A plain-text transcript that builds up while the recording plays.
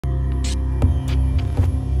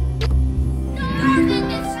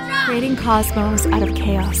creating cosmos out of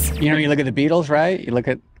chaos. You know, you look at the Beatles, right?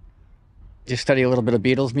 You study a little bit of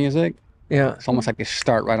Beatles music. Yeah. It's almost like they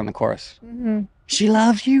start right on the chorus. She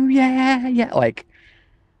loves you, yeah, yeah. Like,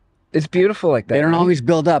 it's beautiful like that. They don't always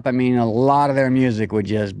build up. I mean, a lot of their music would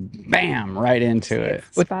just bam right into it.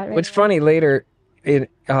 What's funny, later in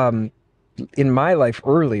my life,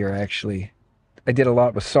 earlier actually, I did a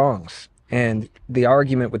lot with songs, and the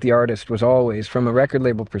argument with the artist was always, from a record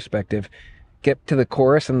label perspective, get to the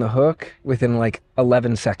chorus and the hook within like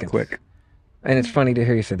 11 seconds. Quick. And it's funny to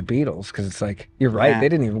hear you say the Beatles, because it's like, you're right. Yeah. They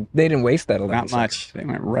didn't waste that 11 Not seconds. much. They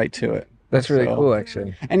went right to it. That's really cool,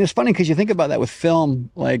 actually. And it's funny because you think about that with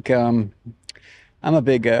film. Like, I'm a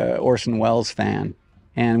big Orson Welles fan.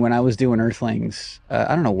 And when I was doing Earthlings,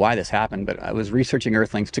 I don't know why this happened, but I was researching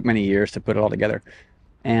Earthlings. It took many years to put it all together.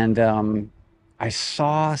 And I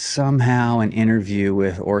saw somehow an interview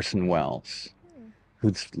with Orson Welles,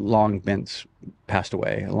 who's long been passed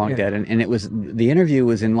away, long dead. And the interview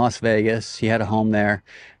was in Las Vegas. He had a home there.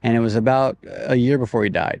 And it was about a year before he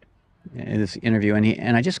died. This interview,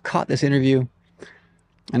 and I just caught this interview,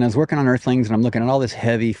 and I was working on Earthlings, and I'm looking at all this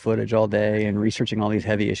heavy footage all day and researching all these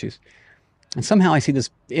heavy issues, and somehow I see this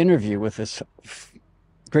interview with this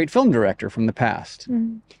great film director from the past,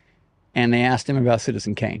 and they asked him about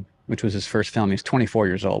Citizen Kane, which was his first film. He was 24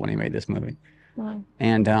 years old when he made this movie. Wow.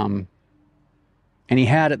 And he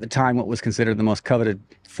had at the time what was considered the most coveted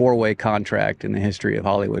 4-way contract in the history of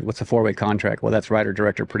Hollywood. What's a 4-way contract? Well, that's writer,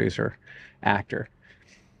 director, producer, actor.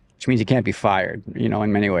 Which means you can't be fired, you know,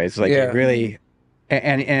 in many ways. Like, it really,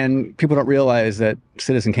 and people don't realize that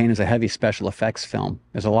Citizen Kane is a heavy special effects film.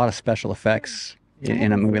 There's a lot of special effects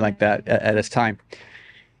in a movie like that at its time.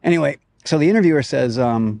 Anyway, so the interviewer says,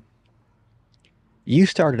 you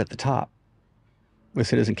started at the top with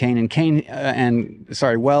Citizen Kane, and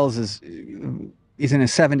Welles he's in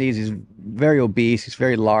his 70s, he's very obese, he's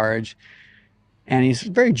very large, and he's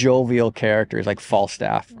a very jovial character. He's like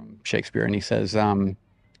Falstaff from Shakespeare, and he says,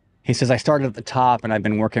 I started at the top and I've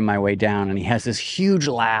been working my way down, and he has this huge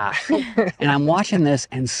laugh. And I'm watching this,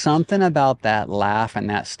 and something about that laugh and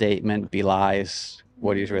that statement belies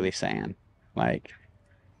what he's really saying. Like,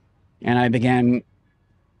 and I began,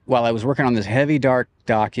 while I was working on this heavy, dark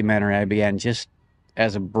documentary, I began just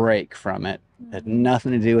as a break from it. It had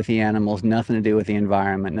nothing to do with the animals, nothing to do with the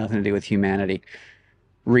environment, nothing to do with humanity,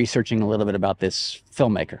 researching a little bit about this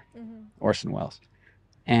filmmaker, Orson Welles.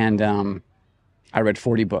 And I read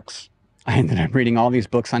 40 books. I ended up reading all these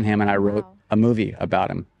books on him, and I wrote a movie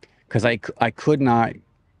about him because I could not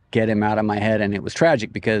get him out of my head. And it was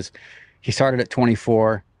tragic because he started at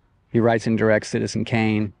 24. He writes and directs Citizen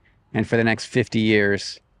Kane. And for the next 50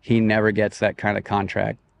 years, he never gets that kind of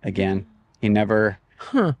contract again. He never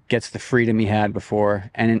gets the freedom he had before.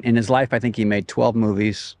 And in his life, I think he made 12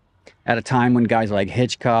 movies at a time when guys like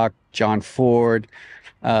Hitchcock, John Ford,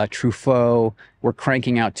 Truffaut were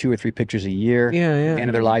cranking out 2 or 3 pictures a year. At the end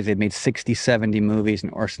of their lives, they'd made 60, 70 movies,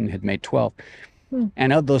 and Orson had made 12.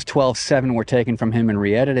 And of those 12, 7 were taken from him and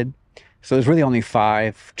re-edited. So there's really only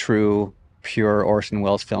 5 true, pure Orson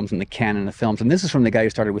Welles films in the canon of films. And this is from the guy who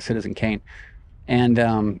started with Citizen Kane.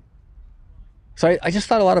 And so I just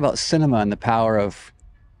thought a lot about cinema and the power of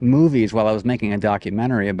movies while I was making a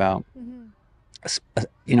documentary about,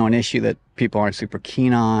 you know, an issue that people aren't super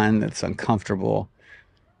keen on, that's uncomfortable.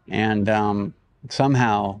 And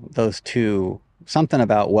somehow those two, something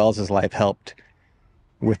about Wells's life helped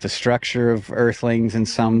with the structure of Earthlings in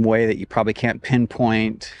some way that you probably can't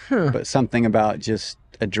pinpoint, but something about just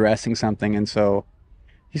addressing something. And so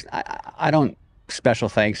I don't special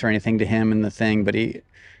thanks or anything to him in the thing, but he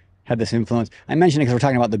had this influence. I mentioned it because we're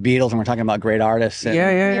talking about the Beatles and we're talking about great artists and,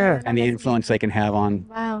 and the influence they can have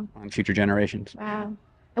on future generations. Wow.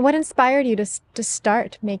 And what inspired you to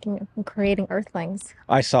start making and creating Earthlings?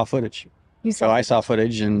 I saw footage. I saw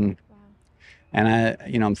footage, and I,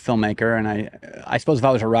 you know, I'm a filmmaker, and I suppose if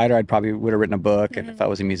I was a writer, I'd probably would have written a book, and if I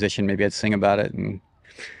was a musician, maybe I'd sing about it, and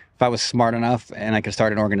if I was smart enough and I could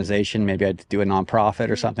start an organization, maybe I'd do a nonprofit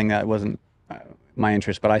or something. That wasn't my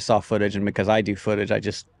interest, but I saw footage, and because I do footage, I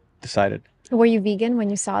just decided. Were you vegan when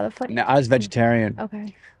you saw the footage? No, I was vegetarian.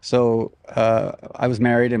 Okay. So I was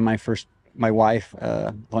married, and my wife,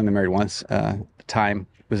 only been married once, at the time,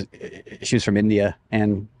 she was from India,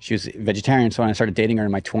 and she was vegetarian. So when I started dating her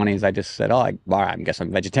in my 20s, I just said, I guess I'm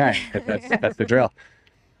vegetarian. That's the drill.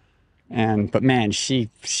 But man, she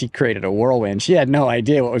created a whirlwind. She had no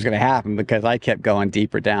idea what was going to happen because I kept going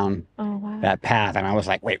deeper down that path. And I was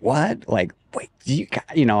like, wait, what? Like, wait,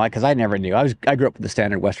 you know, because I never knew. I grew up with the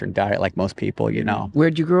standard Western diet like most people, you know.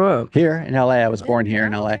 Where'd you grow up? Here in LA. I was born here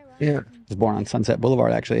in LA. Yeah. I was born on Sunset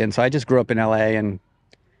Boulevard, actually. And so I just grew up in LA and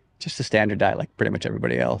just a standard diet like pretty much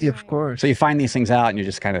everybody else. Yeah, of course. So you find these things out and you're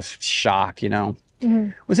just kind of shocked, you know.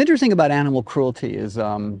 What's interesting about animal cruelty is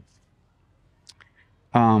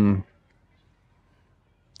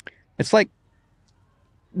it's like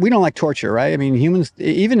we don't like torture, right? I mean, humans,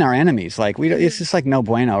 even our enemies, like it's just like no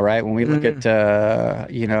bueno, right? When we look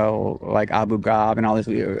at you know, like Abu Ghraib and all this,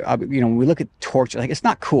 you know, when we look at torture, like it's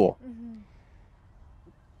not cool.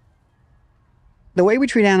 The way we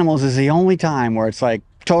treat animals is the only time where it's like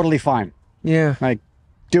totally fine. Yeah. Like,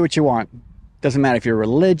 do what you want. Doesn't matter if you're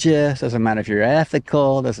religious, doesn't matter if you're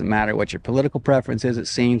ethical, doesn't matter what your political preference is. It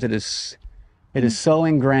seems it is so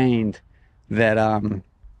ingrained that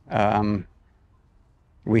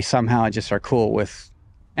we somehow just are cool with,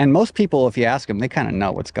 and most people, if you ask them, they kind of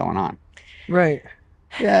know what's going on. Right.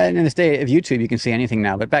 Yeah, and in this day of YouTube, you can see anything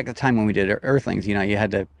now. But back at the time when we did Earthlings, you know, you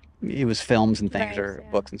had to, it was films and things or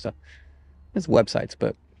books and stuff. It's websites,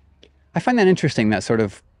 but I find that interesting, that sort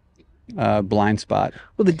of blind spot.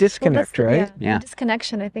 Well, the disconnect, right? Yeah. The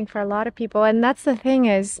disconnection, I think, for a lot of people. And that's the thing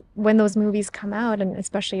is when those movies come out, and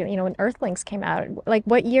especially, you know, when Earthlings came out, like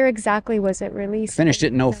what year exactly was it released? Finished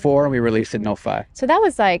it in 04 and we released it in 05. So that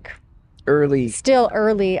was like still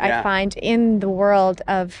early, Yeah. I find, in the world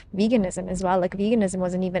of veganism as well. Like veganism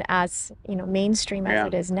wasn't even as, you know, mainstream as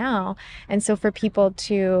it is now. And so for people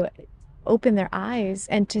to open their eyes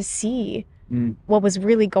and to see what was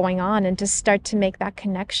really going on and to start to make that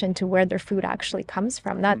connection to where their food actually comes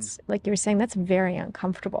from. That's, like you were saying, that's very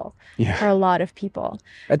uncomfortable for a lot of people.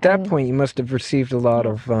 At that point, you must have received a lot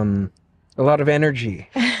of energy.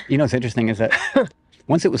 You know what's interesting is that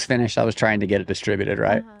once it was finished, I was trying to get it distributed,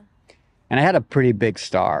 right? And I had a pretty big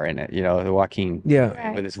star in it, you know, the Joaquin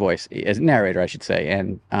with his voice, as narrator, I should say.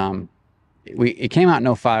 And it came out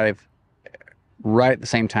in 05. Right at the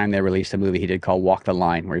same time they released a movie he did called Walk the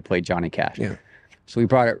Line, where he played Johnny Cash. Yeah. So we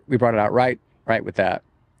brought it out right with that,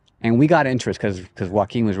 and we got interest because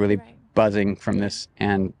Joaquin was really buzzing from this,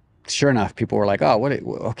 and sure enough, people were like, "Oh,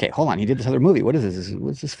 okay, hold on, he did this other movie. What is this?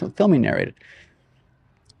 What's this film he narrated?"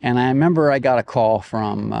 And I remember I got a call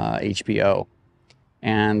from HBO,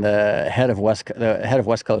 and the head of West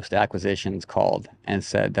Coast Acquisitions called and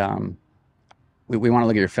said, "We want to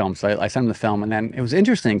look at your film." So I sent him the film, and then it was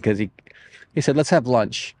interesting because he said, "Let's have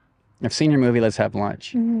lunch. I've seen your movie. Let's have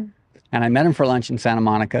lunch." And I met him for lunch in Santa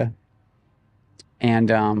Monica.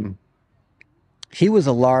 And he was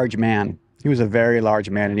a large man. He was a very large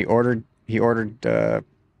man. And he ordered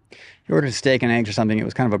steak and eggs or something. It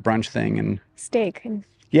was kind of a brunch thing. And steak.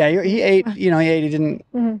 Yeah, he ate. You know, he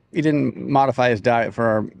didn't modify his diet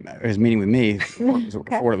for his meeting with me for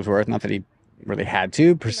what it was worth. Not that he really had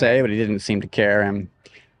to per se, but he didn't seem to care.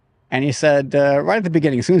 And he said, right at the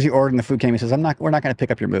beginning, as soon as he ordered and the food came, he says, we're not going to pick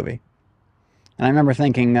up your movie. And I remember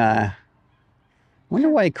thinking, wonder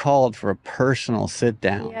why he called for a personal sit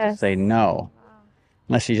down to say no.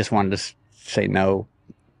 Unless he just wanted to say no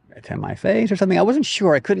to my face or something. I wasn't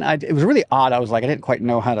sure. It was really odd. I was like, I didn't quite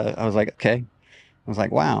know how to, I was like, okay. I was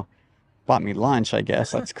like, wow, bought me lunch, I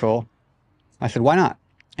guess. That's cool. I said, why not?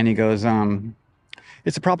 And he goes,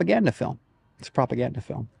 it's a propaganda film. It's a propaganda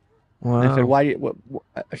film. Wow. And I said,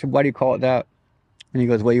 why do you call it that? And he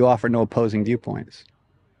goes, well, you offer no opposing viewpoints.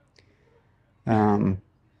 So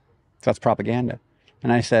that's propaganda.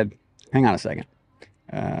 And I said, hang on a second.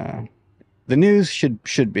 The news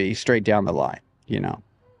should be straight down the line, you know,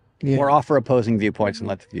 or offer opposing viewpoints and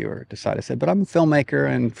let the viewer decide. I said, but I'm a filmmaker,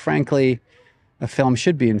 and frankly, a film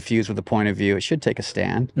should be infused with a point of view. It should take a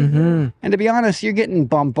stand. And to be honest, you're getting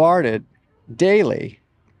bombarded daily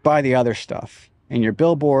by the other stuff. In your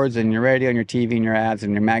billboards and your radio and your TV and your ads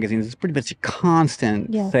and your magazines, it's pretty much a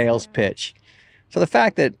constant sales pitch. So the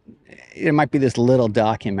fact that there might be this little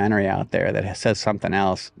documentary out there that says something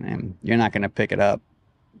else and you're not going to pick it up,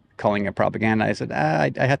 calling it propaganda, I said,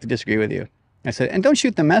 I have to disagree with you. I said, and don't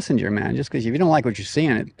shoot the messenger, man. Just because if you don't like what you're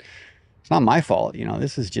seeing, it's not my fault. You know,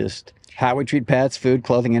 this is just how we treat pets, food,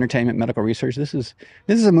 clothing, entertainment, medical research. This is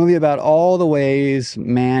a movie about all the ways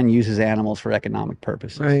man uses animals for economic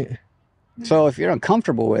purposes. Right. So if you're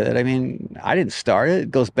uncomfortable with it, I mean, I didn't start it.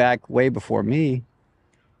 It goes back way before me. I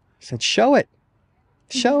said, show it.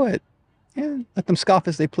 Show it. Yeah, let them scoff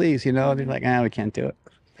as they please, you know. They're like, we can't do it.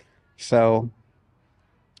 So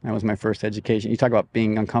that was my first education. You talk about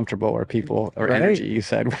being uncomfortable or people or energy, you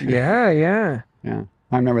said. Yeah.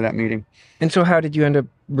 I remember that meeting. And so how did you end up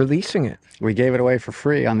releasing it? We gave it away for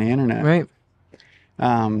free on the internet.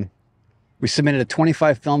 Right. We submitted to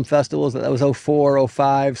 25 film festivals. That was 04,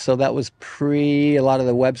 05. So that was pre a lot of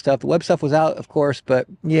the web stuff. The web stuff was out, of course, but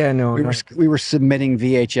we were submitting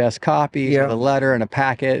VHS copies with a letter and a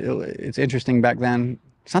packet. It's interesting back then.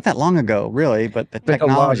 It's not that long ago, really, but the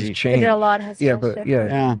technology changed. A lot has changed.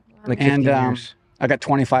 Yeah. Like 50 And years. I got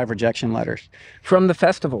 25 rejection letters. From the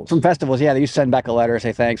festivals? From festivals, yeah. They used to send back a letter,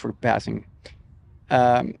 say thanks for passing.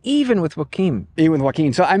 Even with Joaquin? Even with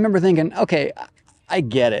Joaquin. So I remember thinking, okay, I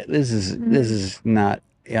get it. This is not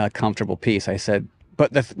a comfortable piece. I said,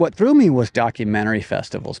 but what threw me was documentary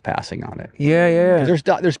festivals passing on it. Yeah.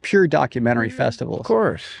 There's pure documentary festivals. Of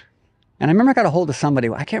course. And I remember I got a hold of somebody.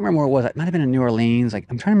 I can't remember where it was. It might have been in New Orleans. Like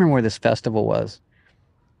I'm trying to remember where this festival was.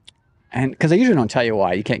 And because they usually don't tell you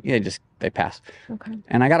why. You can't. They pass. Okay.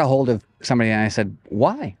 And I got a hold of somebody, and I said,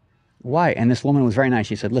 "Why? Why?" And this woman was very nice.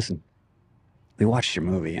 She said, "Listen, we watched your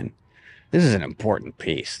movie, and this is an important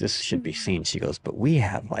piece. This should be seen." She goes, "But we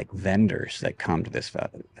have like vendors that come to this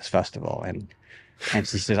festival, and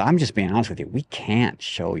she says, I'm just being honest with you. We can't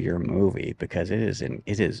show your movie because it is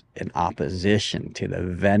in opposition to the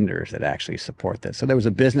vendors that actually support this." So there was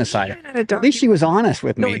a business side. At least she was honest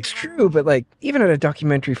with me. No, it's true, but like even at a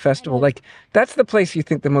documentary festival, like that's the place you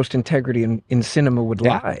think the most integrity in cinema would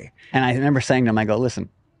lie. And I remember saying to them, I go, "Listen,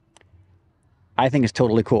 I think it's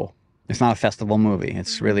totally cool. It's not a festival movie.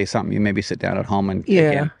 It's really something you maybe sit down at home and take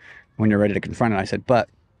in when you're ready to confront it." I said, "But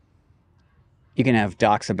you can have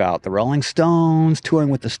docs about the Rolling Stones, touring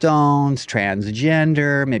with the Stones,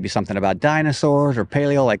 transgender, maybe something about dinosaurs or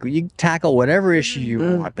paleo. Like you tackle whatever issue you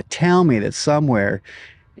want, but tell me that somewhere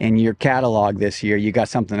in your catalog this year you got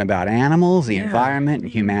something about animals, the environment,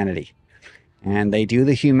 and humanity." And they do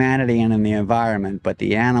the humanity and in the environment, but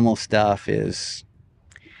the animal stuff is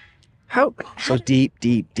so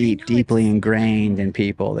deeply ingrained in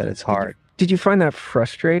people that it's hard. Did you find that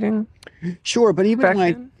frustrating? Sure, but even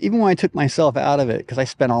when I took myself out of it, because I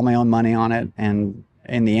spent all my own money on it, and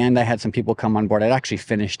in the end I had some people come on board. I'd actually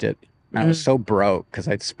finished it. And I was so broke because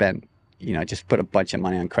I'd spent, just put a bunch of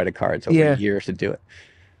money on credit cards over years to do it.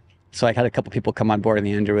 So I had a couple people come on board in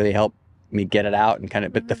the end to really help me get it out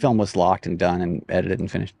and but the film was locked and done and edited and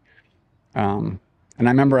finished. And I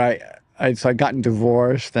remember I'd gotten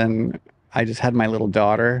divorced, and I just had my little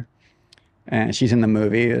daughter. And she's in the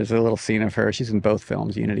movie. There's a little scene of her. She's in both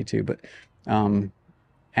films, Unity too. But, and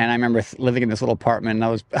I remember living in this little apartment, and I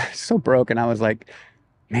was so broke. And I was like,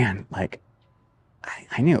 man, like,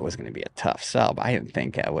 I knew it was going to be a tough sub. I didn't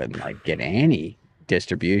think I would get any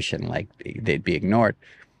distribution. Like they'd be ignored.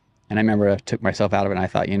 And I remember I took myself out of it, and I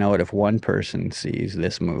thought, you know what? If one person sees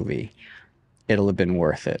this movie, it'll have been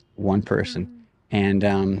worth it. One person. And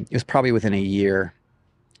it was probably within a year.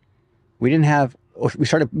 We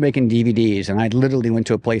started making DVDs, and I literally went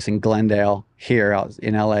to a place in Glendale here out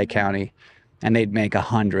in LA County, and they'd make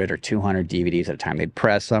 100 or 200 DVDs at a time. They'd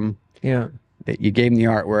press them. Yeah. You gave them the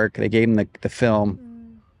artwork. They gave them the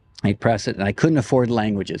film. They'd press it, and I couldn't afford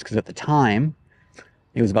languages because at the time,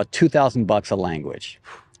 it was about $2,000 a language.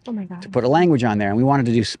 Oh my God. To put a language on there, and we wanted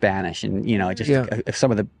to do Spanish and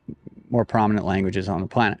some of the more prominent languages on the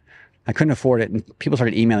planet. I couldn't afford it, and people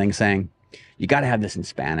started emailing saying, "You got to have this in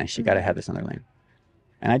Spanish. You got to have this in other language."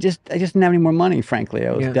 And I just didn't have any more money, frankly.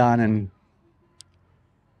 I was done.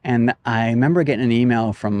 And I remember getting an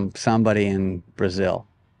email from somebody in Brazil.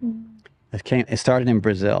 It started in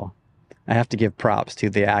Brazil. I have to give props to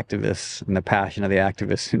the activists and the passion of the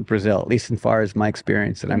activists in Brazil, at least as far as my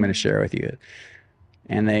experience that I'm going to share with you.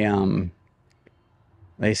 And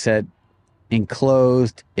they said,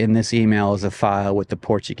 enclosed in this email is a file with the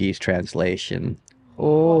Portuguese translation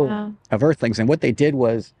of Earthlings. And what they did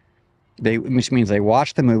was, which means they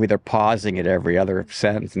watched the movie, they're pausing it every other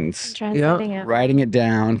sentence, writing it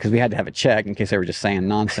down, because we had to have it checked in case they were just saying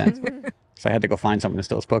nonsense. So I had to go find someone that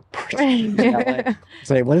still spoke Portuguese.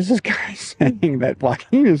 Say, what is this guy saying that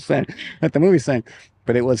Joaquin is saying, that the movie's saying?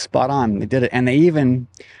 But it was spot on. They did it. And they even,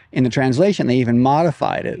 in the translation, they even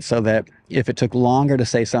modified it so that if it took longer to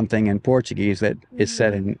say something in Portuguese that is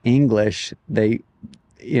said in English, it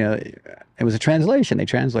was a translation. They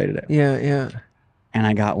translated it. Yeah. And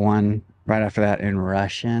I got one right after that in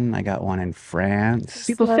Russian. I got one in France.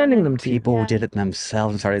 People sending them to you. People did it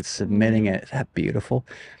themselves and started submitting it. Isn't that beautiful?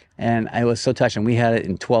 And I was so touched. And we had it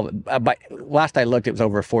in 12. Last I looked, it was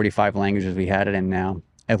over 45 languages we had it in now,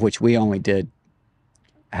 of which we only did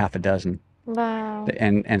half a dozen. Wow.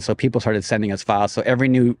 And so people started sending us files. So every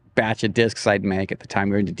new batch of discs I'd make, at the time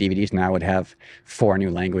we were into DVDs, now I would have 4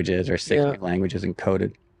 new languages or 6 new languages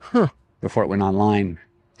encoded before it went online.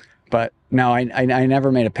 But no, I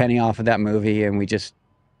never made a penny off of that movie, and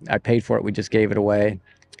I paid for it. We just gave it away.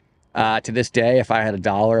 To this day, if I had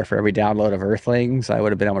 $1 for every download of Earthlings, I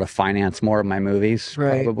would have been able to finance more of my movies,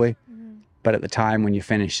 probably. But at the time when you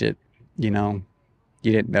finished it, you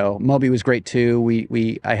didn't know. Moby was great too.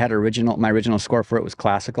 I had my original score for it was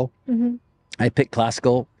classical. I picked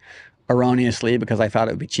classical erroneously because I thought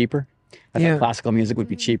it would be cheaper. I thought classical music would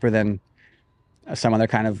be cheaper than some other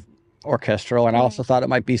kind of orchestral, and I also thought it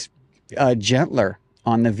might be gentler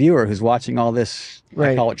on the viewer who's watching all this.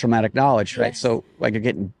 I call it traumatic knowledge, right? So like you're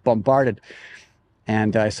getting bombarded.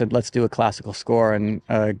 And I said, let's do a classical score. And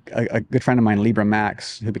a good friend of mine, Libra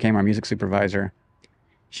Max, who became our music supervisor,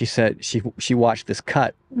 she said she watched this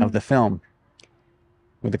cut of the film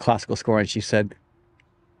with the classical score, and she said,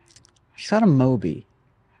 she thought of Moby.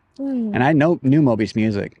 And I knew Moby's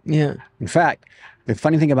music. Yeah. In fact, the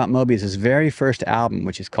funny thing about Moby is his very first album,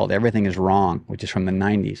 which is called Everything Is Wrong, which is from the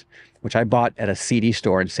 90s, which I bought at a CD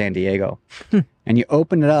store in San Diego. And you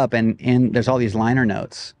open it up, and there's all these liner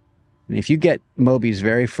notes. And if you get Moby's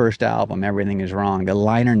very first album, Everything Is Wrong, the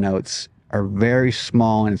liner notes are very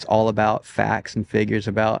small, and it's all about facts and figures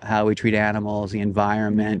about how we treat animals, the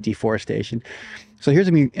environment, deforestation. So here's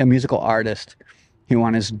a musical artist who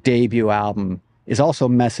on his debut album is also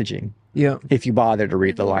messaging. Yeah. If you bother to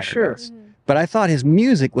read the liner notes. But I thought his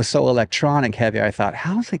music was so electronic heavy. I thought,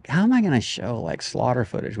 how am I going to show like slaughter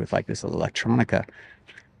footage with like this electronica?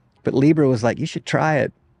 But Libra was like, you should try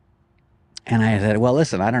it. And I said, well,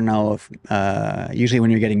 listen, I don't know if usually when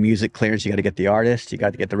you're getting music clearance, you got to get the artist, you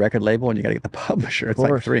got to get the record label, and you got to get the publisher. It's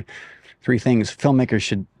like three things. Filmmakers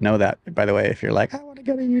should know that, by the way. If you're like, I want to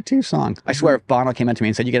get a U2 song, I swear, if Bono came up to me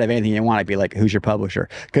and said, you can have anything you want, I'd be like, who's your publisher?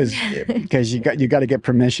 Because you got to get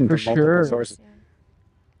permission from multiple sources.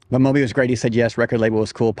 But Moby was great. He said yes. Record label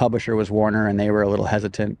was cool. Publisher was Warner, and they were a little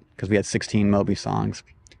hesitant because we had 16 Moby songs,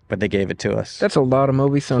 but they gave it to us. That's a lot of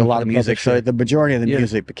Moby songs. A lot of music. So the majority of the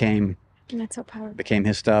music became That's so powerful. Became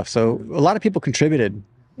his stuff. So a lot of people contributed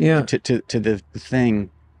to the thing,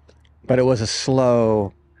 but it was a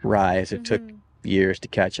slow rise. It took years to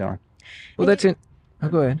catch on. Well, that's it. Oh,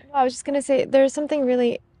 go ahead. I was just going to say, there's something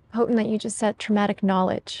really potent that you just said, traumatic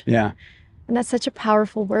knowledge. Yeah. And that's such a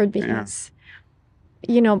powerful word because,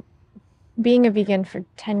 you know, being a vegan for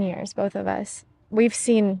 10 years, both of us, we've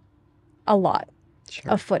seen a lot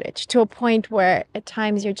of footage to a point where at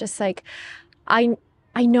times you're just like, I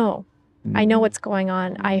know. I know what's going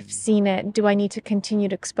on. I've seen it. Do I need to continue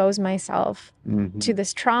to expose myself to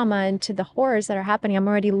this trauma and to the horrors that are happening? I'm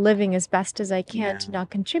already living as best as I can to not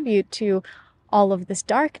contribute to all of this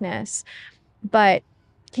darkness. But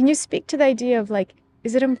can you speak to the idea of like,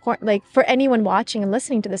 is it important, like for anyone watching and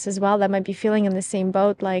listening to this as well, that might be feeling in the same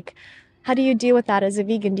boat, like, how do you deal with that as a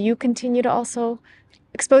vegan? Do you continue to also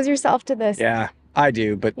expose yourself to this? Yeah, I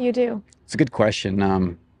do. But you do. It's a good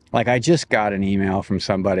question. Like I just got an email from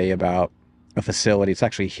somebody about a facility. It's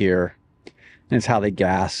actually here. And it's how they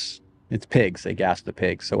gas. It's pigs. They gas the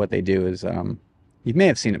pigs. So what they do is, you may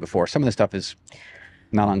have seen it before. Some of the stuff is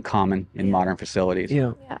not uncommon in modern facilities.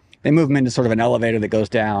 Yeah. They move them into sort of an elevator that goes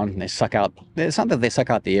down. And they suck out, it's not that they suck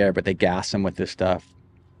out the air, but they gas them with this stuff.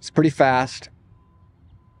 It's pretty fast.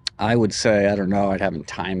 I would say, I don't know, I haven't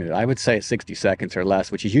timed it. I would say 60 seconds or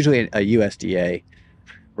less, which is usually a USDA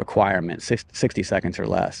requirement, 60 seconds or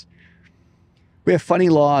less. We have funny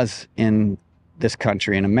laws in this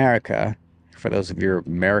country, in America, for those of your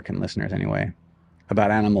American listeners anyway,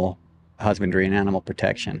 about animal husbandry and animal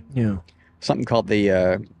protection. Yeah. Something called the,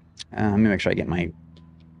 let me make sure I get my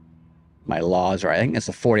laws right. I think it's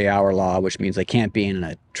the 40-hour law, which means they can't be in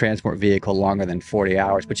a transport vehicle longer than 40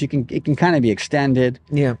 hours, but it can kind of be extended.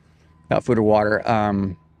 Yeah. Without food or water.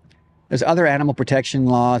 There's other animal protection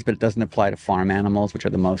laws, but it doesn't apply to farm animals, which are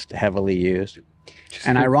the most heavily used.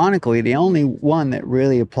 And ironically, the only one that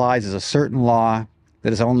really applies is a certain law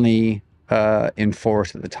that is only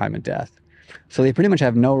enforced at the time of death. So they pretty much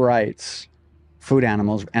have no rights, food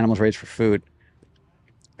animals raised for food,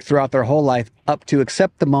 throughout their whole life up to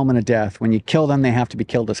except the moment of death. When you kill them, they have to be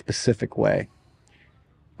killed a specific way.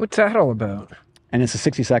 What's that all about? And it's a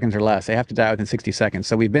 60 seconds or less. They have to die within 60 seconds.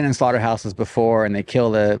 So we've been in slaughterhouses before, and they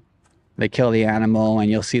kill the animal,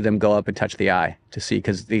 and you'll see them go up and touch the eye to see,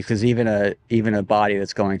 because even a body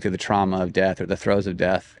that's going through the trauma of death or the throes of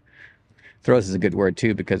death, throes is a good word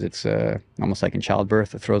too, because it's almost like in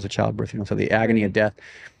childbirth, the throes of childbirth, so the agony of death,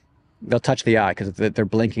 they'll touch the eye because if they're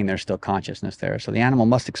blinking, there's still consciousness there. So the animal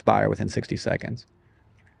must expire within 60 seconds.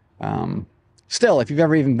 Still, if you've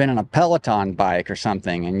ever even been on a Peloton bike or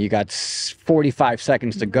something and you got 45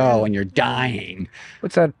 seconds to go and you're dying.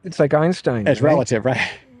 What's that? It's like Einstein. It's relative, right?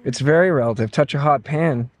 It's very relative. Touch a hot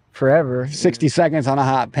pan forever. 60 seconds on a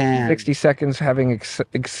hot pan. 60 seconds having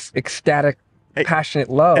ecstatic, passionate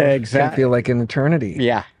love can feel like an eternity.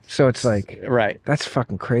 Yeah. So it's like, right. That's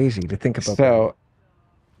fucking crazy to think about. So,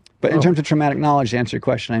 but in terms of traumatic knowledge, to answer your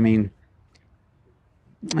question, I mean,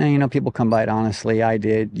 people come by it honestly. I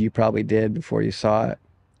did. You probably did before you saw it.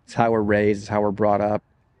 It's how we're raised. It's how we're brought up.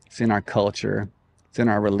 It's in our culture. It's in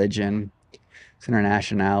our religion. It's in our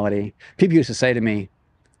nationality. People used to say to me,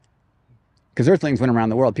 because Earthlings went around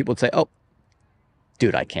the world, people would say, "Oh,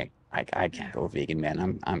 dude, I can't go vegan,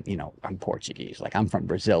 man. I'm Portuguese. Like, I'm from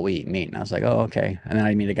Brazil. We eat meat." And I was like, "Oh, okay." And then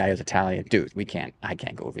I meet a guy who's Italian. "Dude, I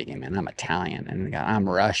can't go vegan, man. I'm Italian." And the guy, "I'm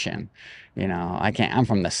Russian. I'm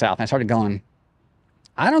from the South." And I started going,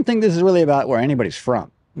 I don't think this is really about where anybody's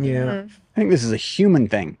from. Yeah. I think this is a human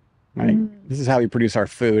thing, right? This is how we produce our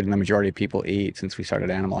food, and the majority of people eat since we started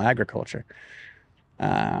animal agriculture. So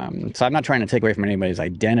I'm not trying to take away from anybody's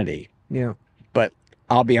identity. Yeah. But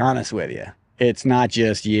I'll be honest with you. It's not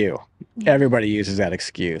just you. Everybody uses that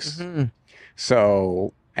excuse.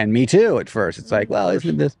 So, and me too at first. It's like, well,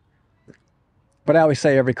 isn't this? But I always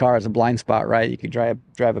say every car has a blind spot, right? You could drive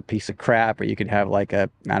a piece of crap, or you could have like I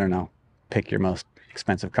don't know, pick your most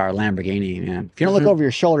expensive car, Lamborghini. And if you don't look over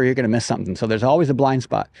your shoulder, you're going to miss something. So there's always a blind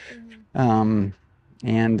spot. Do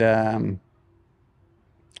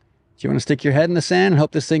you want to stick your head in the sand and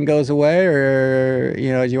hope this thing goes away, or do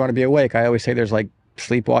you want to be awake? I always say there's like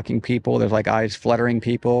sleepwalking people, there's like eyes fluttering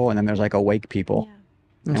people, and then there's like awake people.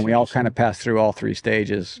 And we all kind of pass through all three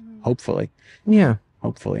stages, hopefully. Yeah.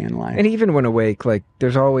 Hopefully in life. And even when awake, like,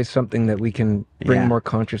 there's always something that we can bring more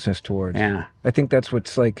consciousness towards. Yeah. I think that's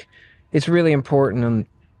what's like, it's really important on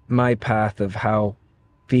my path of how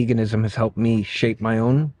veganism has helped me shape my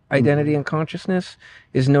own identity and consciousness,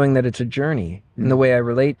 is knowing that it's a journey in the way I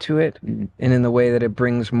relate to it, and in the way that it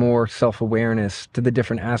brings more self-awareness to the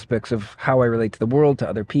different aspects of how I relate to the world, to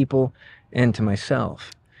other people, and to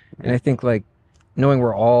myself. And I think, like, knowing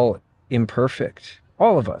we're all imperfect,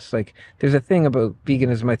 all of us, like, there's a thing about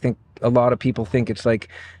veganism, I think a lot of people think it's like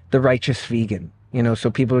the righteous vegan,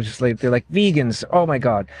 so people are just like, they're like, vegans, oh my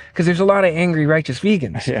God, because there's a lot of angry righteous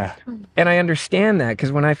vegans. Yeah. And I understand that,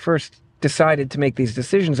 because when I first decided to make these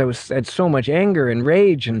decisions, I had so much anger and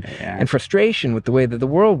rage and frustration with the way that the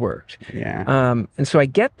world worked. Yeah. And so I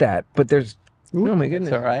get that, but there's, oh my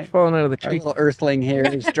goodness, all right. Falling out of the tree. Our little earthling here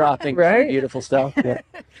is dropping Right? Beautiful stuff. Yeah.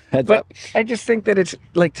 Heads But up. I just think that it's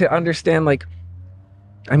like, to understand, like,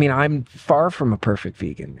 I mean, I'm far from a perfect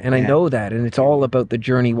vegan, and I know that, and it's all about the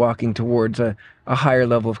journey walking towards a higher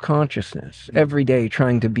level of consciousness every day,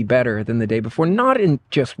 trying to be better than the day before, not in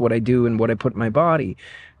just what I do and what I put in my body,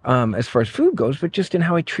 as far as food goes, but just in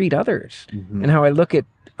how I treat others and how I look at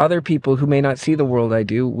other people who may not see the world I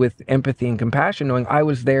do with empathy and compassion, knowing I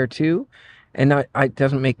was there too. And it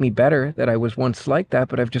doesn't make me better that I was once like that,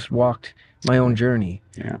 but I've just walked my own journey.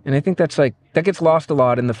 Yeah. And I think that gets lost a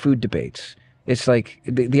lot in the food debates. It's like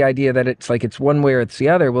the idea that it's like it's one way or it's the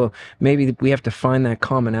other. Well, maybe we have to find that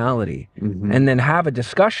commonality and then have a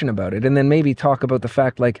discussion about it, and then maybe talk about the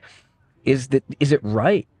fact, like, is it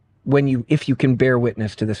right if you can bear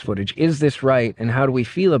witness to this footage? Is this right, and how do we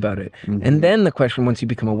feel about it? And then the question, once you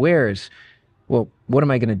become aware, is, well, what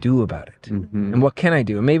am I going to do about it? And what can I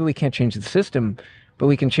do? And maybe we can't change the system, but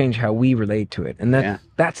we can change how we relate to it. And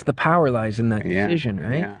that's the power lies in that decision,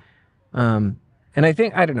 right? Yeah. And I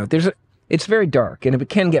think, I don't know, it's very dark, and it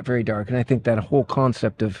can get very dark. And I think that whole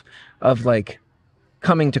concept of like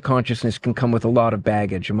coming to consciousness can come with a lot of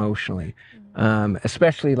baggage emotionally,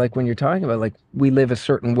 especially like when you're talking about, like, we live a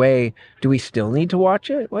certain way. Do we still need to watch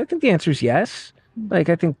it? Well, I think the answer is yes. Like,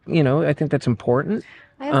 I think that's important.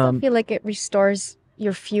 I also feel like it restores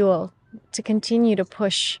your fuel to continue to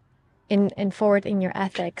push in forward in your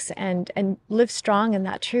ethics and live strong in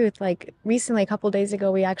that truth. Like, recently, a couple of days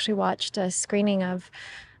ago, we actually watched a screening of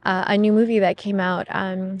a new movie that came out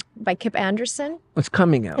by Kip Anderson. It's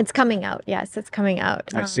coming out. It's coming out. Yes, it's coming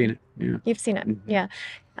out. I've seen it. Yeah. You've seen it. Yeah.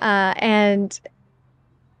 And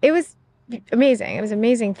it was amazing. It was an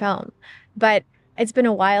amazing film. But it's been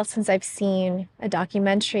a while since I've seen a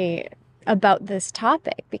documentary about this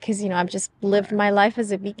topic, because I've just lived my life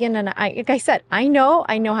as a vegan, and like I said, I know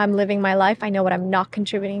how I'm living my life. I know what I'm not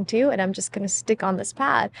contributing to, and I'm just going to stick on this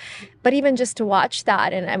path. But even just to watch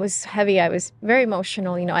that, and I was heavy, I was very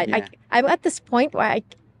emotional. I'm at this point where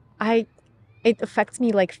it affects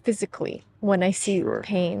me, like, physically when I see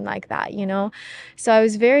pain like that. So I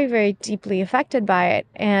was very, very deeply affected by it,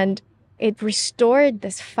 and it restored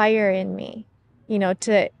this fire in me.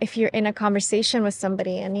 If you're in a conversation with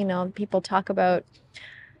somebody and, people talk about,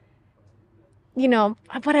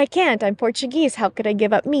 but I can't, I'm Portuguese, how could I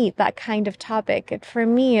give up meat? That kind of topic. For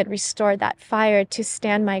me, it restored that fire to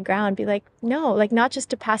stand my ground, be like, no, like, not just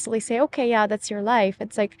to passively say, okay, yeah, that's your life.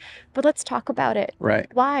 It's like, but let's talk about it. Right.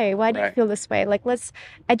 Why? Why do you feel this way? Like, let's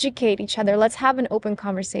educate each other. Let's have an open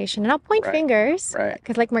conversation, and not point fingers. Right.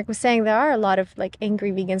 Because like Mark was saying, there are a lot of, like,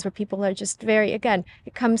 angry vegans where people are just very, again,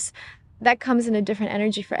 that comes in a different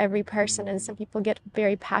energy for every person, and some people get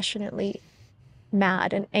very passionately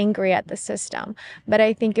mad and angry at the system. But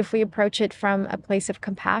I think if we approach it from a place of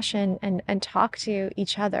compassion and talk to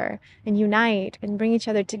each other and unite and bring each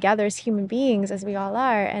other together as human beings, as we all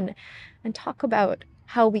are, and talk about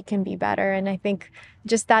how we can be better. And I think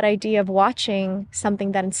just that idea of watching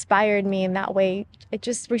something that inspired me in that way, it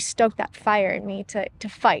just restoked that fire in me to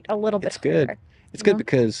fight a little bit It's good. harder, It's good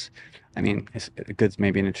because, I mean, good's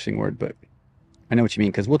maybe an interesting word, but I know what you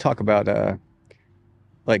mean, because we'll talk about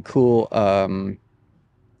like cool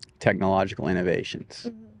technological innovations,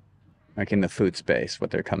 like in the food space,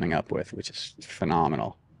 what they're coming up with, which is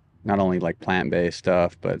phenomenal. Not only like plant-based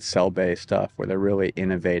stuff, but cell-based stuff, where they're really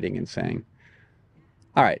innovating and saying,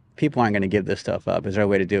 all right, people aren't going to give this stuff up. Is there a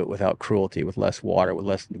way to do it without cruelty, with less water, with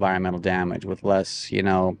less environmental damage, with less, you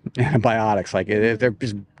know, antibiotics? Like, if they're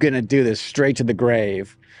just going to do this straight to the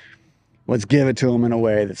grave, let's give it to them in a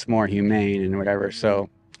way that's more humane and whatever. So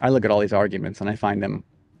I look at all these arguments and I find them,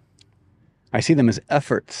 I see them as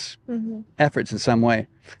efforts, efforts in some way.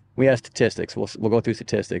 We have statistics. We'll go through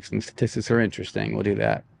statistics, and statistics are interesting. We'll do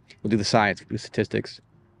that. We'll do the science, we'll do statistics.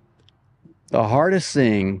 The hardest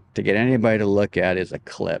thing to get anybody to look at is a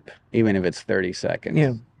clip, even if it's 30 seconds.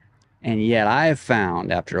 Yeah. And yet I have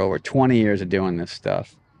found, after over 20 years of doing this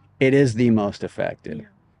stuff, it is the most effective.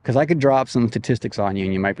 Because I could drop some statistics on you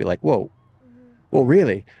and you might be like, whoa, well,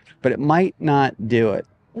 really? But it might not do it.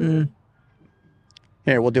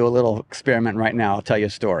 Here, we'll do a little experiment right now. I'll tell you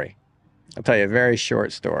a story. I'll tell you a very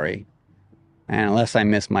short story. And unless I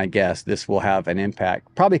miss my guess, this will have an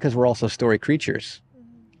impact. Probably because we're also story creatures.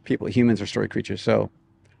 Humans are story creatures. So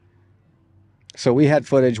we had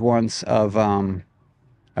footage once of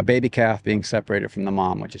a baby calf being separated from the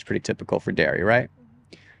mom, which is pretty typical for dairy, right?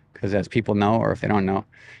 Because as people know, or if they don't know,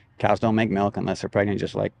 cows don't make milk unless they're pregnant,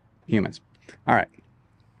 just like humans. All right.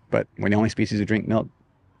 But we're the only species who drink milk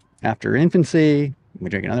after infancy. We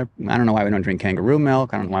drink another, I don't know why we don't drink kangaroo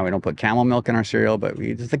milk. I don't know why we don't put camel milk in our cereal, but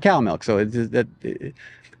it's the cow milk. So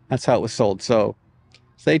that's how it was sold. So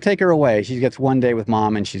they take her away. She gets one day with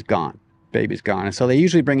mom and she's gone. Baby's gone. And so they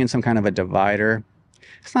usually bring in some kind of a divider.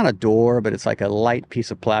 It's not a door, but it's like a light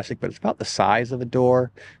piece of plastic, but it's about the size of a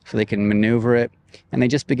door, so they can maneuver it. And they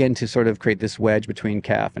just begin to sort of create this wedge between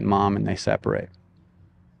calf and mom, and they separate.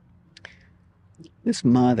 This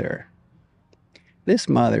mother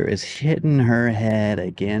is hitting her head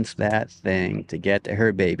against that thing to get to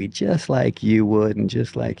her baby, just like you would and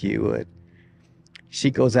just like you would.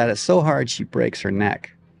 She goes at it so hard, she breaks her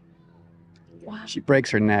neck. Wow. She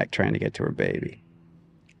breaks her neck trying to get to her baby.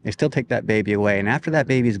 They still take that baby away. And after that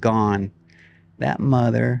baby's gone, that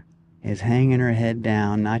mother is hanging her head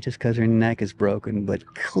down, not just because her neck is broken,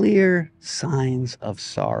 but clear signs of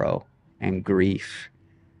sorrow and grief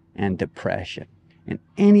and depression. And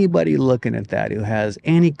anybody looking at that who has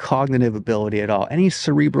any cognitive ability at all, any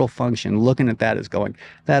cerebral function, looking at that is going,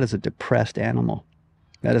 that is a depressed animal.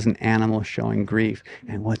 That is an animal showing grief.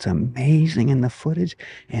 And what's amazing in the footage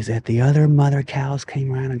is that the other mother cows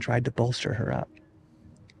came around and tried to bolster her up.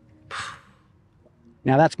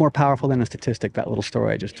 Now that's more powerful than a statistic, that little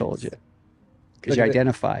story I just told you. Because you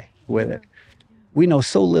identify with it. We know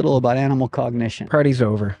so little about animal cognition. Party's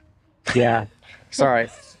over. Yeah. Sorry.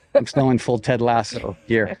 I'm still in full Ted Lasso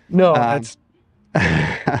here. No, that's...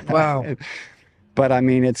 Wow. But I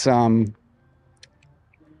mean, it's...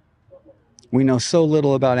 We know so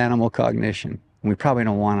little about animal cognition. And we probably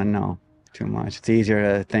don't want to know too much. It's easier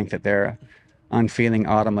to think that they're unfeeling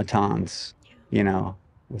automatons, you know,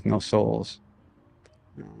 with no souls.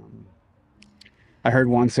 I heard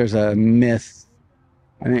once there's a myth,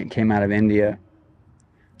 I think it came out of India.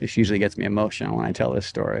 This usually gets me emotional when I tell this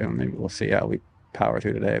story. Maybe we'll see how we power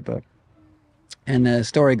through today. And the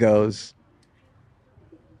story goes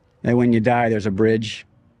that when you die, there's a bridge.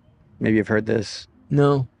 Maybe you've heard this.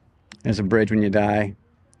 No. There's a bridge when you die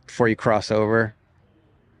before you cross over.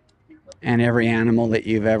 And every animal that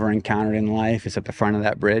you've ever encountered in life is at the front of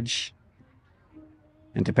that bridge.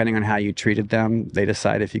 And depending on how you treated them, they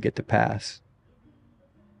decide if you get to pass.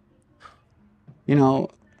 You know,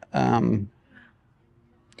 I'm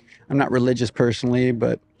not religious personally,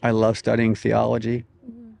 but I love studying theology,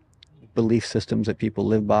 belief systems that people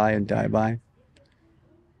live by and die by.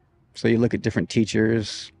 So you look at different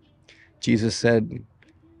teachers. Jesus said,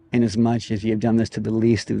 inasmuch as you have done this to the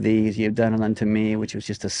least of these, you have done it unto me, which was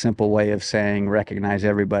just a simple way of saying recognize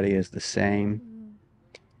everybody as the same.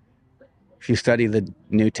 If you study the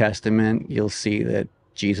New Testament, you'll see that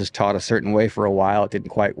Jesus taught a certain way for a while. It didn't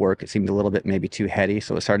quite work. It seemed a little bit maybe too heady,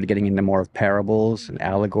 so it started getting into more of parables and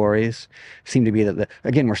allegories. It seemed to be that,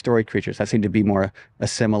 again, we're story creatures. That seemed to be more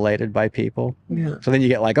assimilated by people. Yeah. So then you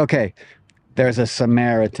get like, okay, there's a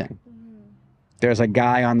Samaritan. There's a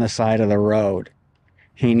guy on the side of the road.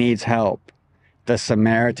 He needs help. The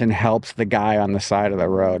Samaritan helps the guy on the side of the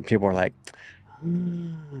road. People are like,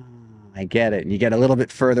 I get it. And you get a little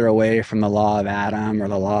bit further away from the law of Adam or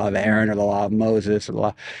the law of Aaron or the law of Moses or the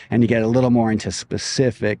law, and you get a little more into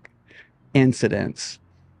specific incidents,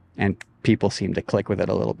 and people seem to click with it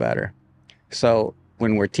a little better. So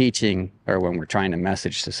when we're teaching or when we're trying to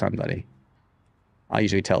message to somebody, I'll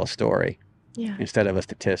usually tell a story instead of a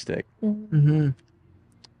statistic.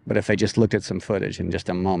 But if they just looked at some footage in just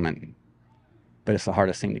a moment, but it's the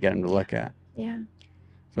hardest thing to get them to look at. So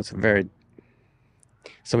it's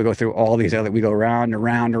so we go through all these we go round and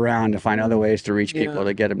round and round to find other ways to reach people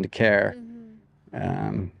to get them to care.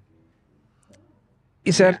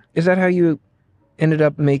 Is that how you ended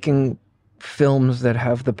up making films that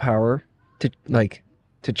have the power to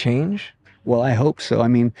change? Well, I hope so. I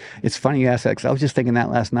mean, it's funny you ask that, because I was just thinking that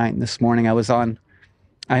last night, and this morning I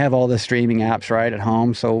have all the streaming apps right at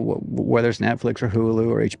home. So whether it's Netflix or Hulu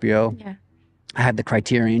or HBO, I had the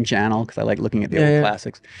Criterion channel because I like looking at the old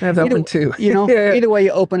classics. I have that one too. Either way,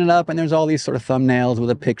 you open it up and there's all these sort of thumbnails with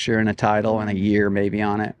a picture and a title and a year maybe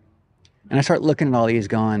on it. And I start looking at all these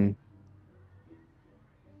going,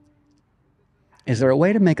 is there a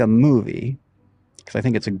way to make a movie? Because I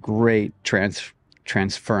think it's a great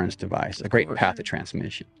transference device, a great path of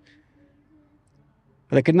transmission.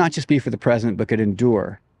 But it could not just be for the present, but could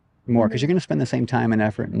endure more, because you're going to spend the same time and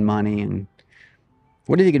effort and money. And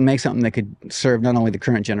what if you could make something that could serve not only the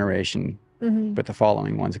current generation, but the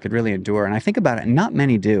following ones? It could really endure. And I think about it, and not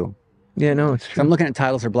many do. Yeah, no, it's true. So I'm looking at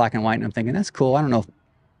titles that are black and white, and I'm thinking, that's cool. I don't know if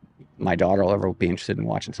my daughter will ever be interested in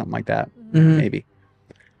watching something like that. Maybe.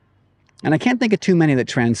 And I can't think of too many that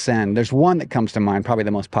transcend. There's one that comes to mind, probably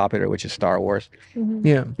the most popular, which is Star Wars.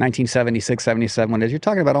 1976, 77, when it is. You're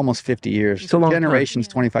talking about almost 50 years. It's a long generations,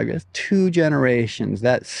 time. 25 years. 2 generations.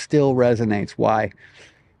 That still resonates. Why?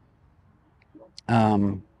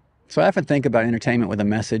 So I often think about entertainment with a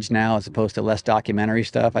message now as opposed to less documentary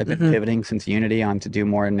stuff. I've been pivoting since Unity on to do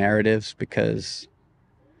more narratives, because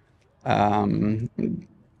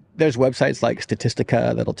there's websites like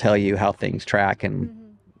Statistica that'll tell you how things track, and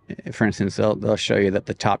for instance, they'll show you that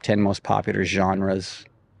the top 10 most popular genres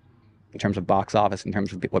in terms of box office, in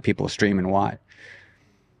terms of what people stream and watch.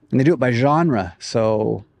 And they do it by genre.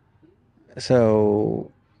 So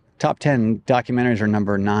top 10 documentaries are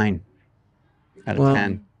number 9 out of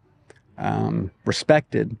 10.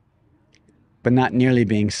 Respected, but not nearly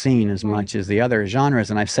being seen as much as the other genres.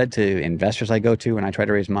 And I've said to investors I go to when I try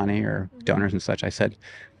to raise money, or donors and such, I said,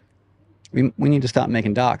 we need to stop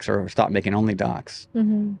making docs, or stop making only docs.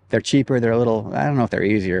 They're cheaper. They're a little, I don't know if they're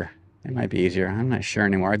easier. They might be easier. I'm not sure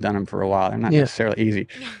anymore. I've done them for a while. They're not necessarily easy.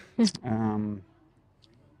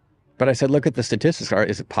 But I said, look at the statistics.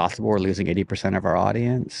 Is it possible we're losing 80% of our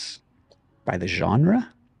audience by the genre?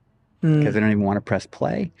 Because they don't even want to press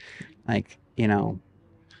play. Like,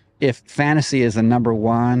 if fantasy is the number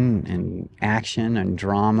 1 and action and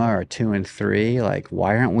drama are 2 and 3, like,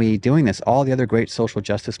 why aren't we doing this? All the other great social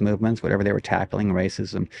justice movements, whatever they were tackling,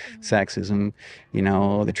 racism, sexism,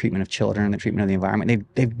 the treatment of children, the treatment of the environment,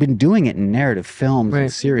 they've been doing it in narrative films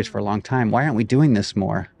and series for a long time. Why aren't we doing this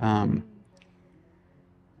more?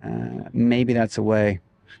 Maybe that's a way.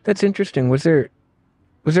 That's interesting. Was there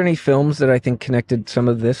any films that I think connected some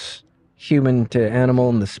of this human to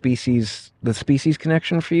animal and the species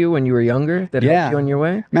connection for you when you were younger that helped you on your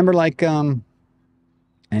way? Remember, like, and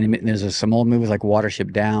there's some old movies like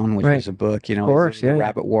Watership Down, which was a book, of course,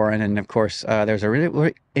 Rabbit Warren. And of course, there's a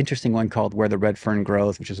really interesting one called Where the Red Fern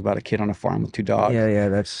Grows, which is about a kid on a farm with 2 dogs.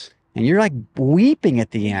 And you're like weeping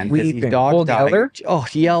at the end because these dogs Old die. Yeller? Oh,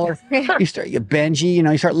 Yeller. Benji,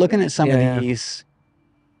 you start looking at some of these,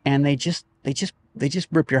 and they just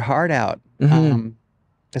rip your heart out.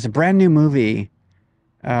 There's a brand new movie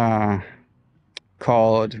called,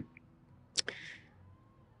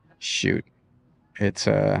 it's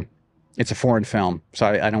a foreign film, so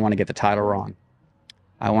I don't want to get the title wrong.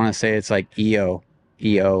 I want to say it's like EO,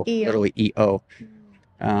 literally EO.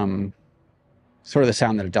 Sort of the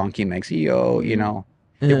sound that a donkey makes, EO,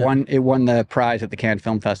 It won the prize at the Cannes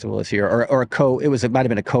Film Festival this year, or it might have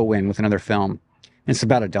been a co-win with another film. And it's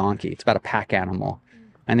about a donkey. It's about a pack animal.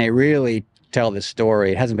 And they really tell this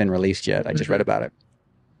story. It hasn't been released yet. I just read about it.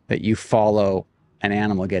 That you follow an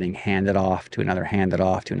animal getting handed off to another, handed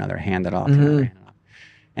off to another, handed off to another, handed off.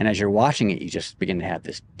 And as you're watching it, you just begin to have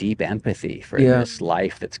this deep empathy for this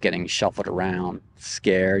life that's getting shuffled around,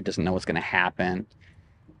 scared, doesn't know what's going to happen.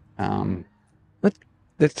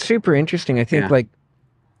 That's super interesting. I think like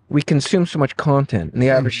we consume so much content, and the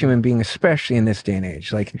average human being, especially in this day and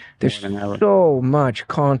age, like there's so much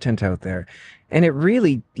content out there, and it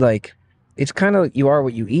really, like, it's kind of, you are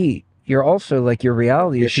what you eat. you're also like your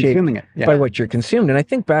reality is shaped consuming it. Yeah. by what you're consumed. And I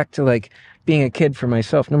think back to like being a kid for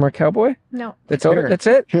myself. No more cowboy? No. That's over. That's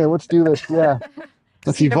it? Here, let's do this. Yeah.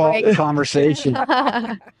 Let's evolve the conversation.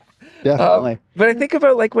 Definitely. But I think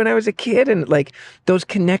about like when I was a kid and like those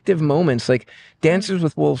connective moments, like Dances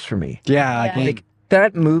with Wolves for me. Yeah. Yeah. Like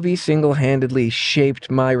that movie single-handedly shaped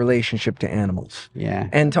my relationship to animals. Yeah.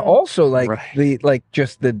 And to also like Right.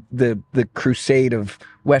 the crusade of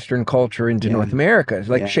Western culture into North America. It's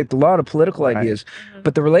like shaped a lot of political ideas.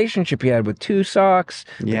 But the relationship he had with Two Socks,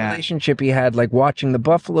 the relationship he had like watching the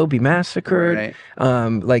buffalo be massacred,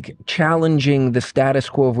 like challenging the status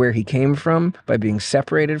quo of where he came from by being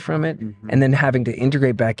separated from it, and then having to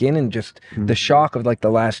integrate back in, and just the shock of like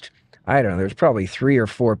the last, I don't know, there's probably 3 or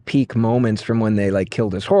 4 peak moments from when they like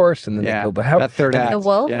killed his horse and then they killed the house. That third act. The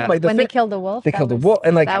wolf? Yeah. Like, When they killed the wolf? They killed the wolf.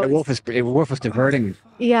 And like The wolf was diverting.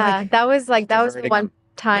 Yeah, that was the one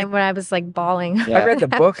time when I was like bawling. Yeah. I read the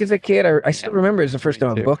book as a kid. I still remember it was the first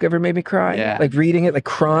time a book ever made me cry. Yeah. Like reading it, like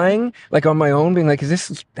crying, like on my own, being like, "Is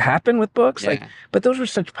this happen with books?" Like, but those were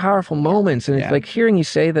such powerful moments, and it's like hearing you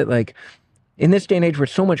say that, like, in this day and age where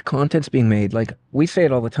so much content's being made, like we say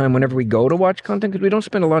it all the time whenever we go to watch content, because we don't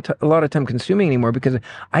spend a lot of time consuming anymore, because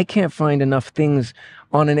I can't find enough things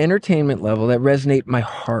on an entertainment level that resonate my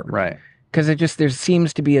heart. Right. Because there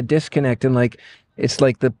seems to be a disconnect, and like it's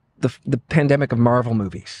like the pandemic of Marvel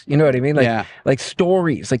movies. You know what I mean? Like like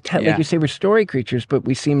stories, like like you say, we're story creatures, but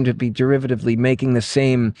we seem to be derivatively making the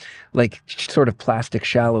same like sort of plastic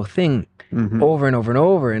shallow thing over and over and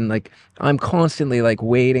over. And like I'm constantly like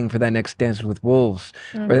waiting for that next Dance with Wolves.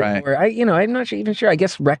 Where I'm not even sure. I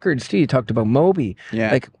guess records too. You talked about Moby.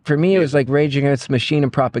 Yeah. Like for me, it was like Rage Against the Machine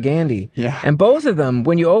and Propaganda. Yeah. And both of them,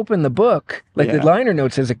 when you open the book, like the liner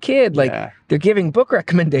notes as a kid, like they're giving book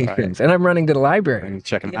recommendations, and I'm running to the library And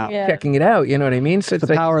checking out. checking it out. You know what I mean? So It's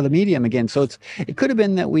the power of the medium again. So it could have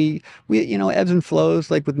been that we ebbs and flows,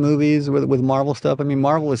 like with movies, with Marvel stuff. I mean,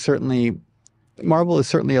 Marvel is certainly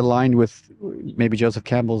aligned with maybe Joseph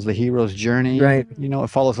Campbell's The Hero's Journey. Right. You know, it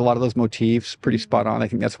follows a lot of those motifs, pretty spot on. I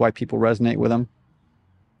think that's why people resonate with them.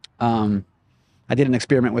 I did an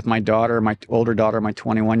experiment with my daughter, my older daughter, my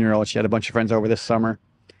 21-year-old. She had a bunch of friends over this summer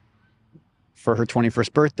for her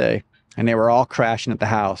 21st birthday, and they were all crashing at the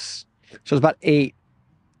house. So it was about 8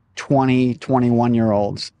 20,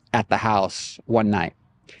 21-year-olds at the house one night.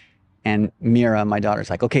 And Mira, my daughter's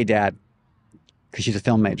like, "Okay, Dad," because she's a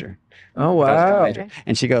film major. Oh, wow.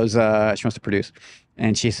 And she goes, she wants to produce.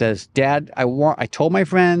 And she says, "Dad, I told my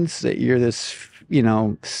friends that you're this,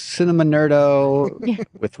 cinema nerdo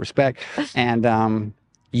with respect. And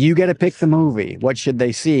you get to pick the movie. What should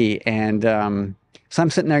they see?" And so I'm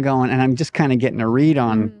sitting there going, and I'm just kind of getting a read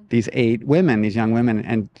on these 8 women, these young women.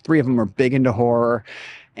 And 3 of them are big into horror.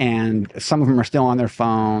 And some of them are still on their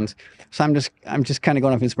phones. So I'm just kind of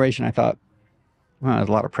going off inspiration. I thought, well, there's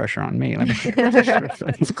a lot of pressure on me.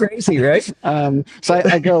 It's crazy, right? So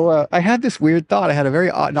I go, I had this weird thought. I had a very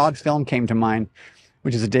odd film came to mind,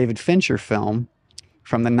 which is a David Fincher film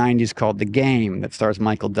from the 90s called The Game that stars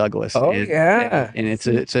Michael Douglas. Oh, yeah. And it's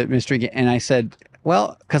a mystery. And I said,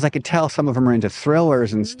 well, because I could tell some of them are into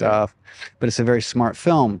thrillers and stuff, but it's a very smart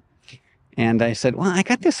film. And I said, well, I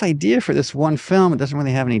got this idea for this one film. It doesn't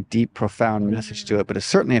really have any deep, profound message to it, but it's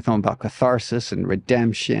certainly a film about catharsis and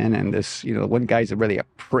redemption. And this, one guy's really a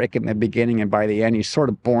prick in the beginning, and by the end, he's sort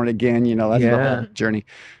of born again. That's the whole journey.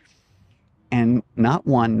 And not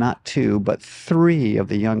 1, not 2, but 3 of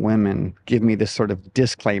the young women give me this sort of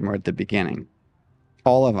disclaimer at the beginning.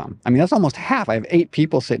 All of them. I mean, that's almost half. I have 8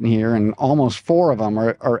 people sitting here, and almost 4 of them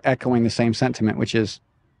are echoing the same sentiment, which is,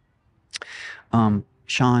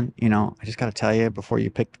 "Shaun, I just got to tell you, before you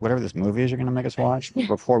picked whatever this movie is you're going to make us watch,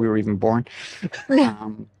 before we were even born,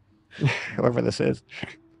 whoever this is."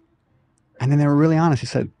 And then they were really honest. He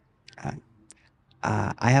said,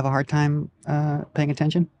 "I have a hard time paying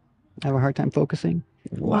attention. I have a hard time focusing.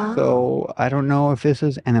 Wow. So I don't know if this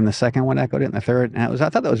is." And then the second one echoed it, and the third. And I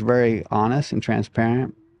thought that was very honest and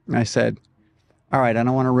transparent. And I said, "All right, I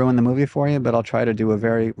don't want to ruin the movie for you, but I'll try to do a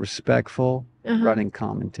very respectful running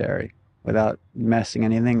commentary without messing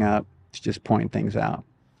anything up, to just point things out."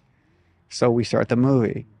 So we start the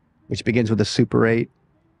movie, which begins with a Super 8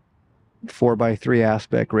 4:3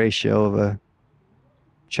 aspect ratio of a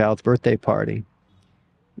child's birthday party,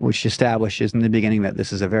 which establishes in the beginning that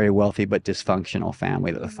this is a very wealthy but dysfunctional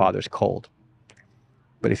family, that the father's cold.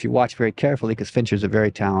 But if you watch very carefully, because Fincher's a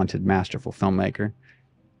very talented, masterful filmmaker,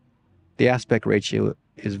 the aspect ratio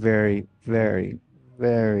is very, very,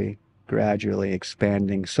 very gradually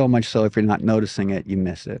expanding, so much so if you're not noticing it, you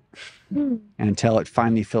miss it. And until it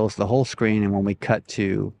finally fills the whole screen, and when we cut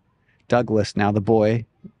to Douglas, now the boy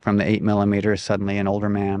from the 8mm, is suddenly an older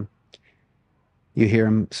man, you hear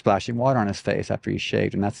him splashing water on his face after he's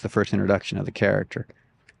shaved, and that's the first introduction of the character.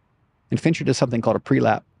 And Fincher does something called a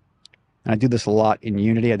pre-lap. And I do this a lot in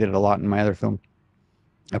Unity. I did it a lot in my other film.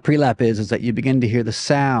 A pre-lap is that you begin to hear the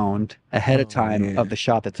sound ahead of time of the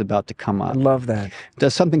shot that's about to come up. I love that. It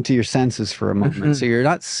does something to your senses for a moment. So you're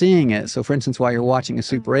not seeing it. So for instance, while you're watching a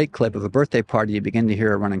Super 8 clip of a birthday party, you begin to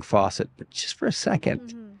hear a running faucet, but just for a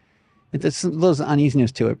second. There's a little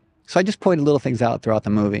uneasiness to it. So I just pointed little things out throughout the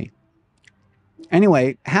movie.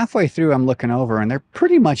 Anyway, halfway through, I'm looking over, and they're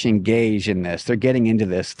pretty much engaged in this. They're getting into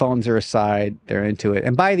this. Phones are aside. They're into it.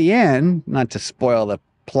 And by the end, not to spoil the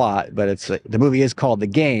plot, but the movie is called The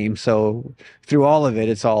Game. So through all of it,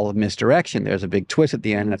 it's all misdirection. There's a big twist at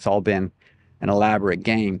the end. It's all been an elaborate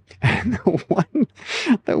game. And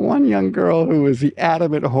the one young girl who was the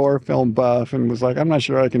adamant horror film buff and was like, I'm not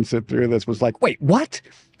sure I can sit through this, was like, wait, what?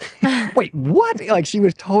 Wait, what? Like, she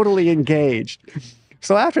was totally engaged.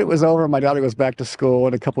 So after it was over, my daughter goes back to school,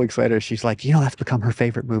 and a couple weeks later, she's like, that's become her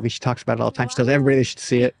favorite movie. She talks about it all the time. She tells everybody they should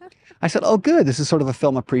see it. I said, oh, good. This is sort of a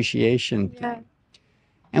film appreciation thing.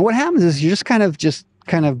 And what happens is you're just kind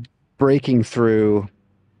of breaking through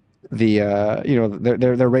the,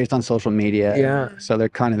 they're raised on social media. Yeah. So they're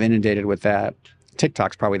kind of inundated with that.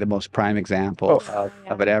 TikTok's probably the most prime example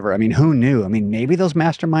of it ever. I mean, who knew? I mean, maybe those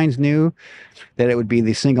masterminds knew that it would be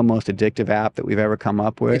the single most addictive app that we've ever come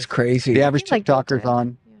up with. It's crazy. The average TikToker's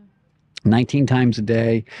on 19 times a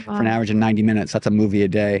day for an average of 90 minutes. That's a movie a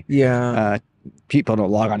day. Yeah. People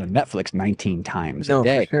don't log on to Netflix 19 times a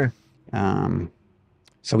day. For sure.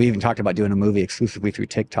 So we even talked about doing a movie exclusively through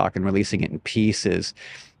TikTok and releasing it in pieces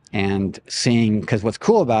and seeing, because what's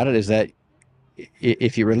cool about it is that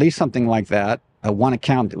if you release something like that, one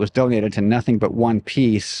account that was donated to nothing but one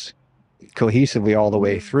piece cohesively all the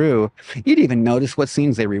way through, you'd even notice what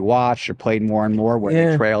scenes they rewatched or played more and more, where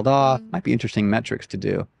they trailed off. Might be interesting metrics to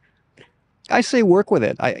do. I say work with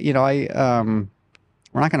it.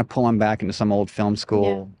 We're not going to pull them back into some old film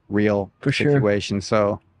school real situation.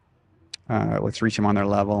 So let's reach them on their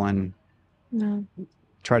level and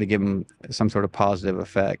try to give them some sort of positive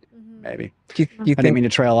effect. Maybe. Do you I didn't mean to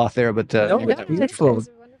trail off there, but it's beautiful. It's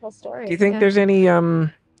a wonderful story. Do you think there's any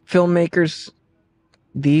filmmakers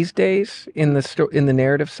these days in the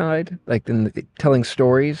narrative side, like telling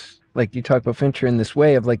stories? Like you talk about Fincher in this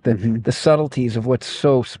way of like the subtleties of what's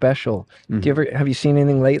so special. Have you seen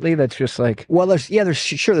anything lately that's just like? Well,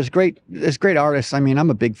 there's great artists. I mean, I'm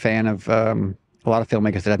a big fan of a lot of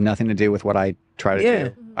filmmakers that have nothing to do with what I try to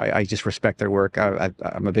do. I just respect their work.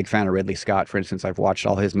 I'm a big fan of Ridley Scott, for instance. I've watched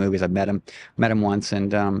all his movies. I've met him once,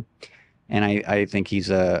 and I think he's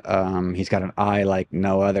got an eye like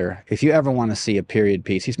no other. If you ever want to see a period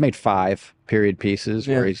piece, he's made 5 period pieces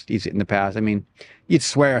where he's in the past. I mean, you'd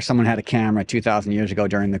swear someone had a camera 2,000 years ago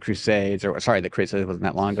during the Crusades, the Crusades wasn't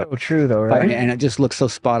that long ago. So true though, right? And it just looks so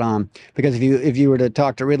spot on. Because if you were to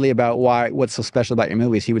talk to Ridley about what's so special about your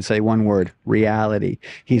movies, he would say one word: reality.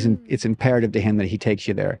 It's imperative to him that he takes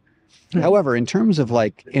you there. However, in terms of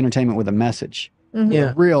like entertainment with a message,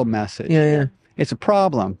 a real message, it's a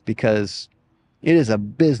problem because it is a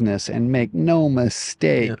business, and make no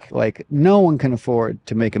mistake, like no one can afford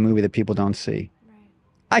to make a movie that people don't see.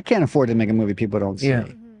 I can't afford to make a movie people don't see.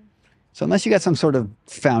 So unless you got some sort of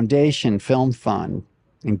foundation film fund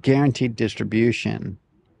and guaranteed distribution,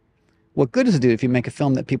 what good does it do if you make a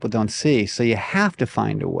film that people don't see? So you have to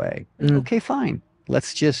find a way. Okay, fine.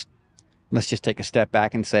 Let's just take a step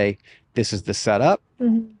back and say, this is the setup.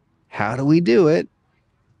 How do we do it?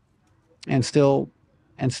 And still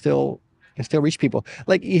reach people.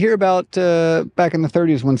 Like you hear about back in the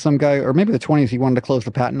 30s when some guy, or maybe the 20s, he wanted to close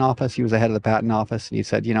the patent office. He was the head of the patent office. And he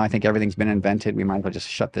said, I think everything's been invented. We might as well just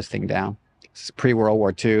shut this thing down. This is pre-World War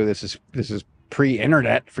II. This is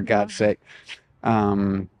pre-internet, for God's sake.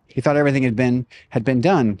 He thought everything had been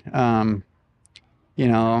done.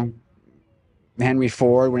 Henry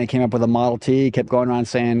Ford, when he came up with a Model T, he kept going around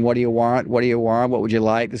saying, what do you want? What do you want? What would you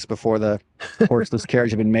like? This is before the horseless carriage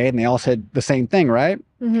had been made. And they all said the same thing, right?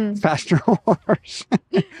 Faster horse.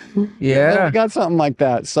 Yeah. We got something like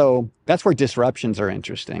that. So that's where disruptions are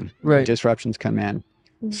interesting. Right. Disruptions come in.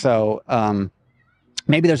 So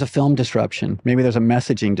maybe there's a film disruption. Maybe there's a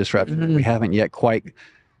messaging disruption that we haven't yet quite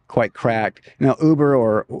cracked. Uber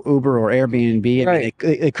or Airbnb, I mean,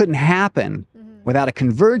 it couldn't happen without a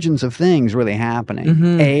convergence of things really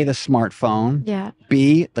happening. A, the smartphone.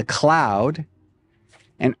 B, the cloud.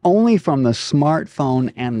 And only from the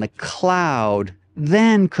smartphone and the cloud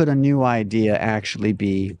then could a new idea actually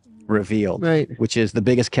be revealed. Which is the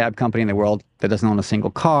biggest cab company in the world that doesn't own a single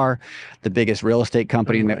car, the biggest real estate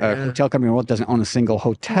company, hotel company in the world doesn't own a single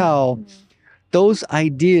hotel. those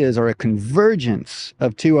ideas are a convergence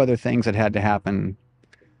of two other things that had to happen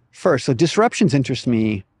first. So disruptions interest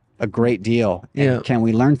me a great deal. Yeah. And can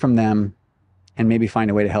we learn from them and maybe find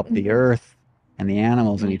a way to help the earth and the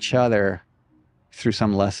animals and each other through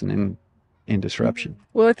some lesson in disruption?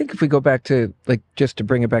 Well, I think if we go back to, like, just to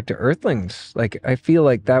bring it back to Earthlings, like, I feel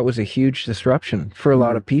like that was a huge disruption for a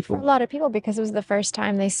lot of people. For a lot of people, because it was the first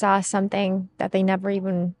time they saw something that they never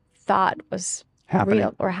even thought was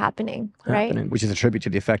real or happening, right? Which is a tribute to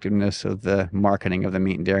the effectiveness of the marketing of the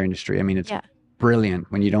meat and dairy industry. I mean, it's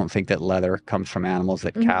brilliant when you don't think that leather comes from animals,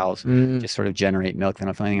 that cows just sort of generate milk. They're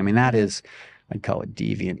not feeling. I mean, that is, I'd call it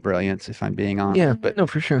deviant brilliance, if I'm being honest. Yeah, but no,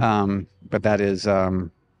 for sure. But that is,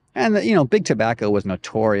 and you know, big tobacco was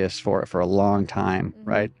notorious for it for a long time,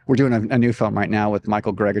 right? We're doing a new film right now with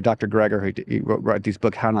Michael Greger, Dr. Greger, who he wrote these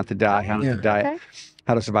books, How Not to Die, How Not to Diet,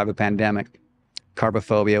 How to Survive a Pandemic,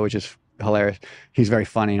 Carbophobia, which is hilarious. He's very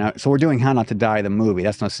funny. Now, so we're doing How Not to Die, the movie.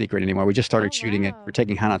 That's no secret anymore. We just started shooting it. We're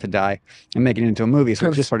taking How Not to Die and making it into a movie. So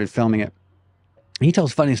we just started filming it. He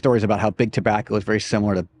tells funny stories about how big tobacco is very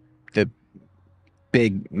similar to the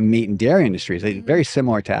big meat and dairy industries. They very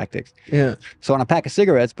similar tactics. Yeah. So on a pack of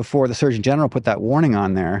cigarettes, before the Surgeon General put that warning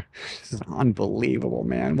on there, this is unbelievable,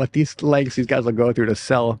 man. What these lengths these guys will go through to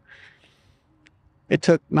sell. It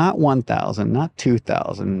took not 1,000, not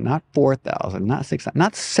 2,000, not 4,000, not 6,000,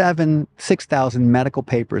 not 6,000 medical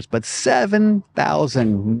papers, but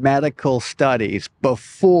 7,000 medical studies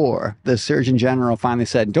before the Surgeon General finally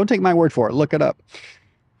said, don't take my word for it, look it up.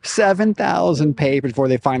 7,000 papers before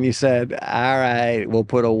they finally said, all right, we'll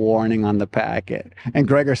put a warning on the packet. And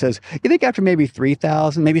Greger says, you think after maybe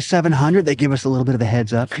 3,000, maybe 700, they give us a little bit of a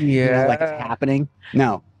heads up? Yeah. You know, like it's happening?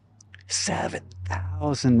 No.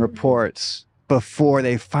 7,000 reports before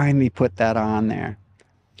they finally put that on there.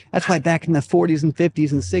 That's why back in the 40s and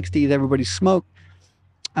 50s and 60s, everybody smoked.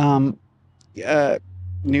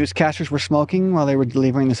 Newscasters were smoking while they were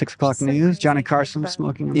delivering the 6 o'clock news. Johnny Carson was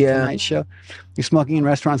smoking on the Tonight Show. You're smoking in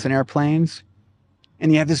restaurants and airplanes.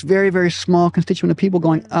 And you have this very, very small constituent of people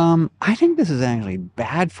going, I think this is actually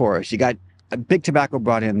bad for us. You got big tobacco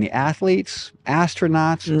brought in the athletes,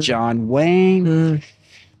 astronauts, John Wayne.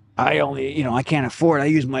 I only, you know, I can't afford, I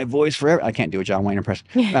use my voice forever. I can't do a John Wayne impression.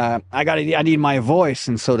 I need my voice.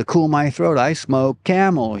 And so to cool my throat, I smoke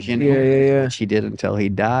Camels, you know, which he did until he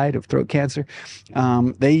died of throat cancer.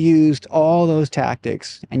 They used all those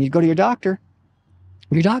tactics. And you go to your doctor's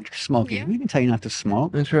smoking. He didn't tell you not to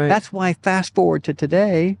smoke. That's right. That's why fast forward to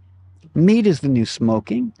today, meat is the new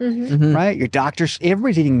smoking, right? Your doctors,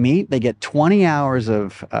 everybody's eating meat. They get 20 hours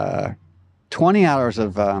of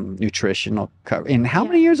nutritional cover. And how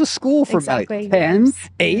many years of school for like 10,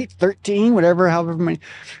 8, 13, whatever, however many.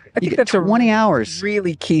 I think that's 20 hours.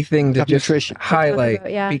 Really key thing to just highlight,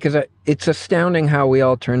 because it's astounding how we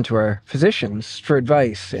all turn to our physicians for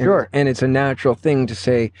advice. And, and it's a natural thing to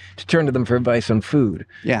say, to turn to them for advice on food.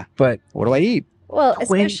 Yeah. But what do I eat? Well,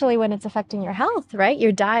 especially when it's affecting your health, right?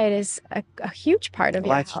 Your diet is a huge part of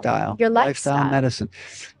lifestyle. Your health. Your lifestyle Medicine.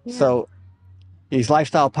 Yeah. So these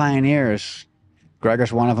lifestyle pioneers,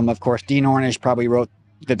 Greger's one of them, of course. Dean Ornish probably wrote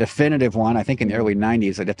the definitive one, I think in the early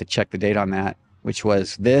 90s. I'd have to check the date on that, which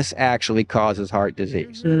was, this actually causes heart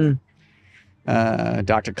disease.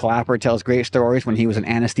 Dr. Clapper tells great stories when he was an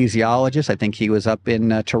anesthesiologist. I think he was up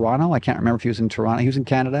in Toronto. I can't remember if he was in Toronto. He was in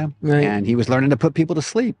Canada. And he was learning to put people to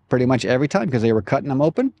sleep pretty much every time because they were cutting them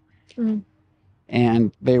open.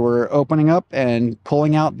 And they were opening up and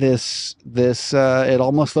pulling out this it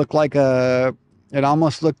almost looked like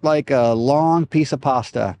a long piece of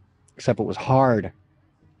pasta, except it was hard.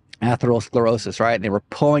 Atherosclerosis, right? And they were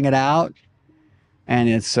pulling it out, and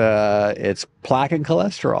it's plaque and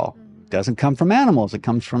cholesterol. It doesn't come from animals. It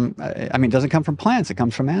comes from, it doesn't come from plants. It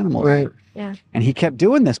comes from animals. Right. Yeah. And he kept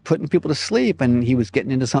doing this, putting people to sleep, and he was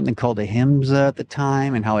getting into something called ahimsa at the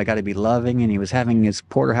time, and how I got to be loving. And he was having his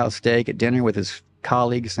porterhouse steak at dinner with his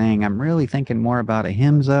colleagues, saying, "I'm really thinking more about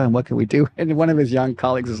ahimsa, and what can we do?" And one of his young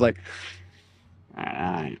colleagues is like,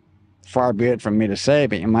 far be it from me to say,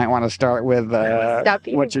 but you might want to start with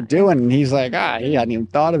what you're doing. And he's like, he hadn't even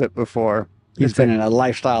thought of it before. He's been a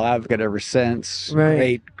lifestyle advocate ever since.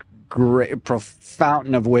 Great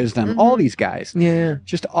fountain of wisdom. All these guys. Yeah.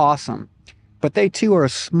 Just awesome. But they too are a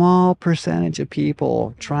small percentage of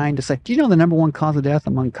people trying to say, do you know the number one cause of death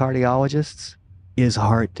among cardiologists is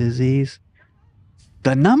heart disease?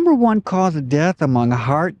 The number one cause of death among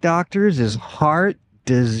heart doctors is heart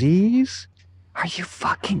disease? Are you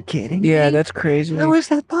fucking kidding me? Yeah, that's crazy. How is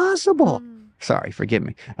that possible? Sorry, forgive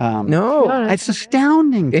me. No, It's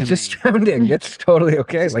astounding. it's astounding. It's totally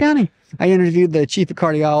okay. It's astounding. I interviewed the chief of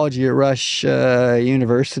cardiology at Rush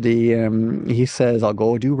University. He says, I'll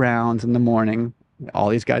go do rounds in the morning. All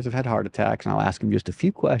these guys have had heart attacks, and I'll ask them just a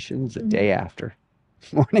few questions the day after,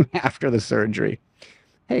 morning after the surgery.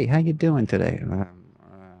 Hey, how you doing today?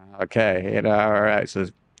 Okay, all right. So,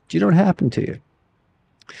 do you know what happened to you?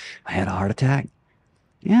 I had a heart attack.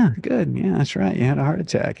 Yeah, good. Yeah, that's right. You had a heart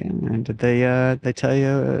attack. And did they tell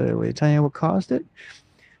you what caused it?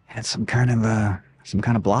 Had some kind of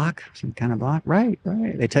block. Some kind of block. Right.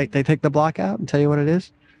 They take the block out and tell you what it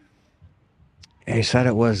is. He said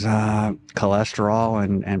it was cholesterol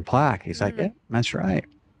and plaque. He's like, yeah, that's right.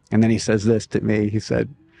 And then he says this to me. He said,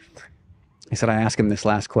 I asked him this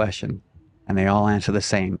last question, and they all answer the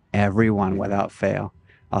same. Everyone without fail.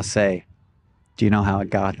 I'll say, do you know how it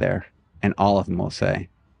got there? And all of them will say,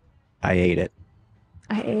 I ate it.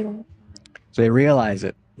 I ate it. So they realize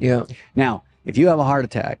it. Yeah. Now, if you have a heart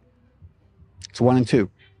attack, it's 1 in 2.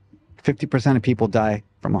 50% of people die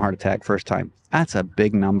from a heart attack first time. That's a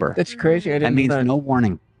big number. That's crazy. That means no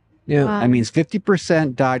warning. Yeah. Wow. That means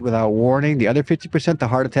 50% died without warning. The other 50%, the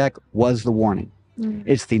heart attack was the warning.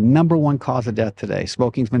 It's the #1 cause of death today.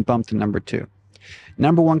 Smoking's been bumped to #2.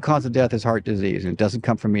 #1 cause of death is heart disease, and it doesn't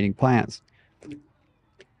come from eating plants.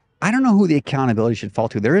 I don't know who the accountability should fall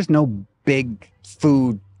to. There is no big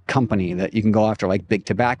food company that you can go after like big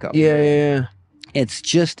tobacco. Yeah. It's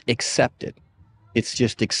just accepted. It's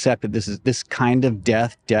just accepted. This kind of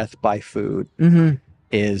death by food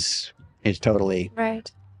is totally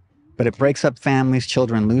Right. But it breaks up families.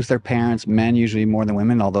 Children lose their parents. Men usually more than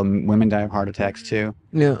women, although women die of heart attacks too.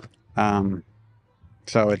 Yeah.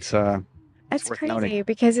 So it's That's worth crazy noting.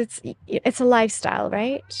 because it's a lifestyle,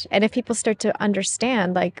 right? And if people start to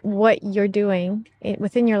understand like what you're doing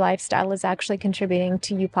within your lifestyle is actually contributing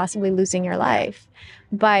to you possibly losing your life.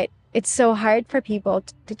 But it's so hard for people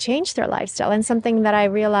to change their lifestyle. And something that I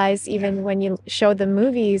realize even when you show the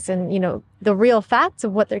movies and, the real facts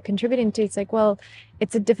of what they're contributing to, it's like, well,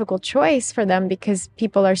 it's a difficult choice for them because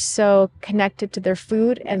people are so connected to their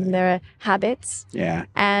food and their habits. Yeah.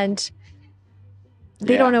 And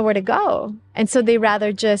they don't know where to go. And so they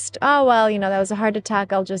rather just, oh, well, that was a heart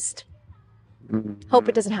attack. I'll just hope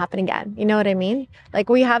it doesn't happen again. You know what I mean? Like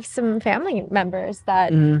we have some family members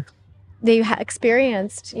that they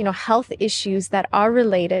experienced, health issues that are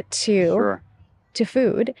related to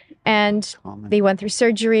food. And they went through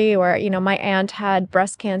surgery or, my aunt had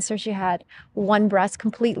breast cancer. She had one breast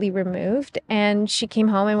completely removed and she came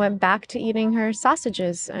home and went back to eating her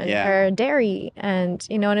sausages and her dairy. And,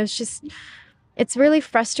 and it's just... It's really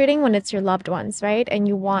frustrating when it's your loved ones, right? And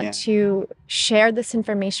you want to share this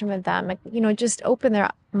information with them, just open their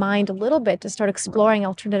mind a little bit to start exploring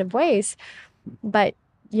alternative ways. But,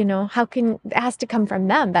 it has to come from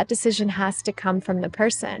them. That decision has to come from the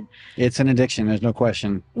person. It's an addiction. There's no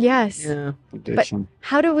question. Yes. Yeah. Addiction. But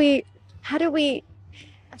how do we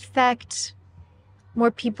affect more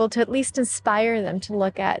people to at least inspire them to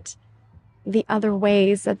look at the other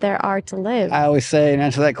ways that there are to live? I always say, in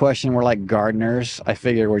answer to that question, we're like gardeners. I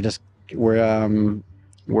figure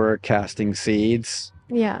we're casting seeds.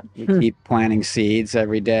 Yeah. We keep planting seeds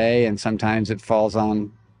every day, and sometimes it falls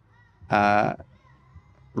on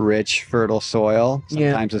rich, fertile soil.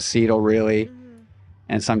 Sometimes a seed will really,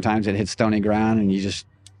 and sometimes it hits stony ground, and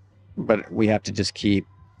but we have to just keep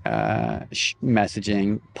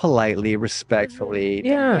messaging politely, respectfully.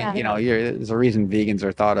 There's a reason vegans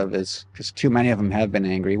are thought of as because too many of them have been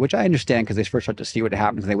angry, which I understand because they first start to see what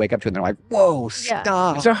happens and they wake up to it and they're like, whoa,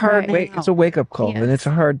 stop. It's a hard it's a wake-up call, and it's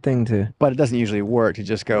a hard thing to... But it doesn't usually work to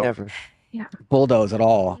just go bulldoze it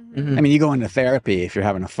all. I mean, you go into therapy, if you're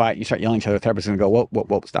having a fight, you start yelling at each other, the therapist is going to go,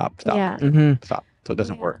 whoa, stop. Yeah. Stop. So it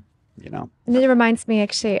doesn't work, And it reminds me,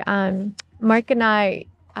 actually, Mark and I,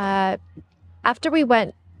 after we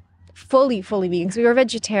went fully vegan, because we were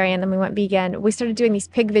vegetarian and we went vegan, we started doing these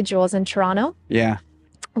pig vigils in Toronto. Yeah.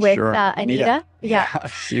 With Anita.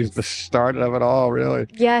 She was the start of it all, really.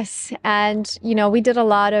 Yes. And, we did a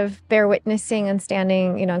lot of bear witnessing and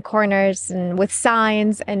standing, in corners and with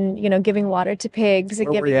signs and, giving water to pigs. And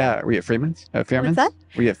Where were you at? Were you at Freeman's? Fairman's? What's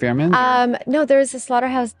that? Were you at Fairman's? No, there was a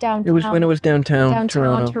slaughterhouse downtown. It was when it was downtown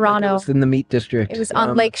Toronto. Toronto. It was in the meat district. It was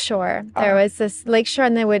on Lakeshore. There was this Lakeshore,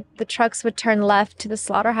 and the trucks would turn left to the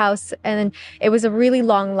slaughterhouse, and it was a really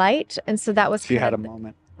long light, and so that was. So you had a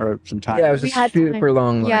moment or some time. Yeah, it was a super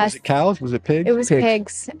long line. Yes. Was it cows? Was it pigs? It was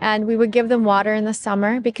pigs, and we would give them water in the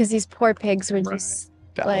summer because these poor pigs were just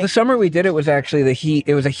Like, the summer we did it was actually the heat.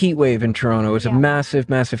 It was a heat wave in Toronto. It was a massive,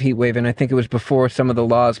 massive heat wave, and I think it was before some of the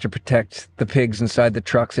laws to protect the pigs inside the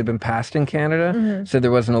trucks had been passed in Canada. So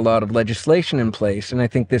there wasn't a lot of legislation in place, and I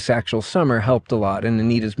think this actual summer helped a lot in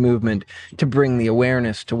Anita's movement to bring the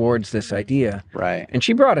awareness towards this idea. Right. And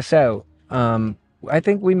she brought us out. I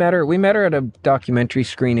think we met her. We met her at a documentary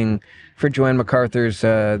screening for Joanne MacArthur's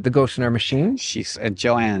 "The Ghost in Our Machine." And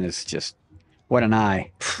Joanne is just what an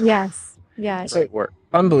eye. yes. Yes. Great work.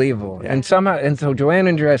 Unbelievable. Yeah. And so Joanne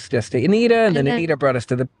introduced us to Anita, and then Anita brought us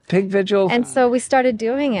to the pig vigil. And so we started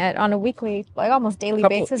doing it on a weekly, like almost daily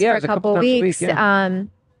basis for a couple weeks. Week, yeah.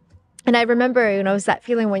 And I remember, it was that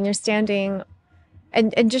feeling when you're standing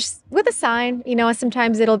and just with a sign,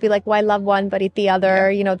 sometimes it'll be like, why love one but eat the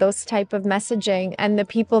other, those type of messaging. And the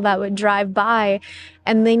people that would drive by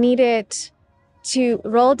and they needed to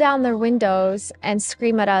roll down their windows and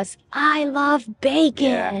scream at us, I love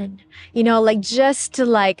bacon, just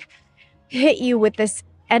to hit you with this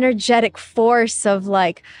energetic force of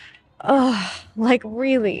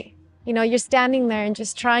really, you're standing there and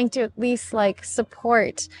just trying to at least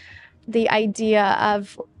support the idea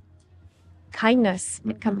of kindness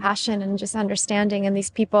and compassion and just understanding. And these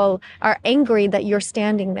people are angry that you're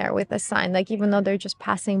standing there with a sign, even though they're just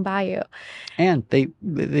passing by you. And they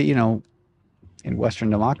in Western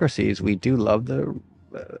democracies, we do love the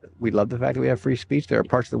fact that we have free speech. There are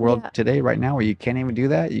parts of the world today, right now, where you can't even do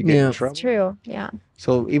that. You get in trouble. It's true. Yeah.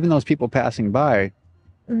 So even those people passing by,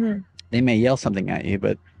 they may yell something at you,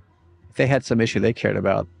 but if they had some issue they cared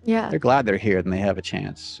about, they're glad they're here and they have a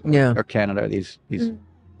chance. Yeah. Or Canada, these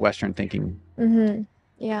Western thinking.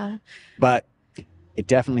 Yeah. But it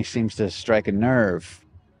definitely seems to strike a nerve,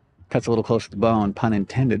 cuts a little close to the bone, pun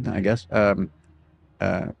intended, I guess,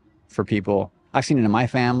 for people. I've seen it in my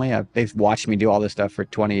family. They've watched me do all this stuff for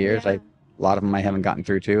 20 years. A lot of them I haven't gotten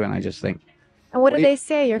through to, and I just think. And what do they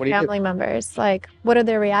say, your family members? What are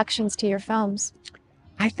their reactions to your films?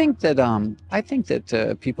 I think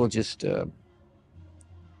that people just.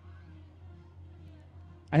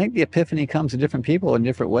 I think the epiphany comes to different people in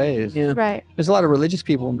different ways. Yeah. Right. There's a lot of religious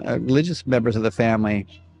people, religious members of the family,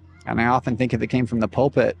 and I often think if it came from the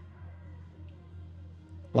pulpit,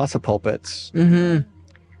 lots of pulpits.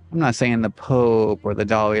 I'm not saying the Pope or the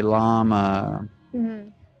Dalai Lama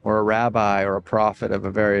or a rabbi or a prophet of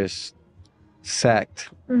a various sect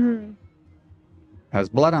has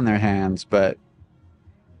blood on their hands, but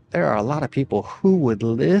there are a lot of people who would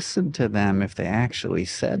listen to them if they actually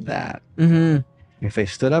said that. If they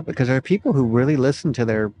stood up, because there are people who really listen to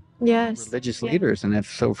their religious leaders. And if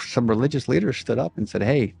some religious leaders stood up and said,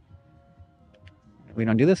 hey, we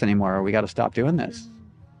don't do this anymore, or we got to stop doing this.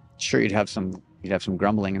 Sure, you'd have some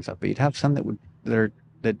grumbling and stuff, but you'd have some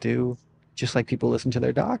that do just like people listen to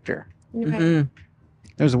their doctor.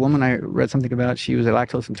 There's a woman I read something about. She was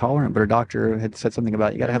lactose intolerant, but her doctor had said something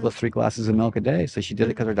about you got to have those 3 glasses of milk a day. So she did it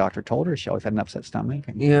because her doctor told her. She always had an upset stomach.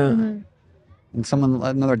 And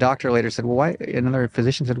another doctor later said, well, why? Another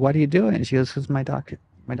physician said, why do you do it? And she goes, because my doctor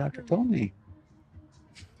told me.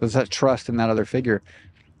 There's that trust in that other figure.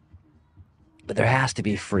 But there has to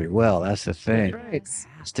be free will. That's the thing. Right. It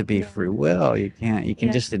has to be free will. You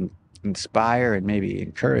can just inspire and maybe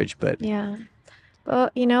encourage, but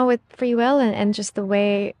well, with free will and just the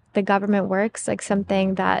way the government works,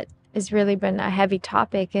 something that has really been a heavy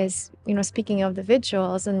topic is, speaking of the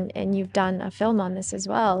vigils, and you've done a film on this as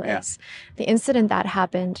well, is the incident that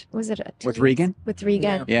happened, was it with Regan? With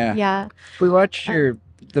Regan. Yeah. We watched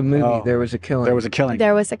the movie. There was a killing. There was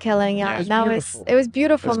a killing. Yeah. It was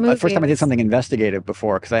beautiful movie. The first time I did something investigative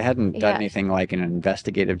before, because I hadn't done anything like an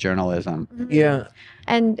investigative journalism. Yeah.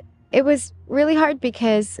 And it was really hard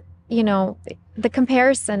because, the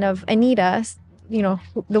comparison of Anita,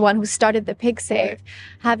 the one who started the pig save,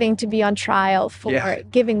 having to be on trial for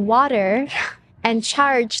giving water and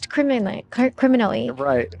charged criminally.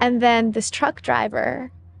 Right. And then this truck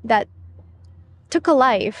driver that took a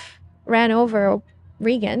life, ran over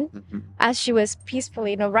Regan as she was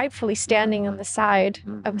peacefully, rightfully standing on the side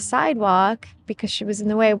of a sidewalk because she was in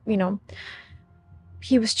the way,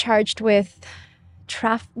 he was charged with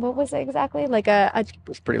what was it exactly? It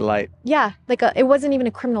was pretty light. Yeah, it wasn't even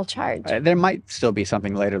a criminal charge. There might still be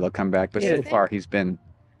something later they'll come back, but so far he's been.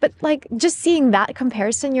 But just seeing that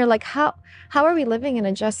comparison, you're like, how are we living in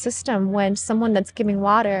a just system when someone that's giving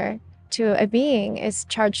water to a being is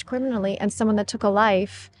charged criminally and someone that took a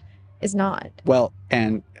life is not? Well,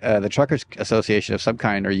 and the Truckers Association of some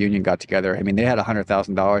kind or union got together. I mean, they had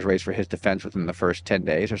 $100,000 raised for his defense within the first 10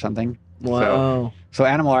 days or something. Wow. So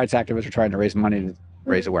animal rights activists are trying to raise money to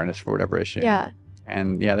raise awareness for whatever issue. Yeah.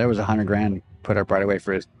 And there was $100,000 put up right away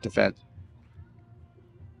for his defense.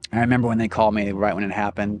 I remember when they called me right when it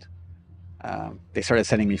happened, they started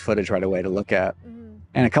sending me footage right away to look at.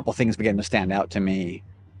 And a couple things began to stand out to me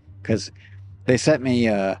because they sent me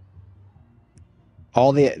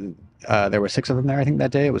all the, there were 6 of them there, I think,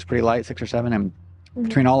 that day. It was pretty light, 6 or 7. And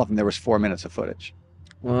between all of them, there was 4 minutes of footage.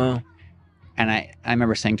 Wow. And I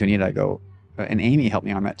remember saying to Anita, I go, and Amy helped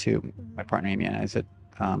me on that too, my partner Amy, and I said,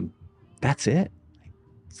 that's it.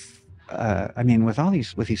 I mean, with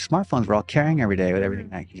these smartphones we're all carrying every day with everything,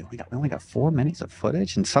 like, we only got 4 minutes of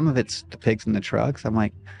footage, and some of it's the pigs in the trucks. I'm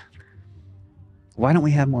like, why don't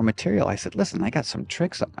we have more material? I said, listen, I got some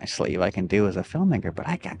tricks up my sleeve I can do as a filmmaker, but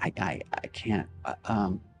I can't.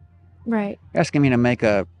 Right. Asking me to make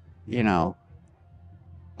a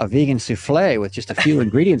vegan souffle with just a few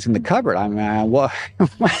ingredients in the cupboard. I mean, what?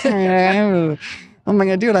 Oh my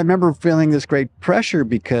God, dude, I remember feeling this great pressure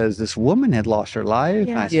because this woman had lost her life.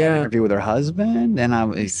 Yeah. I saw an interview with her husband,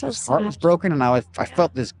 and his heart was broken, and I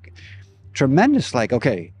felt this tremendous, like,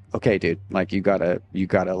 okay, dude, like you gotta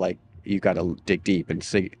dig deep and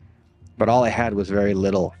see. But all I had was very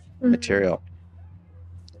little material.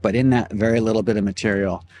 But in that very little bit of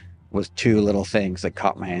material was 2 little things that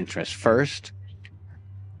caught my interest. First,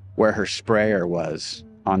 where her sprayer was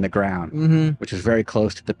on the ground, which was very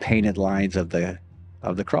close to the painted lines of the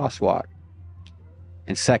crosswalk.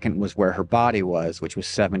 And second was where her body was, which was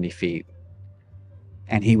 70 feet.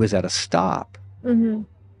 And he was at a stop. This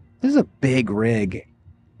is a big rig.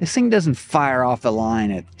 This thing doesn't fire off the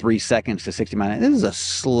line at 3 seconds to 60 miles. This is a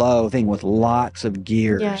slow thing with lots of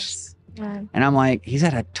gears. Yes. Yeah. And I'm like, he's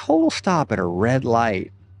at a total stop at a red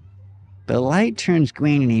light. The light turns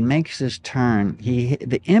green and he makes this turn.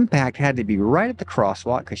 The impact had to be right at the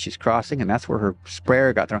crosswalk because she's crossing, and that's where her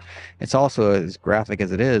sprayer got thrown. It's also, as graphic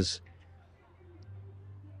as it is,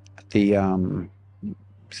 saying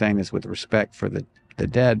this with respect for the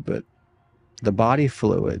dead, but the body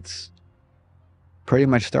fluids pretty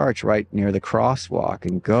much starts right near the crosswalk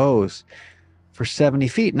and goes for 70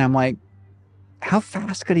 feet. And I'm like, how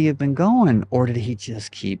fast could he have been going? Or did he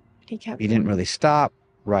just keep, he didn't really stop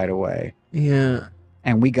right away. Yeah.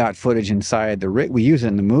 And we got footage inside the rig. We use it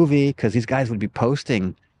in the movie because these guys would be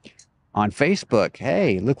posting on Facebook,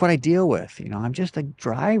 hey, look what I deal with. I'm just a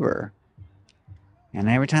driver. And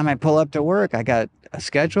every time I pull up to work, I got a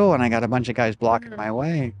schedule and I got a bunch of guys blocking my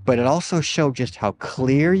way. But it also showed just how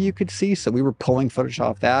clear you could see. So we were pulling footage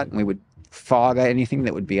off that, and we would fog anything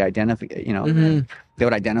that would be identified, they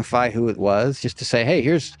would identify who it was, just to say, hey,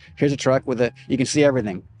 here's a truck with you can see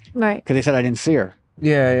everything. Right. Because they said I didn't see her.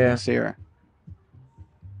 Yeah. Didn't see her.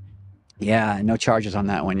 Yeah, no charges on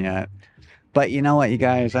that one yet. But you know what, you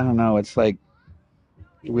guys, I don't know. It's like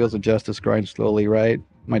the wheels of justice grind slowly, right?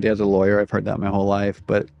 My dad's a lawyer. I've heard that my whole life.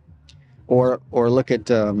 But or look at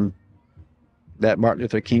that Martin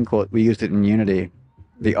Luther King quote. We used it in Unity.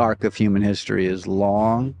 The arc of human history is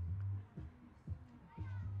long,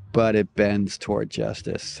 but it bends toward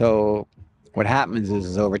justice. So what happens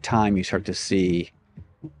is over time you start to see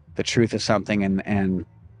the truth of something, and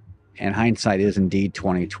hindsight is indeed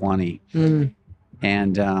 20/20.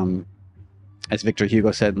 And as Victor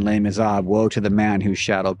Hugo said in Les Miserables, woe to the man whose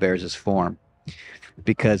shadow bears his form,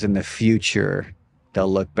 because in the future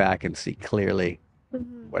they'll look back and see clearly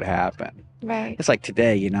what happened. Right. It's like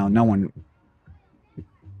today,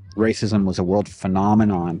 racism was a world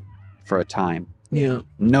phenomenon for a time. Yeah.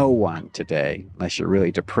 No one today, unless you're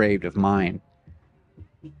really depraved of mind,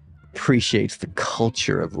 appreciates the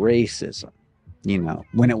culture of racism.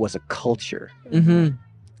 When it was a culture,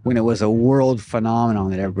 when it was a world phenomenon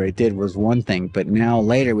that everybody did was one thing, but now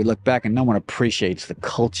later we look back and no one appreciates the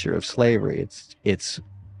culture of slavery. It's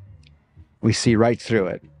we see right through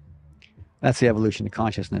it. That's the evolution of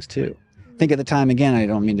consciousness too. Think at the time, again, I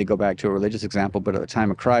don't mean to go back to a religious example, but at the time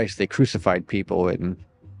of Christ, they crucified people in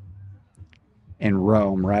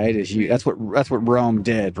Rome, right? That's what Rome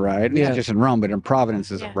did, right? Yeah. Not just in Rome, but in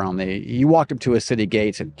provinces of Rome. You walked up to a city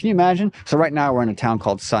gates, and can you imagine? So right now we're in a town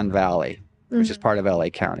called Sun Valley, which is part of LA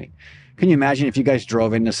County. Can you imagine if you guys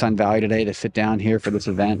drove into Sun Valley today to sit down here for this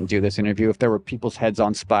event and do this interview, if there were people's heads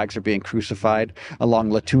on spikes or being crucified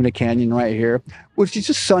along Latuna Canyon right here, which is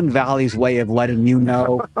just Sun Valley's way of letting you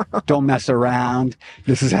know, don't mess around.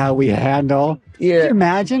 This is how we handle. Yeah. Can you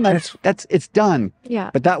imagine? It's done.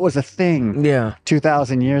 Yeah. But that was a thing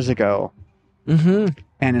 2,000 years ago.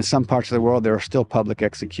 And in some parts of the world, there are still public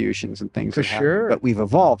executions and things. For sure. But we've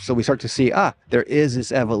evolved. So we start to see, there is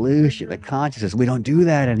this evolution, the consciousness. We don't do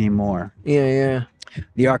that anymore. Yeah.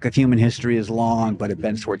 The arc of human history is long, but it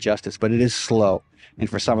bends toward justice. But it is slow. And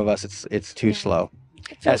for some of us, it's too slow.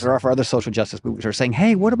 As there are for other social justice movements who are saying,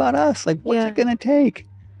 hey, what about us? Like, what's it going to take?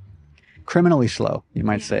 criminally slow, you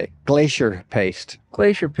might say. Glacier paced.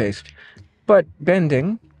 Glacier paced, but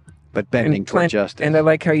bending. But bending toward justice. And I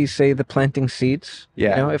like how you say the planting seeds.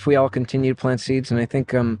 Yeah. You know, if we all continue to plant seeds, and I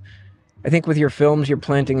think with your films, you're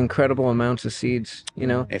planting incredible amounts of seeds. You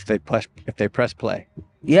know, if they press play.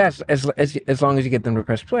 Yes, as long as you get them to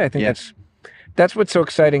press play. I think that's what's so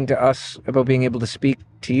exciting to us about being able to speak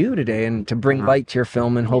to you today and to bring light to your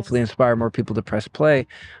film and hopefully inspire more people to press play.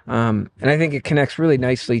 And I think it connects really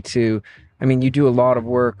nicely to, I mean, you do a lot of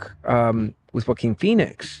work with Joaquin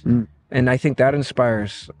Phoenix. And I think that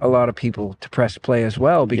inspires a lot of people to press play as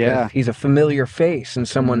well, because he's a familiar face and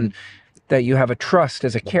someone that you have a trust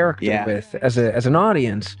as a character with, as an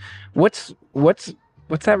audience. What's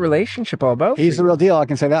that relationship all about? He's the real deal. I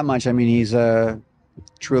can say that much. I mean, he's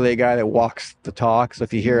truly a guy that walks the talk. So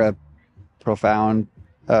if you hear a profound,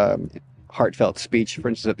 heartfelt speech, for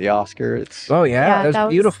instance, at the Oscar, it's that was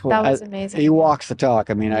beautiful. That was amazing. He walks the talk.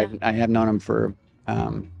 I mean, I have known him for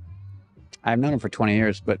 20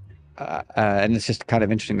 years, but and it's just kind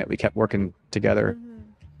of interesting that we kept working together. I'm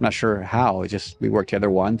not sure how. It's just we worked together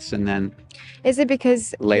once, and then is it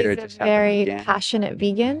because later he's a very passionate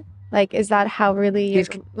vegan? Like, is that how really?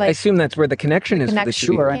 I assume that's where the connection is.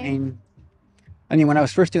 Sure. I mean, when I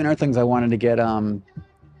was first doing Earthlings, I wanted to get I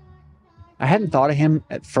hadn't thought of him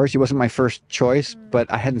at first. He wasn't my first choice,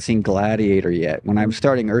 but I hadn't seen Gladiator yet. When I was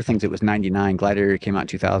starting Earthlings, it was 99. Gladiator came out in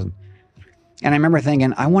 2000. And I remember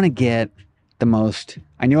thinking, I want to get the most,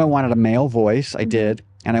 I knew I wanted a male voice. I did.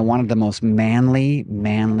 And I wanted the most manly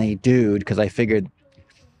dude, because I figured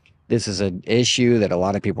this is an issue that a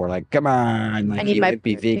lot of people are like, come on, like, I need my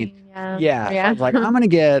be vegan. Yeah. So I was like, I'm going to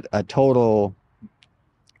get a total.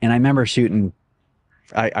 And I remember shooting,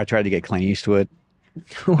 I tried to get Clint Eastwood.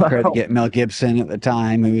 Wow. I tried to get Mel Gibson at the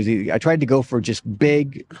time. I tried to go for just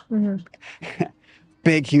big,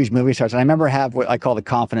 big, huge movie stars. And I remember have what I call the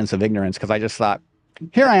confidence of ignorance, because I just thought,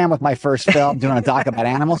 here I am with my first film doing a doc about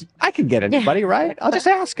animals. I can get anybody, right? I'll just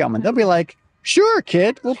ask them, and they'll be like, sure,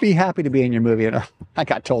 kid, we'll be happy to be in your movie. And I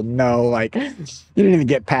got told no, like, you didn't even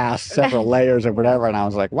get past several layers or whatever. And I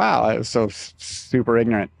was like, wow, I was so super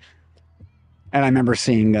ignorant. And I remember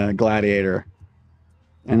seeing Gladiator,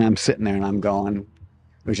 and I'm sitting there and I'm going,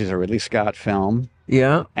 which is a Ridley Scott film.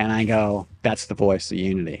 Yeah. And I go, that's the voice of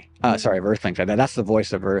Unity. Sorry, of Earthlings. That's the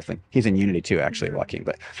voice of Earthling. He's in Unity too, actually, Joaquin.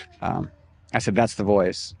 But I said, that's the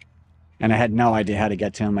voice. And I had no idea how to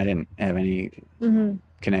get to him. I didn't have any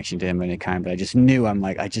connection to him of any kind, but I just knew. I'm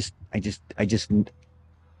like, I just what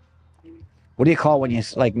do you call when you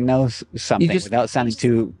like know something without sounding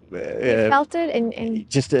too you felt it and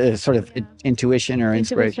just a sort of intuition or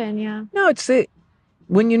inspiration. Yeah. No, it's it.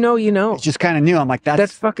 When you know, you know. It's just kind of new. I'm like,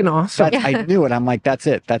 that's fucking awesome. I knew it. I'm like, that's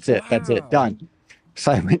it. That's it. That's it. Done.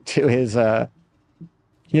 So I went to his,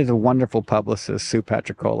 he has a wonderful publicist, Sue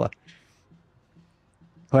Patricola,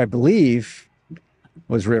 who I believe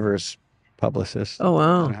was Rivers' publicist. Oh,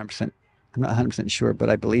 wow. I'm not 100% sure, but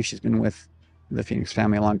I believe she's been with the Phoenix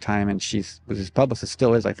family a long time, and was his publicist,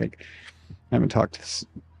 still is, I think. I haven't talked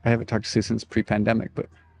to Sue since pre-pandemic, but.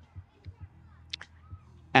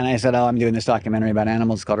 And I said, I'm doing this documentary about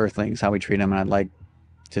animals called Earthlings, how we treat them, and I'd like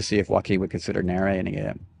to see if Joaquin would consider narrating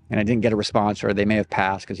it. And I didn't get a response, or they may have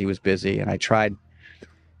passed because he was busy. And I tried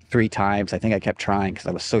 3 times. I think I kept trying because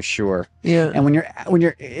I was so sure. Yeah. And when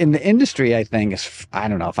you're in the industry, I think I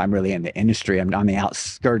don't know if I'm really in the industry. I'm on the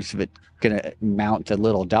outskirts of it, gonna mount a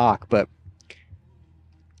little doc, but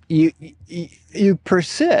you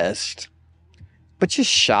persist. But just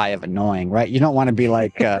shy of annoying, right? You don't want to be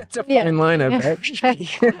like... it's a fine line, I bet.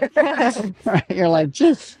 Right? You're like,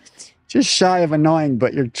 just shy of annoying,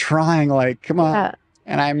 but you're trying, like, come on. Yeah.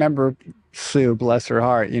 And I remember Sue, bless her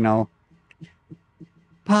heart,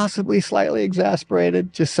 possibly slightly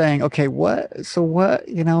exasperated, just saying, okay, what? So what?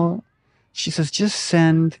 She says, just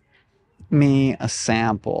send me a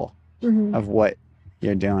sample of what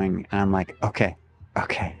you're doing. And I'm like, okay,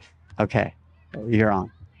 you're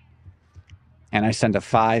on. And I sent a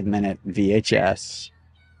 5-minute VHS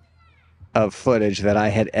of footage that I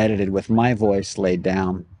had edited with my voice laid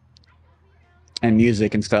down, and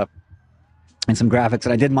music and stuff, and some graphics.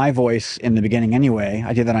 And I did my voice in the beginning anyway.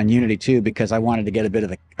 I did that on Unity too, because I wanted to get a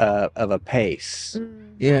bit of a pace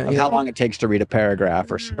of how long it takes to read a paragraph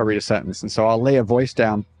or read a sentence. And so I'll lay a voice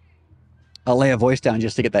down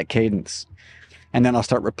just to get that cadence, and then I'll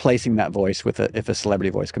start replacing that voice with if a celebrity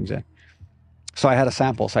voice comes in. So I had a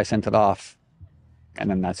sample, so I sent it off. And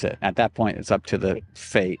then that's it. At that point, it's up to the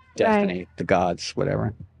fate, destiny, the gods,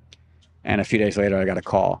 whatever. And a few days later, I got a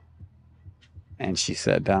call. And she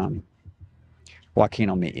said, Joaquin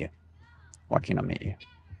will meet you. And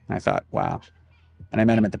I thought, wow. And I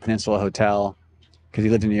met him at the Peninsula Hotel. because he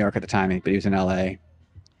lived in New York at the time, but he was in LA.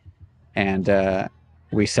 And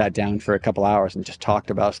we sat down for a couple hours and just talked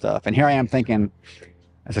about stuff. And here I am thinking,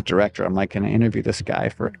 as a director, I'm like, can I interview this guy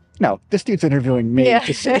for... No, this dude's interviewing me. Yeah.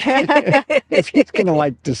 If he's going to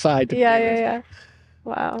like decide to do this. Yeah.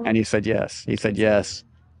 Wow. And he said yes. He said yes.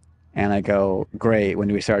 And I go, great. When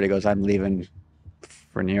do we start? He goes, I'm leaving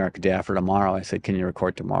for New York the day after tomorrow. I said, can you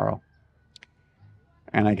record tomorrow?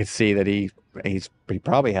 And I could see that he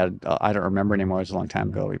probably had, I don't remember anymore, it was a long time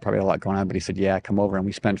ago. He probably had a lot going on, but he said, yeah, come over. And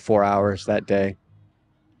we spent 4 hours that day.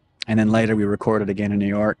 And then later we recorded again in New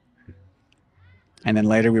York. And then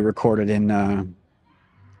later we recorded in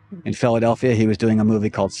Philadelphia. He was doing a movie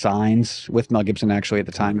called Signs with Mel Gibson, actually, at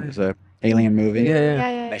the time. It was a alien movie.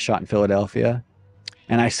 Yeah. They shot in Philadelphia.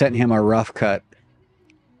 And I sent him a rough cut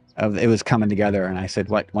of it was coming together. And I said,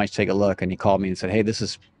 why don't you take a look? And he called me and said, hey, this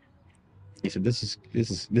is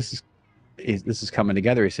coming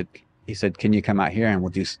together. He said, can you come out here and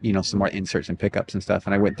we'll do, some more inserts and pickups and stuff.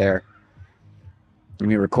 And I went there and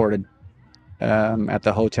we recorded at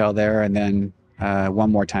the hotel there. And then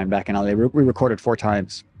one more time back in LA. We recorded 4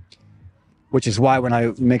 times, which is why when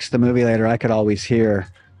I mixed the movie later, I can always hear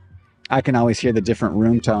the different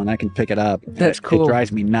room tone. I can pick it up. That's cool. It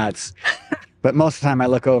drives me nuts. But most of the time I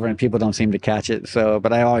look over and people don't seem to catch it. So,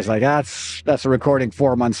 but I always like, that's a recording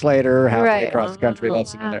 4 months later, halfway across the country.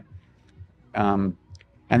 That's another.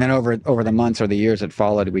 And then over the months or the years that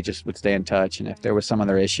followed, we just would stay in touch. And if there was some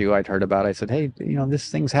other issue I'd heard about, I said, hey, this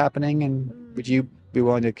thing's happening, and would you be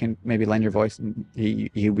willing to maybe lend your voice? And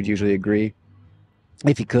he would usually agree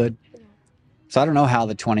if he could. So I don't know how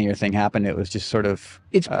the 20-year thing happened. It was just sort of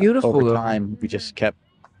It's beautiful over time. We just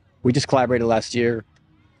collaborated last year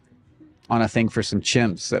on a thing for some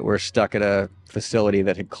chimps that were stuck at a facility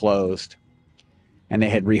that had closed, and they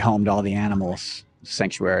had rehomed all the animals.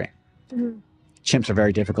 Sanctuary. Mm-hmm. Chimps are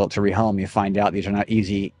very difficult to rehome. You find out these are not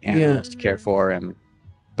easy animals to care for, and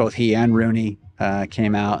both he and Rooney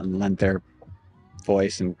came out and lent their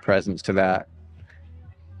voice and presence to that.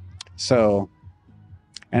 So,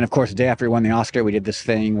 and of course, the day after he won the Oscar, we did this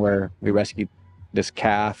thing where we rescued this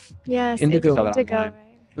calf. Yes, Indigo. right?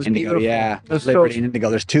 Indigo, yeah. Liberty and Indigo.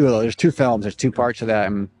 There's 2 of those. There's 2 films. There's 2 parts of that.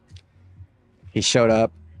 And he showed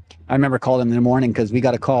up. I remember calling him in the morning because we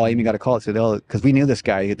got a call. Amy got a call. Because we knew this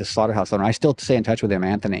guy, the slaughterhouse owner. I still stay in touch with him,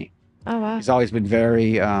 Anthony. Oh, wow. He's always been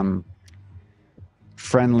very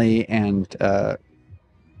friendly, and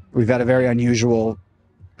we've had a very unusual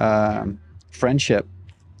friendship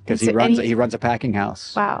because he runs a packing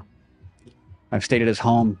house. Wow. I've stayed at his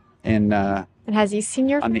home in and has he seen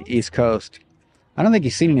your on the East Coast. I don't think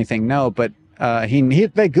he's seen anything, no, but they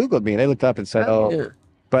Googled me. They looked up and said,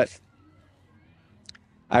 but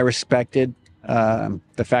I respected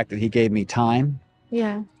the fact that he gave me time.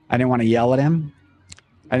 Yeah. I didn't want to yell at him.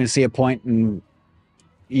 I didn't see a point in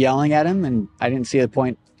yelling at him, and I didn't see a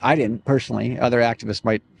point. I didn't personally. Other activists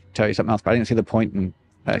might tell you something else, but I didn't see the point in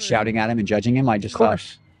shouting at him and judging him. I just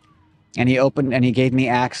thought. And he gave me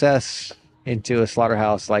access into a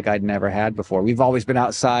slaughterhouse like I'd never had before. We've always been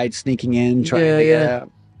outside, sneaking in, trying to get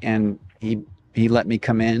out, and he let me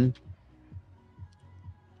come in.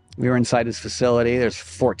 We were inside his facility. There's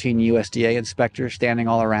 14 USDA inspectors standing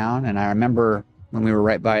all around, and I remember when we were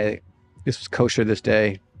right by. This was kosher this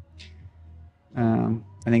day. I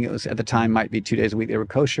think it was at the time might be 2 days a week they were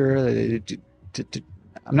kosher.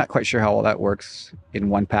 I'm not quite sure how all that works in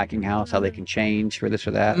one packing house, how they can change for this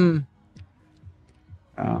or that.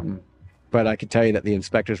 But I could tell you that the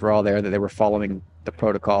inspectors were all there, that they were following the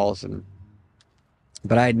protocols.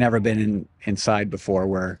 But I had never been inside before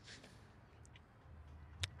where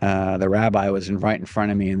the rabbi was right in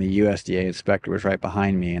front of me and the USDA inspector was right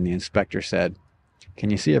behind me, and the inspector said,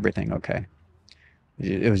 "Can you see everything okay?"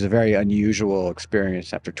 It was a very unusual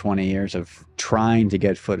experience after 20 years of trying to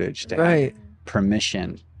get footage to have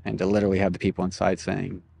permission and to literally have the people inside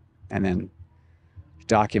saying, and then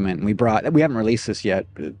document. And we haven't released this yet.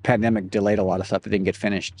 The pandemic delayed a lot of stuff that didn't get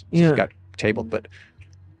finished. It just got tabled. But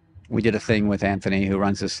we did a thing with Anthony, who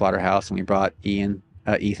runs this slaughterhouse, and we brought Ethan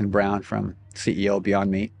Brown from CEO of Beyond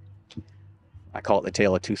Meat. I call it the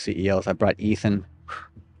tale of 2 CEOs. I brought Ethan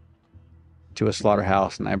to a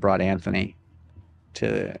slaughterhouse, and I brought Anthony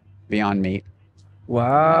to Beyond Meat.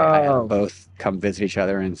 Wow. I had them both come visit each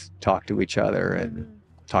other and talk to each other and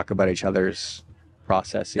talk about each other's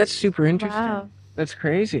processes. That's super interesting. Wow. That's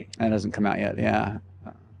crazy. That hasn't come out yet, yeah.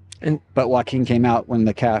 But Joaquin came out when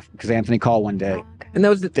the calf, because Anthony called one day. And that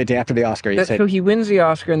was the day after the Oscar. He said, so he wins the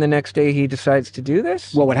Oscar, and the next day he decides to do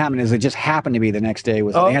this? Well, what happened is it just happened to be the next day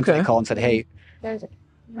was Anthony called and said, "Hey,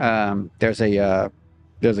 there's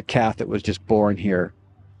a calf that was just born here,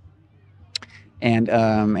 And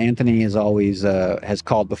Anthony is always has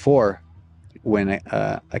called before when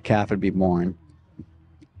a calf would be born,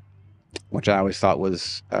 which I always thought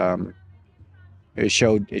was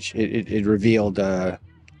it revealed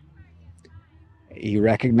he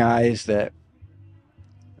recognized that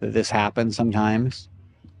this happens sometimes.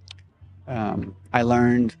 I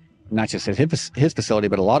learned not just at his facility,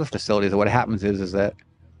 but a lot of facilities, that what happens is that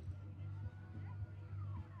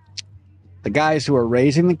the guys who are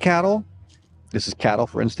raising the cattle, this is cattle,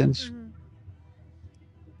 for instance,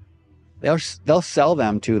 they'll sell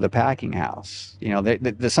them to the packing house. You know,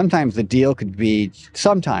 sometimes the deal could be,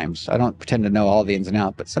 sometimes, I don't pretend to know all the ins and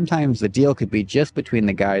outs, but sometimes the deal could be just between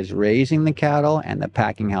the guys raising the cattle and the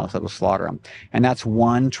packing house that will slaughter them. And that's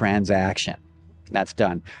one transaction. That's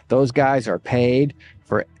done. Those guys are paid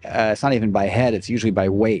for, it's not even by head, it's usually by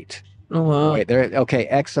weight. Oh, wow. Wait, okay,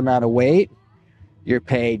 X amount of weight, you're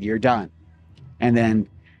paid, you're done. And then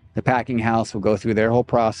the packing house will go through their whole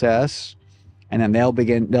process, and then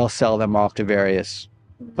they'll sell them off to various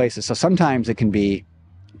places. So sometimes it can be,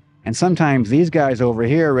 and sometimes these guys over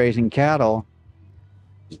here raising cattle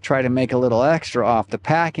try to make a little extra off the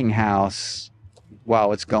packing house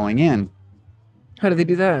while it's going in. How do they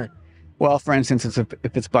do that? Well, for instance, if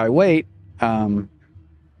it's by weight, how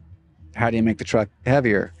do you make the truck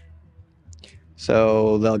heavier?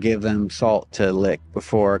 So they'll give them salt to lick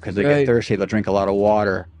before, because they get thirsty, they'll drink a lot of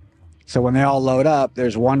water. So when they all load up,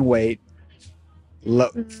 there's one weight,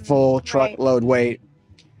 full truckload weight.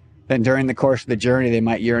 Then during the course of the journey, they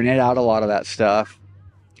might urinate out a lot of that stuff,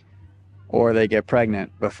 or they get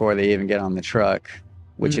pregnant before they even get on the truck,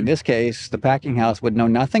 which in this case, the packing house would know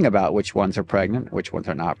nothing about which ones are pregnant, which ones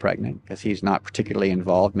are not pregnant, because he's not particularly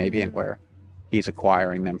involved maybe in where he's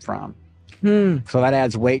acquiring them from. So that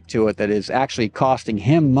adds weight to it that is actually costing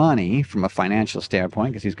him money from a financial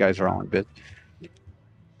standpoint, because these guys are all in business,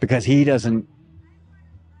 because he's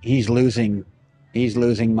losing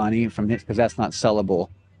money from his, because that's not sellable.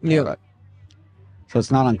 Yeah. So it's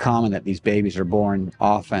not uncommon that these babies are born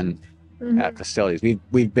often at facilities.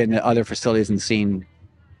 We've been to other facilities and seen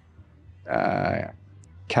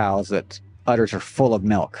cows that udders are full of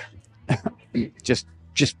milk, just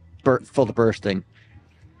full to bursting.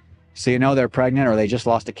 So you know they're pregnant, or they just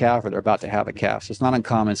lost a calf, or they're about to have a calf. So it's not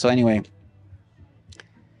uncommon. So anyway,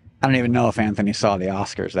 I don't even know if Anthony saw the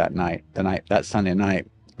Oscars that Sunday night.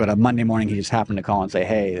 But a Monday morning, he just happened to call and say,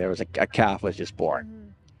 "Hey, there was a calf was just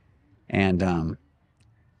born," and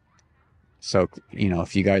so you know,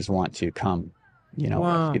 if you guys want to come, you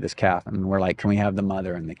know, see this calf, and we're like, "Can we have the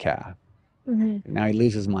mother and the calf?" Now he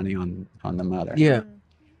loses money on the mother. Yeah.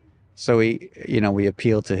 So we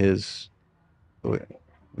appeal to his.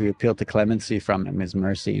 We appeal to clemency from him, his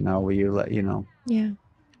mercy, you know, will you let, you know? Yeah.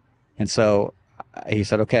 And so he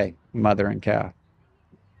said, okay, mother and calf.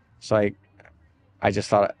 So I just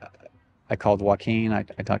thought, I called Joaquin. I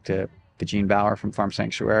talked to Gene Bauer from Farm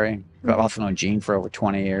Sanctuary. I've also known Gene for over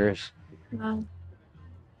 20 years. Wow.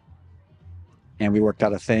 And we worked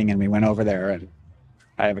out a thing, and we went over there, and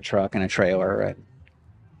I have a truck and a trailer, and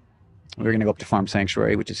we were going to go up to Farm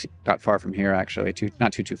Sanctuary, which is not far from here, actually,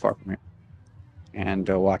 not too far from here. And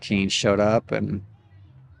Joaquin showed up, and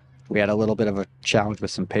we had a little bit of a challenge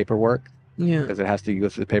with some paperwork. Yeah. Because it has to go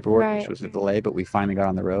through the paperwork, which was a delay, but we finally got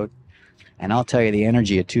on the road. And I'll tell you, the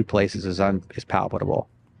energy at two places is palpable.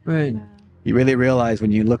 Right. You really realize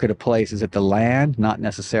when you look at a place, is it the land? Not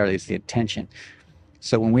necessarily, it's the intention.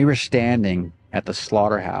 So when we were standing at the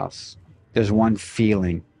slaughterhouse, there's one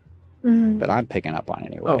feeling that I'm picking up on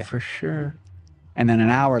anyway. Oh, for sure. And then an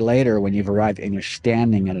hour later, when you've arrived and you're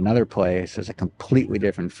standing at another place, there's a completely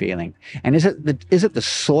different feeling. And is it the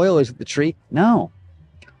soil? Is it the tree? No.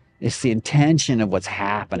 It's the intention of what's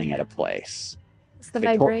happening at a place. It's the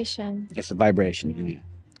vibration. It's the vibration,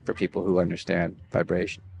 for people who understand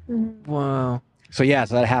vibration. Wow. So yeah,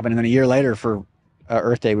 so that happened. And then a year later for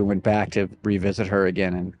Earth Day, we went back to revisit her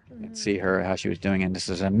again and see her, how she was doing. And this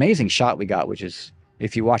is an amazing shot we got, which is,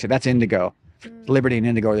 if you watch it, that's Indigo. Liberty and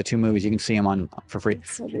Indigo are the two movies. You can see them on for free.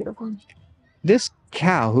 It's so beautiful. This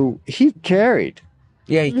cow who he carried.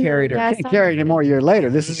 Yeah, he carried her. Yeah, He carried her more a year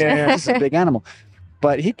later. This is a big animal.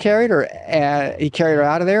 But he carried her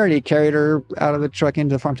out of there, and he carried her out of the truck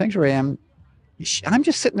into the Farm Sanctuary. And I'm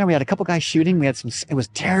just sitting there. We had a couple guys shooting. It was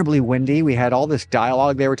terribly windy. We had all this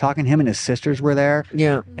dialogue. They were talking. Him and his sisters were there.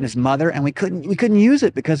 Yeah. And his mother. And we couldn't use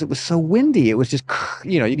it because it was so windy. It was just,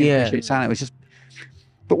 you can appreciate sound. It was just.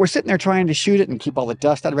 But we're sitting there trying to shoot it and keep all the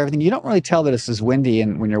dust out of everything. You don't really tell that this is windy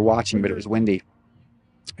and when you're watching, but it was windy.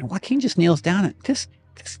 And Joaquin just kneels down and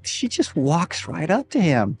she just walks right up to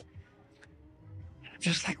him. And I'm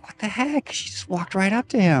just like, what the heck? She just walked right up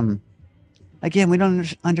to him. Again, we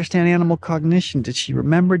don't understand animal cognition. Did she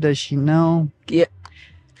remember? Does she know? Yeah.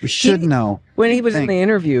 We should know. When he was in the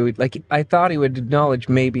interview, like, I thought he would acknowledge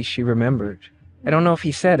maybe she remembered. I don't know if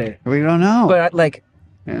he said it. We don't know. But like,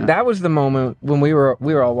 that was the moment when we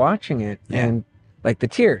were all watching it, and like the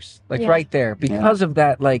tears, like right there, because of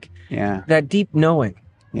that, like that deep knowing.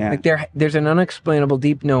 Yeah. Like there's an unexplainable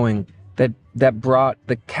deep knowing that brought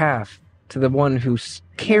the calf to the one who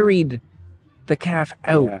carried the calf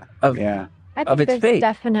out of I think its there's fate.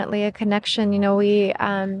 definitely a connection. You know, we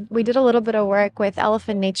did a little bit of work with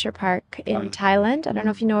Elephant Nature Park in Thailand. I don't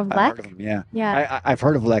know if you know of Lek. I've heard of him, yeah. I've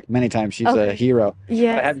heard of Lek many times. She's a hero.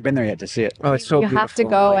 Yeah. But I haven't been there yet to see it. Oh, it's so beautiful. You have to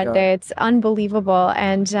go, and it's unbelievable.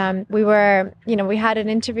 And we had an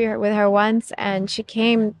interview with her once, and she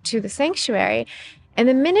came to the sanctuary. And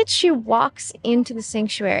the minute she walks into the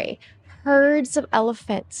sanctuary, herds of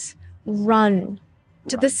elephants run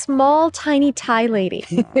to the small, tiny Thai lady.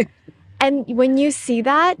 And when you see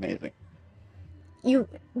that, amazing.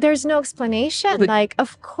 There's no explanation. Like,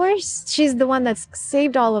 of course, she's the one that's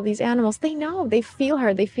saved all of these animals. They know, they feel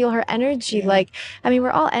her energy. Yeah. Like, I mean,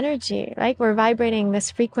 we're all energy, right? We're vibrating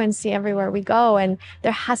this frequency everywhere we go. And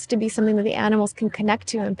there has to be something that the animals can connect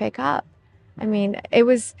to and pick up. I mean, it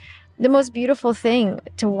was the most beautiful thing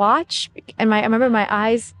to watch. And I remember my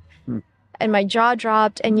eyes and my jaw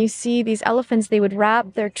dropped, and you see these elephants, they would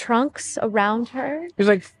wrap their trunks around her. It was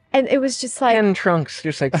like, and it was just like 10 trunks,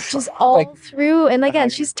 just all like, through. And again,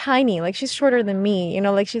 she's tiny, like she's shorter than me, you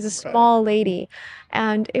know, like she's a small lady.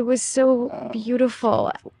 And it was so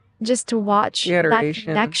beautiful just to watch that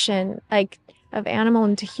connection, like of animal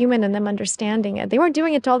into human, and them understanding it. They weren't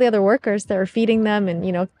doing it to all the other workers that were feeding them and,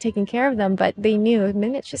 you know, taking care of them, but they knew the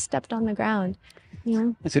minute she stepped on the ground, you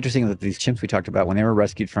know. It's interesting that these chimps we talked about, when they were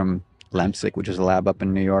rescued from Leipzig, which is a lab up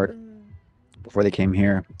in New York, before they came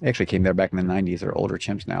here. They actually came there back in the 90s. They're older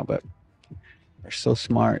chimps now, but they're so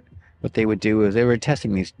smart. What they would do is they were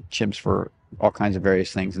testing these chimps for all kinds of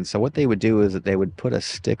various things. And so what they would do is that they would put a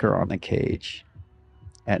sticker on the cage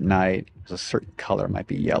at night. It was a certain color, it might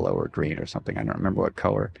be yellow or green or something. I don't remember what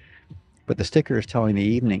color. But the sticker is telling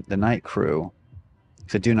the night crew,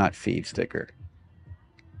 it's a do not feed sticker.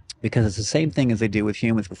 Because it's the same thing as they do with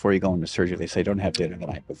humans before you go into surgery. They say don't have dinner the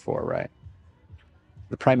night before, right?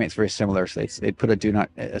 The primate's very similar, so they'd put a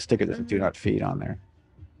sticker that says do not feed on there.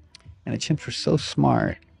 And the chimps were so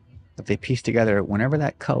smart that they pieced together, whenever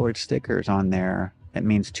that colored sticker is on there, it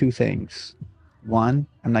means two things. One,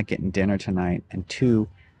 I'm not getting dinner tonight. And two,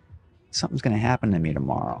 something's going to happen to me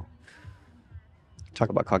tomorrow. Talk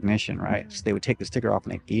about cognition, right? So they would take the sticker off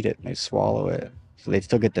and they'd eat it and they'd swallow it. So they'd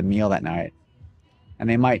still get the meal that night. And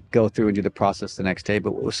they might go through and do the process the next day.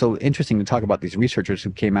 But what was so interesting to talk about these researchers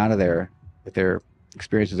who came out of there with their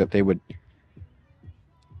experiences, that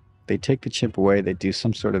they'd take the chimp away, they'd do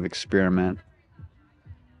some sort of experiment,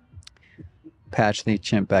 patch the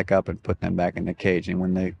chimp back up and put them back in the cage. And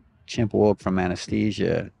when the chimp woke from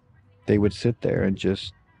anesthesia, they would sit there and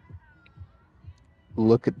just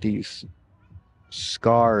look at these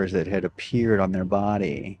scars that had appeared on their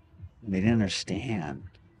body, and they didn't understand.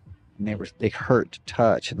 And they hurt to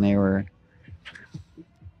touch, and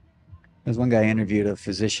there's one guy interviewed a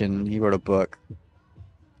physician, he wrote a book.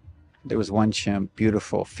 There was one chimp,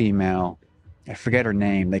 beautiful female, I forget her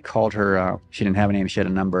name. They called her, she didn't have a name, she had a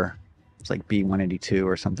number. It's like B182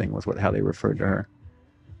 or something was how they referred to her.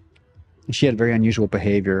 And she had very unusual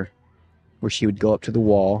behavior where she would go up to the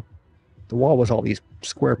wall. The wall was all these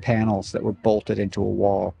square panels that were bolted into a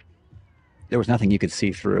wall. There was nothing you could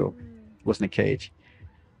see through. It wasn't a cage.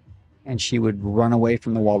 And she would run away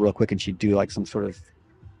from the wall real quick, and she'd do like some sort of,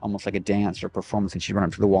 almost like a dance or performance, and she'd run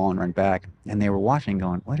up to the wall and run back. And they were watching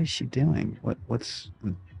going, what is she doing? What's...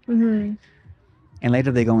 Mm-hmm. And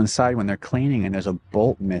later they go inside when they're cleaning, and there's a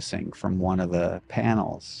bolt missing from one of the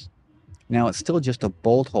panels. Now it's still just a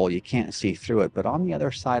bolt hole, you can't see through it, but on the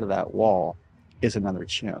other side of that wall is another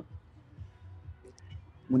chimp.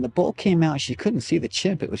 When the bolt came out, she couldn't see the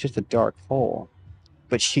chimp, it was just a dark hole.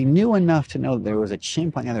 But she knew enough to know there was a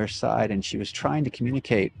chimp on the other side, and she was trying to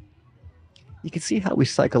communicate. You can see how we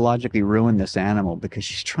psychologically ruin this animal, because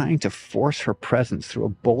she's trying to force her presence through a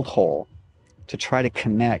bolt hole to try to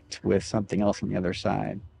connect with something else on the other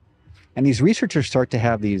side. And these researchers start to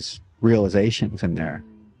have these realizations in there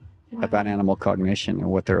about animal cognition and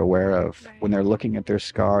what they're aware of when they're looking at their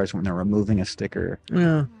scars, when they're removing a sticker.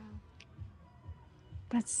 Yeah.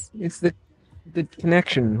 It's the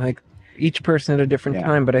connection, like each person at a different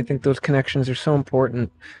time, but I think those connections are so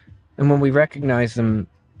important. And when we recognize them,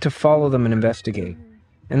 to follow them and investigate.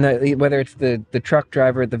 And whether it's the truck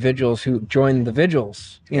driver at the vigils who joined the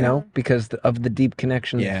vigils, you know, because of the deep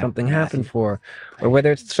connection that something happened for, or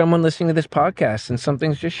whether it's someone listening to this podcast and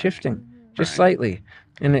something's just shifting, just slightly.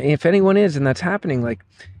 And if anyone is, and that's happening, like,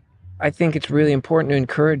 I think it's really important to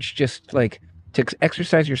encourage just like to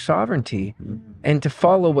exercise your sovereignty and to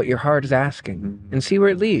follow what your heart is asking and see where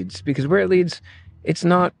it leads, because where it leads, it's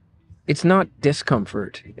not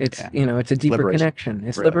discomfort. It's, you know, it's a deeper connection.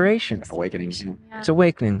 It's liberation. Awakening. It's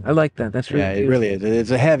awakening. I like that. That's really it really is.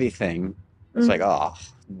 It's a heavy thing. It's like, oh,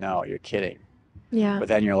 no, you're kidding. Yeah. But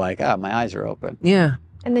then you're like, oh, my eyes are open. Yeah.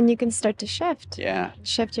 And then you can start to shift. Yeah.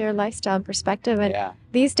 Shift your lifestyle and perspective. And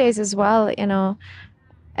these days as well, you know,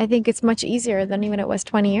 I think it's much easier than even it was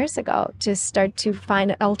 20 years ago to start to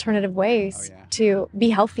find alternative ways to be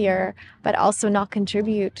healthier, but also not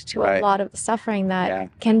contribute to a lot of the suffering that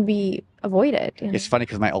can be avoided. You know? It's funny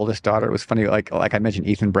because my oldest daughter, it was funny, like I mentioned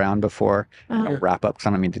Ethan Brown before. I'll wrap up because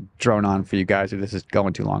I don't mean to drone on for you guys if this is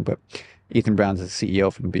going too long, but Ethan Brown's the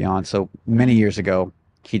CEO from Beyond. So many years ago,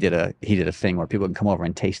 he did a thing where people can come over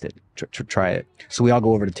and taste it, try it. So we all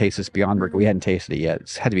go over to taste this Beyond Burger. We hadn't tasted it yet.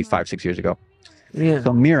 It had to be 5-6 years ago. Yeah.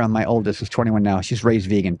 So Mira, my oldest, who's 21 now, she's raised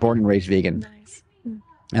vegan, born and raised vegan. Nice.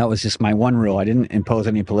 That was just my one rule. I didn't impose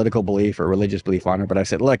any political belief or religious belief on her, but I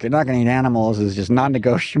said, look, you're not going to eat animals. It's just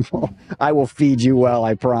non-negotiable. I will feed you well,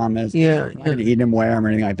 I promise. Yeah. I'm not going to eat them, wear them, or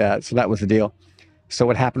anything like that. So that was the deal. So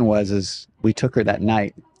what happened was we took her that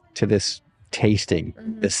night to this tasting,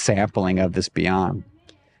 this sampling of this Beyond.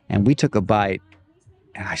 And we took a bite,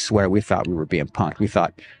 and I swear we thought we were being punked. We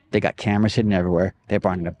thought they got cameras hidden everywhere. They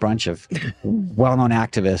brought in a bunch of well-known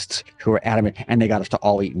activists who were adamant, and they got us to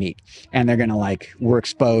all eat meat. And they're going to like, we're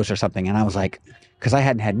exposed or something. And I was like, because I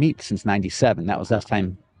hadn't had meat since 97. That was the last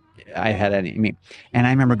time I had any meat. And I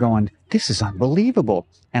remember going, this is unbelievable.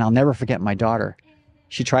 And I'll never forget my daughter.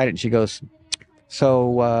 She tried it and she goes,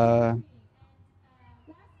 so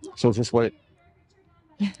is this what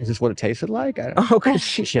it tasted like? Because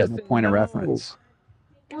she has no point of reference.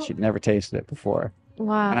 She'd never tasted it before.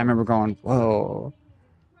 Wow. And I remember going, whoa.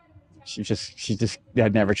 She just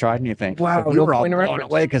had never tried anything. Wow. So we were all blown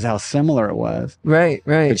away because how similar it was. Right.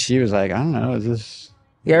 But she was like, I don't know, is this...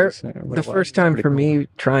 Yeah, the first time for me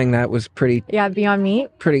trying that was pretty... Yeah, Beyond Meat?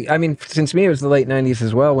 I mean, since me, it was the late 90s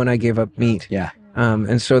as well when I gave up meat. Yeah.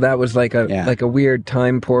 And so that was like a weird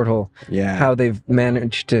time portal. Yeah. How they've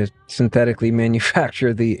managed to synthetically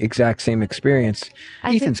manufacture the exact same experience.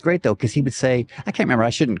 Ethan's great though, because he would say, I can't remember, I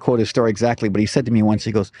shouldn't quote his story exactly, but he said to me once,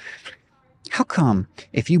 he goes, how come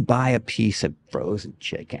if you buy a piece of frozen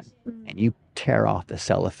chicken and you tear off the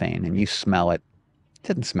cellophane and you smell it, it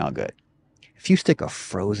doesn't smell good. If you stick a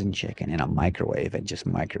frozen chicken in a microwave and just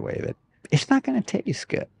microwave it, it's not going to taste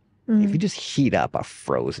good. If you just heat up a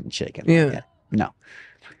frozen chicken, no.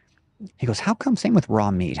 He goes, how come, same with raw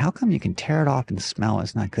meat, how come you can tear it off and smell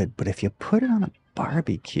it's not good, but if you put it on a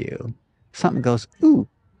barbecue, something goes, ooh.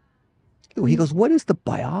 He goes, what is the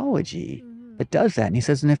biology that does that? And he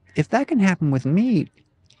says, and if that can happen with meat,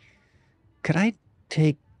 could I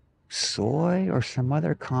take soy or some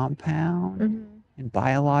other compound and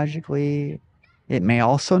biologically it may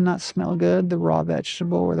also not smell good, the raw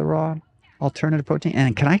vegetable or the raw alternative protein,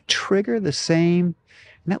 and can I trigger the same?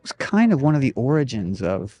 And that was kind of one of the origins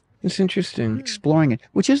of it's interesting exploring it,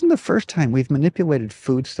 which isn't the first time. We've manipulated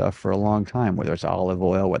food stuff for a long time, whether it's olive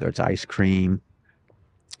oil, whether it's ice cream.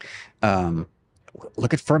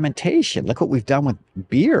 Look at fermentation. Look what we've done with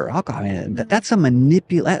beer, alcohol. I mean, that's a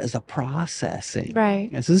that is a processing. Right.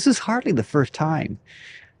 And so this is hardly the first time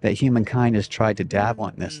that humankind has tried to dabble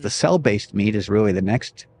in this. The cell-based meat is really the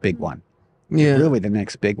next big one. Yeah. Really the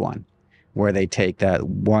next big one, where they take that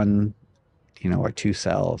one, or two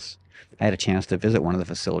cells. I had a chance to visit one of the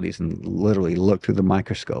facilities and literally look through the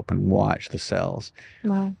microscope and watch the cells.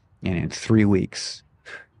 Wow. And in 3 weeks,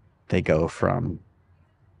 they go from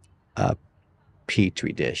a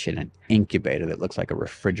petri dish in an incubator that looks like a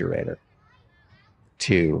refrigerator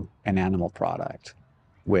to an animal product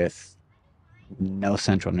with no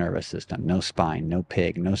central nervous system, no spine, no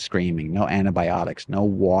pig, no screaming, no antibiotics, no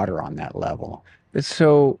water on that level.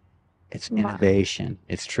 It's innovation.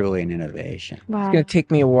 It's truly an innovation. Wow. It's going to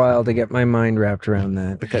take me a while to get my mind wrapped around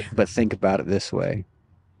that. But think about it this way.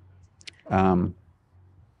 They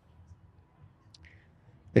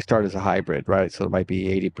start as a hybrid, right? So it might be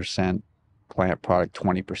 80% plant product,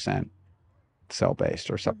 20%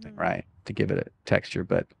 cell-based or something, right? To give it a texture.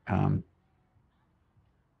 But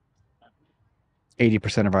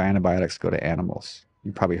 80% of our antibiotics go to animals.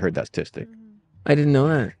 You probably heard that statistic. I didn't know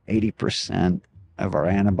that. 80% of our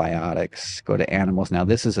antibiotics go to animals. Now,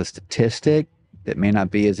 this is a statistic, that may not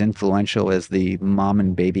be as influential as the mom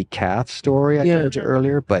and baby calf story I told you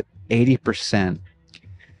earlier, but 80%.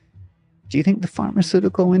 Do you think the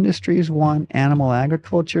pharmaceutical industries want animal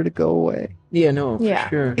agriculture to go away? Yeah, no, for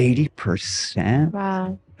sure. 80%?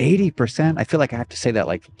 Wow. 80%? I feel like I have to say that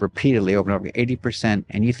like repeatedly over and over. 80%.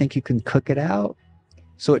 And you think you can cook it out?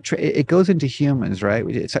 So it goes into humans, right?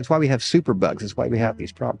 That's why we have superbugs. That's why we have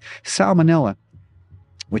these problems. Salmonella,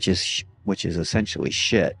 which is essentially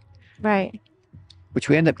shit. Right. Which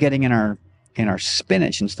we end up getting in our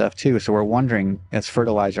spinach and stuff too. So we're wondering as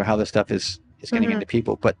fertilizer how this stuff is getting into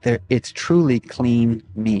people. But it's truly clean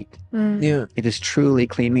meat. Yeah. It is truly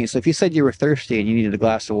clean meat. So if you said you were thirsty and you needed a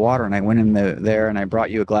glass of water and I went in there and I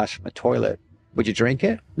brought you a glass from the toilet, would you drink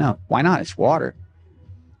it? No. Why not? It's water.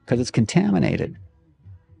 Because it's contaminated.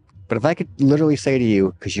 But if I could literally say to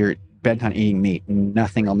you, because you're bent on eating meat,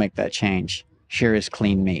 nothing will make that change. Here is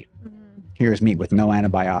clean meat. Here is meat with no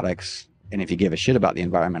antibiotics. And if you give a shit about the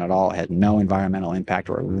environment at all, it had no environmental impact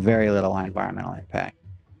or very little environmental impact.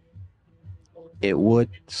 It would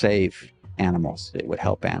save animals. It would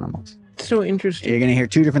help animals. So interesting. You're going to hear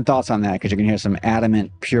two different thoughts on that because you're going to hear some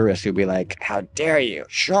adamant purists who'll be like, how dare you?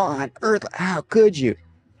 Shaun, how could you?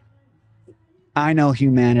 I know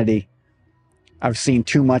humanity. I've seen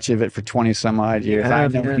too much of it for 20 some odd years. I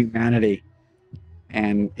know humanity.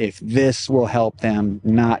 And if this will help them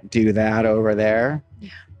not do that over there,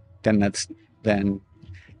 then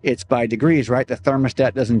it's by degrees, right? The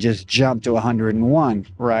thermostat doesn't just jump to 101,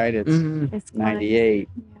 right? It's 98,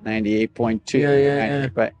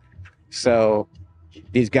 98.2. But so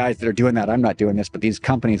these guys that are doing that, I'm not doing this, but these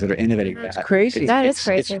companies that are innovating that's crazy. That is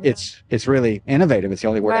crazy. It's really innovative. It's the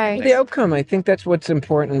only word. Right. The outcome, I think that's what's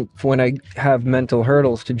important when I have mental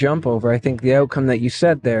hurdles to jump over. I think the outcome that you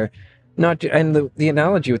said there, and the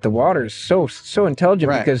analogy with the water is so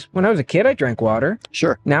intelligent because when I was a kid, I drank water.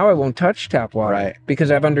 Sure. Now I won't touch tap water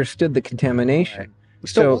because I've understood the contamination. Right.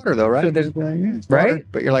 Still water though, right? So there's, right? Right?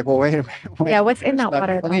 But you're like, well, wait a minute. Yeah, what's in that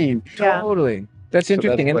water? Clean. Totally. That's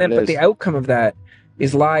interesting. That's but the outcome of that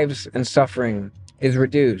is lives and suffering is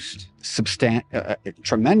reduced.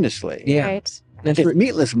 Tremendously. Yeah. Right. If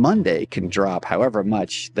Meatless Monday can drop however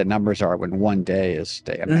much the numbers are when one day is,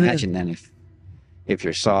 imagine then if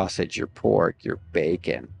your sausage, your pork, your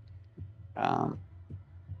bacon,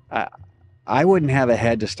 I wouldn't have a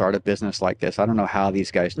head to start a business like this. I don't know how these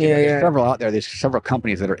guys do it. There's several out there. There's several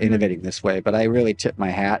companies that are innovating this way, but I really tip my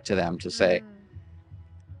hat to them to say.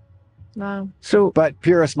 Wow. So, but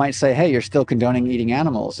purists might say, hey, you're still condoning eating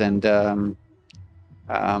animals. And, well,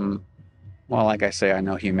 like I say, I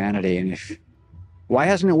know humanity. And why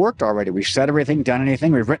hasn't it worked already? We've said everything, done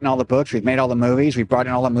anything. We've written all the books. We've made all the movies. We've brought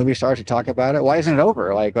in all the movie stars to talk about it. Why isn't it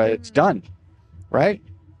over? Like, it's done, right?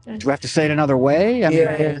 Do we have to say it another way? I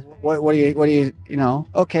mean, what do you,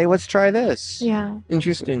 okay, let's try this. Yeah.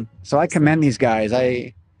 Interesting. So I commend these guys.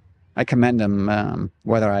 I commend them,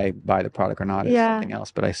 whether I buy the product or not is something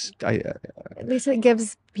else. But at least it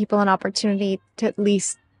gives people an opportunity to at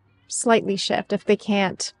least slightly shift if they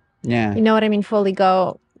can't. Yeah. You know what I mean? Fully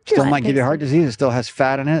go. Still might give you heart disease. It still has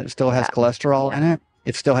fat in it. It still has cholesterol in it.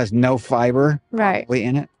 It still has no fiber probably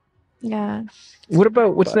in it. Yeah. What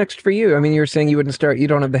about what's next for you? I mean, you were saying you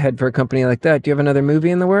don't have the head for a company like that. Do you have another movie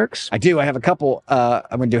in the works? I do. I have a couple. I'm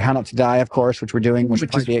going to do How Not to Die, of course, which we're doing, which is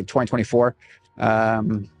 2024.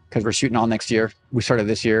 Because we're shooting all next year. We started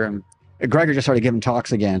this year. And Gregor just started giving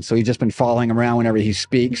talks again. So he's just been following around whenever he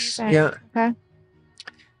speaks. Okay. Yeah. Okay.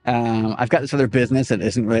 I've got this other business that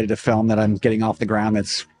isn't related to film that I'm getting off the ground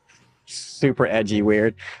that's super edgy,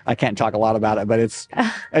 weird. I can't talk a lot about it, but it's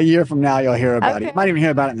a year from now you'll hear about it. You might even hear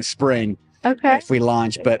about it in the spring if we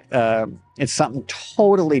launch, but it's something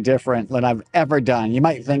totally different than I've ever done. You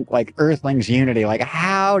might think like Earthlings Unity, like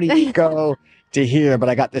how do you go to here? But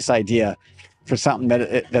I got this idea for something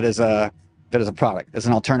that is a product. It's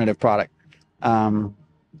an alternative product.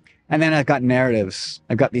 And then I've got narratives.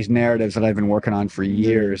 I've got these narratives that I've been working on for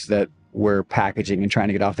years that we're packaging and trying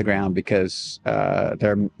to get off the ground because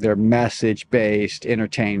they're message-based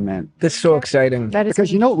entertainment. That's so exciting. That is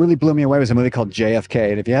because you know what really blew me away was a movie called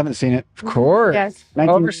JFK. And if you haven't seen it, of course. Yes.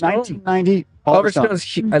 1990. Oliver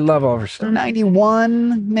Stone's I love Oliver Stone.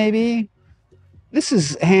 91, maybe. This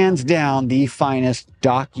is hands down the finest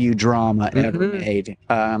docudrama ever made.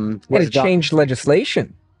 It changed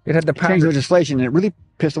legislation. It had the power. Changed legislation, and it really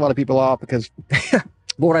pissed a lot of people off because.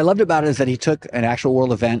 But what I loved about it is that he took an actual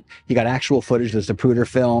world event. He got actual footage. There's a Zapruder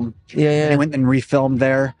film. And he went and refilmed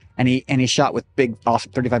there, and he shot with big,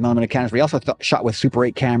 awesome 35mm cameras. But he also shot with Super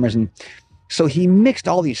 8 cameras, and so he mixed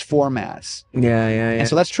all these formats. And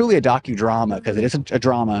so that's truly a docudrama because it isn't a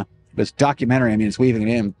drama, but it's documentary. I mean, it's weaving it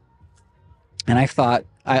in. And I thought,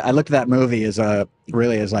 I looked at that movie as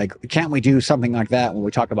really as like, can't we do something like that when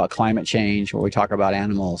we talk about climate change, when we talk about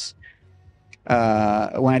animals? When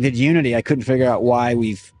I did Unity, I couldn't figure out why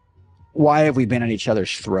have we been at each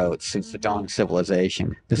other's throats since the dawn of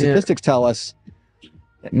civilization? The statistics tell us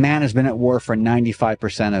that man has been at war for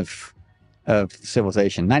 95% of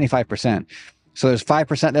civilization, 95%. So there's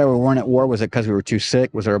 5% there we weren't at war. Was it because we were too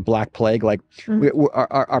sick? Was there a black plague? Like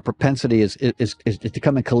our propensity is to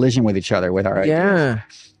come in collision with each other with our ideas.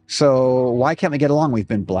 So why can't we get along? We've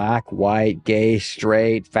been black, white, gay,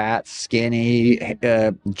 straight, fat, skinny,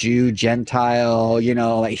 Jew, Gentile, you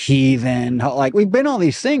know, like heathen. Like we've been all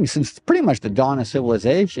these things since pretty much the dawn of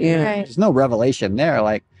civilization. There's no revelation there.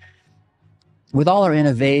 Like with all our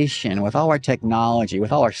innovation, with all our technology,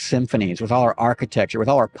 with all our symphonies, with all our architecture, with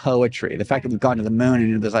all our poetry, the fact that we've gone to the moon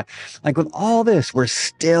and there's like with all this, we're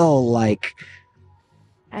still like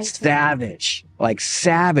savage.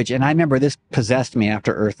 And I remember this possessed me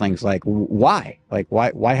after Earthlings. Like, why? Like,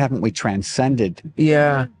 why haven't we transcended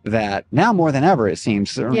that? Now more than ever, it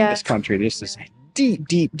seems, in this country, there's this deep,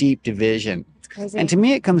 deep, deep division. It's crazy. And to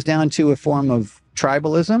me, it comes down to a form of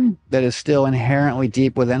tribalism that is still inherently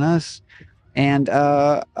deep within us. And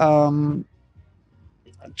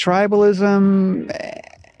tribalism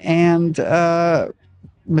and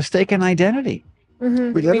mistaken identity.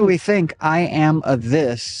 We literally think I am a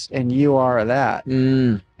this and you are a that,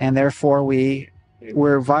 and therefore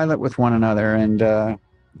we're violent with one another. And I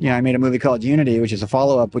made a movie called Unity, which is a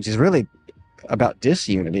follow-up, which is really about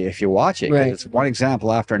disunity if you watch it. It's one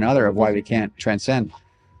example after another of why we can't transcend.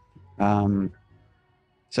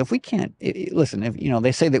 So if we can't listen, if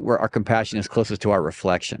they say that our compassion is closest to our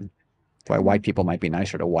reflection, why white people might be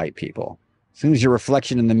nicer to white people. As soon as your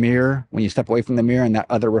reflection in the mirror, when you step away from the mirror and that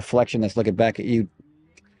other reflection that's looking back at you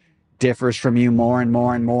differs from you more and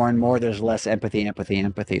more and more and more, there's less empathy.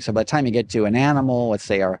 So by the time you get to an animal, let's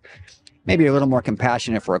say, maybe a little more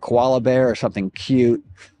compassionate for a koala bear or something cute,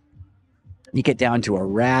 you get down to a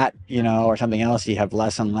rat, or something else, you have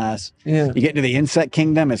less and less. You get into the insect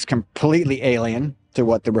kingdom, it's completely alien to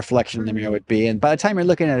what the reflection in the mirror would be. And by the time you're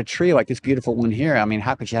looking at a tree like this beautiful one here, I mean,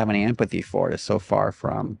 how could you have any empathy for it? It's so far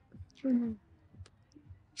from.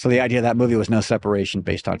 So the idea of that movie was no separation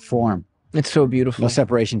based on form. It's so beautiful. No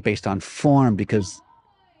separation based on form because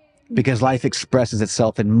life expresses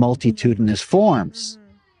itself in multitudinous forms.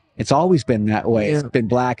 It's always been that way. It's been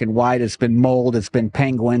black and white. It's been mold. It's been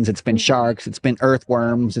penguins. It's been sharks. It's been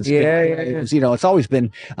earthworms. It's been, it's always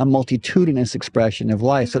been a multitudinous expression of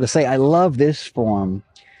life. So to say, I love this form,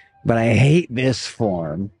 but I hate this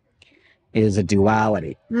form is a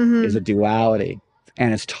duality, and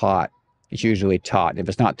it's taught. It's usually taught. If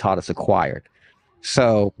it's not taught, it's acquired.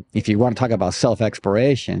 So if you want to talk about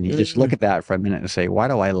self-exploration, you just look at that for a minute and say, why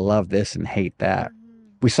do I love this and hate that?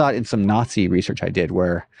 We saw it in some Nazi research I did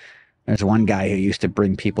where there's one guy who used to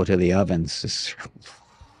bring people to the ovens. This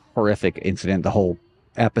horrific incident, the whole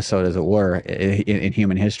episode, as it were, in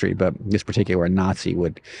human history. But this particular Nazi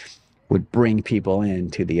would bring people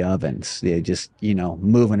into the ovens. They just,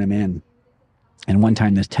 moving them in. And one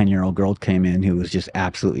time this 10-year-old girl came in who was just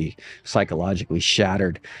absolutely psychologically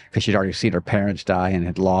shattered because she'd already seen her parents die and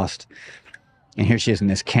had lost. And here she is in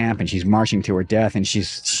this camp and she's marching to her death, and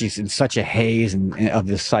she's in such a haze of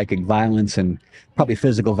this psychic violence and probably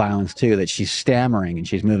physical violence too, that she's stammering and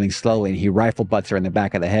she's moving slowly, and he rifle butts her in the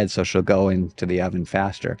back of the head so she'll go into the oven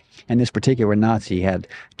faster. And this particular Nazi had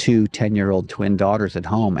 2 10-year-old twin daughters at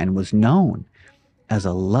home and was known as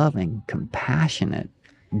a loving, compassionate,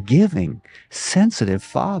 giving, sensitive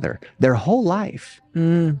father their whole life.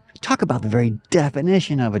 Talk about the very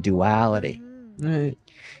definition of a duality.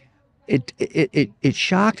 It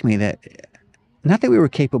shocked me that not that we were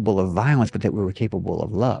capable of violence, but that we were capable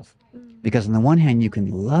of love. Because on the one hand, you can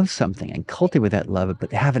love something and cultivate that love,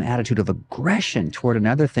 but have an attitude of aggression toward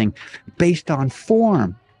another thing based on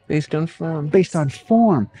form. Based on form.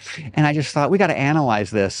 And I just thought, we got to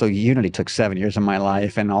analyze this. So Unity took 7 years of my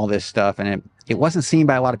life and all this stuff. And it wasn't seen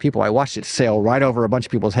by a lot of people. I watched it sail right over a bunch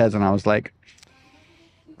of people's heads. And I was like,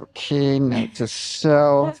 okay, note to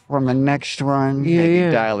self from the next one.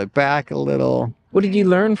 Maybe dial it back a little. What did you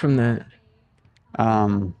learn from that?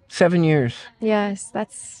 7 years. Yes,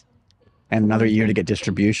 that's... And another year to get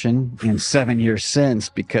distribution, and 7 years since,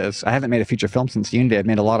 because I haven't made a feature film since Unity. I've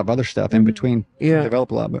made a lot of other stuff in between.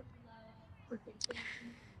 Developed a lot, but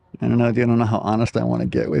I don't know how honest I want to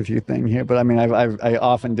get with you thing here. But I mean, I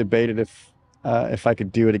often debated if I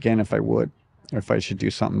could do it again, if I would, or if I should do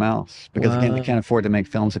something else. Because again, I can't afford to make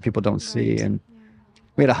films that people don't see. And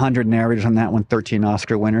we had 100 narrators on that one, 13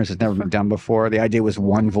 Oscar winners. It's never been done before. The idea was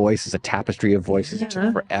one voice is a tapestry of voices. It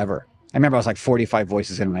took forever. I remember I was like 45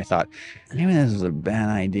 voices in and I thought, maybe this is a bad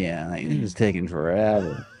idea. Like, this is taking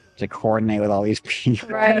forever to coordinate with all these people.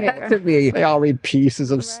 Right. They all read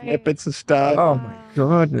pieces of snippets of stuff. Oh my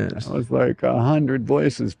goodness. It was like 100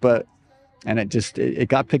 voices, and it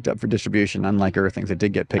got picked up for distribution, unlike Earthlings. It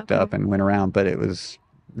did get picked up and went around, but it was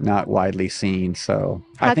not widely seen. So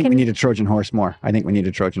I think we need a Trojan horse more. I think we need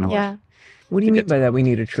a Trojan horse. Yeah. What do you mean by that? We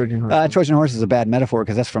need a Trojan horse? Trojan horse is a bad metaphor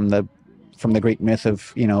because that's from the Greek myth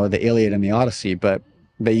of, the Iliad and the Odyssey, but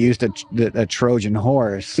they used a Trojan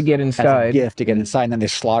horse to get inside, as a gift to get inside, and then they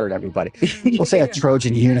slaughtered everybody. We'll say a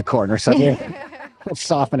Trojan unicorn or something. Let's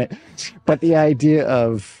soften it. But the idea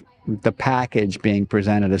of the package being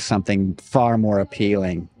presented as something far more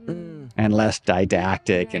appealing and less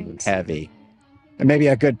didactic and heavy. And maybe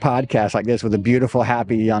a good podcast like this with a beautiful,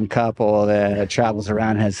 happy young couple that travels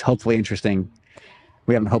around has hopefully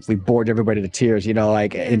we haven't hopefully bored everybody to tears,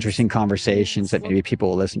 interesting conversations that maybe people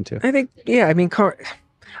will listen to. I think,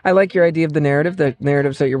 I like your idea of the narratives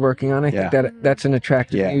that you're working on. I think that's an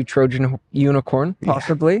attractive new Trojan unicorn,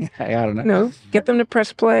 possibly. I don't know. Get them to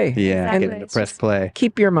press play. Yeah, Exactly. get them to press play.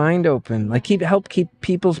 Keep your mind open. Like help keep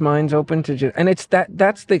people's minds open to and it's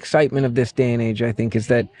that's the excitement of this day and age, I think, is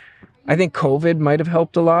that I think COVID might have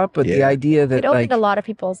helped a lot, but the idea that it opened a lot of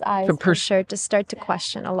people's eyes for sure to start to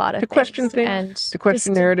question a lot of question things and to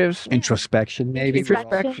question narratives, introspection, maybe.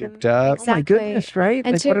 Introspection. Oh my goodness, right?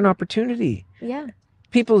 And like what an opportunity. Yeah.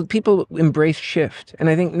 People embrace shift, and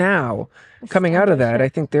I think now coming out of that, I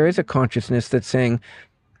think there is a consciousness that's saying,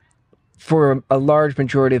 for a large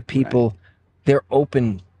majority of people, they're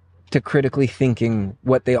open to critically thinking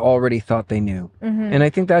what they already thought they knew. And I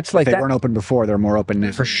think that's like if they weren't open before, they're more open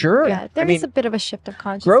now. For sure. Yeah, there is a bit of a shift of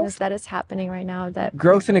consciousness that is happening right now. That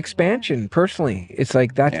growth and expansion, personally, it's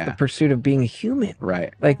like that's the pursuit of being a human.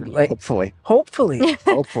 Right. Like hopefully.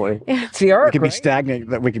 It's the arc. We could be stagnant.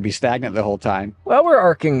 That we could be stagnant the whole time. Well, we're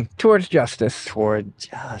arcing towards justice. Toward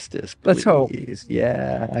justice. Please. Let's hope.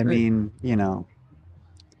 Yeah. I mean,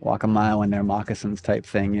 walk a mile in their moccasins type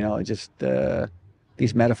thing.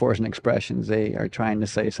 These metaphors and expressions, they are trying to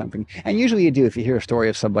say something. And usually you do. If you hear a story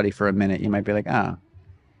of somebody for a minute, you might be like, oh,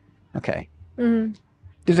 okay.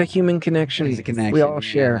 There's a human connection. There's a connection. We all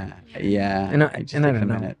share. Yeah. And I don't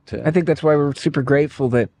know. I think that's why we're super grateful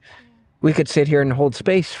that we could sit here and hold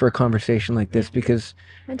space for a conversation like this, because,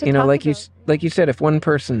 like you said,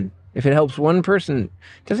 if it helps one person,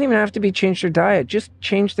 it doesn't even have to be change their diet, just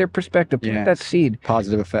change their perspective, plant that seed.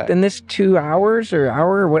 Positive effect. Then this 2 hours or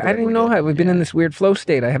hour, what I don't even know how we've been in this weird flow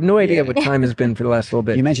state. I have no idea what time has been for the last little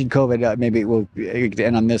bit. You mentioned COVID. Maybe we'll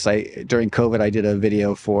end on this. During COVID, I did a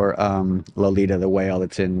video for Lolita, the whale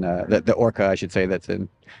that's in, the orca, I should say, that's in.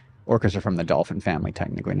 Orcas are from the dolphin family,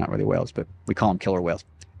 technically, not really whales, but we call them killer whales.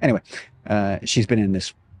 Anyway, she's been in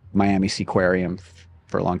this Miami Seaquarium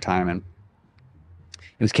for a long time, and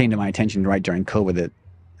it came to my attention right during COVID that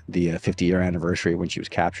the 50-year anniversary when she was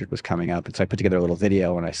captured was coming up. And so I put together a little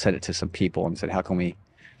video and I sent it to some people and said, what can we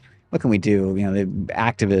do? The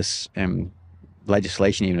activists and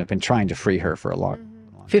legislation even have been trying to free her for a long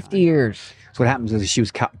 50 years. So what happens is she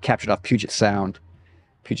was captured off Puget Sound,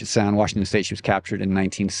 Washington State. She was captured in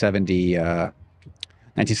 1970,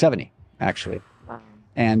 actually. Wow.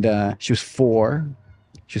 And she was 4.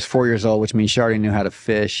 She was 4 years old, which means she already knew how to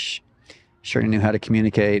fish. She already knew how to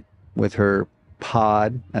communicate with her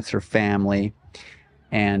pod. That's her family.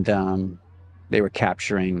 And they were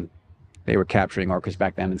capturing orcas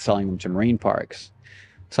back then and selling them to marine parks.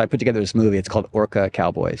 So I put together this movie. It's called Orca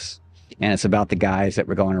Cowboys. And it's about the guys that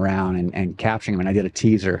were going around and capturing them. And I did a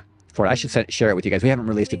teaser for it. I should share it with you guys. We haven't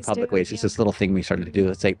released it publicly. It's just this little thing we started to do.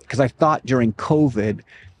 Let's say, because I thought during COVID,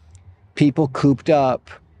 people cooped up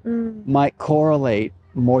might correlate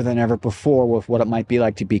more than ever before with what it might be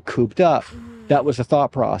like to be cooped up. That was the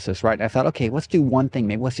thought process, right? And I thought, okay, let's do one thing.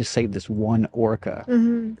 Maybe let's just save this one orca.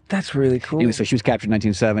 That's really cool. Anyway, so she was captured in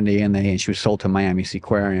 1970, and she was sold to Miami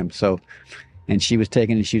Seaquarium. And she was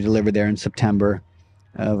taken and she delivered there in September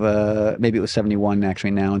of maybe it was 71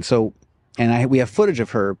 actually now. And we have footage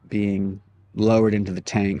of her being lowered into the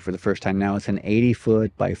tank for the first time. Now it's an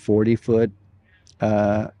 80-foot by 40-foot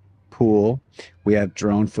pool. We have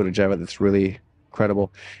drone footage of it that's really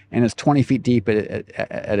incredible, and it's 20 feet deep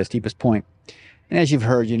at its deepest point. And as you've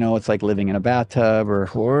heard, it's like living in a bathtub, or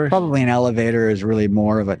probably an elevator is really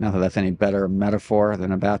more of it. Not that that's any better metaphor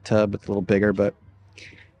than a bathtub. It's a little bigger,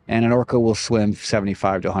 and an orca will swim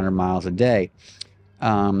 75 to 100 miles a day.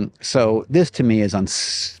 So this to me is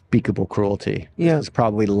unspeakable cruelty. Yeah. It's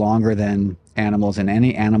probably longer than animals in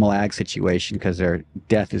any animal ag situation because their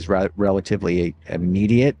death is relatively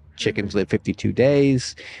immediate. Chickens live 52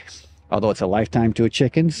 days. Although it's a lifetime to a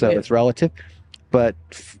chicken, so it's relative. but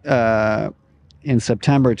in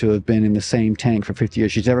September to have been in the same tank for 50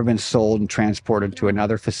 years. She's never been sold and transported to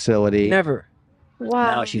another facility. Never.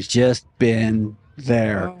 Wow. No, she's just been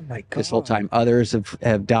there Oh my God. this whole time. Others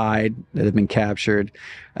have died that have been captured.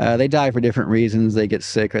 They die for different reasons. They get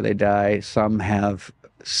sick or they die. Some have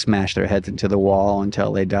smashed their heads into the wall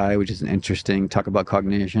until they die, which is an interesting talk about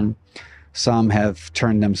cognition. Some have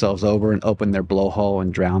turned themselves over and opened their blowhole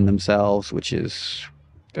and drowned themselves, which is...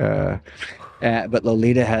 but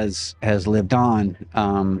Lolita has lived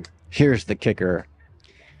on. Here's the kicker.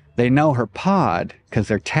 They know her pod because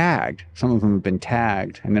they're tagged. Some of them have been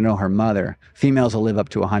tagged, and they know her mother. Females will live up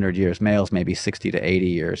to 100 years. Males maybe 60 to 80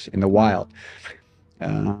 years in the wild.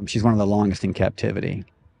 She's one of the longest in captivity.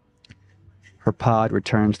 Her pod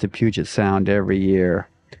returns to Puget Sound every year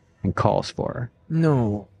and calls for her.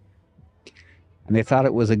 No. And they thought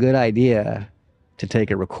it was a good idea to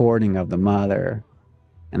take a recording of the mother,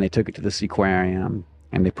 and they took it to the aquarium,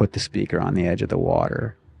 and they put the speaker on the edge of the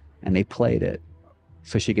water, and they played it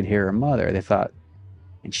so she could hear her mother. They thought,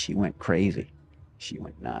 and she went crazy. She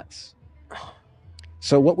went nuts.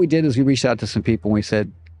 So what we did is we reached out to some people and we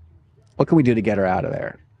said, what can we do to get her out of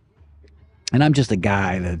there? And I'm just a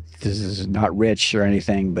guy that is not rich or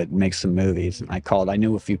anything, but makes some movies. And I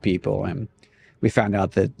knew a few people, and we found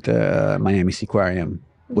out that Miami Seaquarium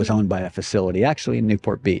was owned by a facility actually in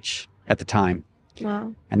Newport Beach at the time.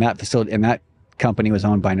 Wow. And that facility, and that company was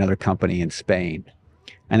owned by another company in Spain.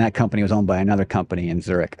 And that company was owned by another company in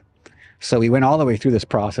Zurich. So we went all the way through this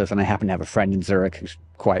process, and I happened to have a friend in Zurich who's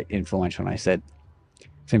quite influential. And I said,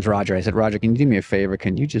 his name's Roger. I said, Roger, can you do me a favor?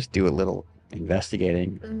 Can you just do a little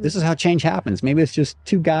investigating? This is how change happens. Maybe it's just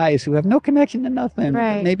two guys who have no connection to nothing.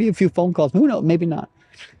 Right. Maybe a few phone calls. Who knows? Maybe not.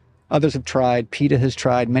 Others have tried. PETA has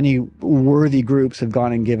tried. Many worthy groups have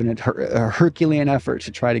gone and given it a Herculean effort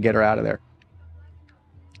to try to get her out of there.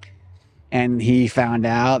 And he found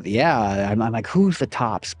out, I'm like, who's the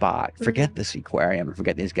top spot? Forget this aquarium and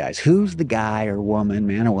forget these guys. Who's the guy or woman,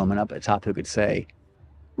 man or woman up at the top who could say,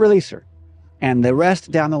 release her? And the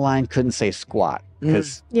rest down the line couldn't say squat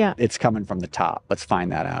because it's coming from the top. Let's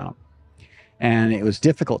find that out. And it was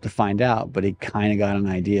difficult to find out, but he kind of got an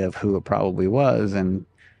idea of who it probably was.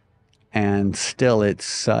 And still it's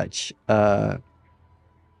such a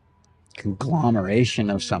conglomeration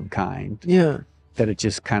of some kind. Yeah. That it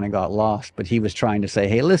just kind of got lost. But he was trying to say,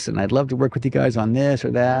 hey, listen, I'd love to work with you guys on this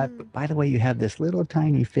or that. But by the way, you have this little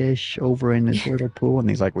tiny fish over in this little pool. And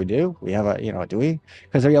he's like, we do? We have do we?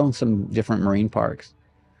 Because they own some different marine parks.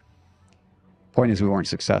 Point is, we weren't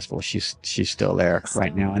successful. She's still there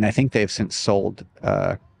right now. And I think they've since sold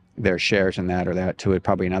their shares in that or that to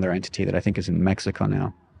probably another entity that I think is in Mexico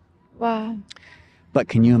now. Wow. But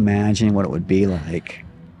can you imagine what it would be like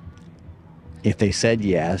if they said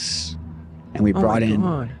yes? And we brought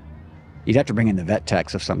in, you'd have to bring in the vet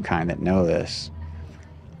techs of some kind that know this.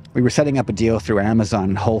 We were setting up a deal through Amazon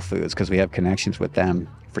and Whole Foods because we have connections with them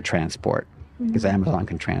for transport. Because Amazon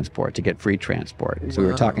can transport to get free transport. So we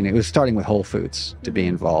were talking, it was starting with Whole Foods to be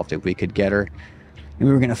involved. If we could get her, and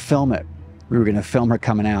we were going to film it. We were going to film her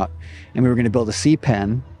coming out. And we were going to build a sea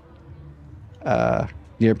pen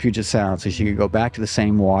near Puget Sound so she could go back to the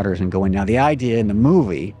same waters and go in. Now the idea in the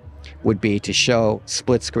movie would be to show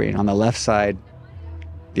split screen on the left side,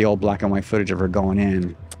 the old black and white footage of her going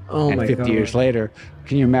in. Oh and my 50 God. years later,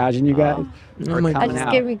 can you imagine, you guys? Oh my That God.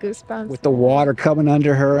 just gave me goosebumps. With the water coming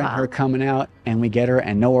under her and her coming out, and we get her,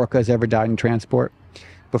 and no orca has ever died in transport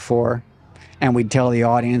before. And we'd tell the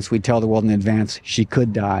audience, we'd tell the world in advance, she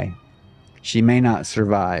could die. She may not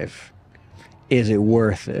survive. Is it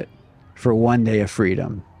worth it for 1 day of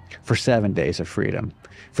freedom, for 7 days of freedom,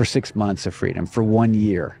 for 6 months of freedom, for 1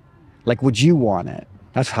 year? Like, would you want it?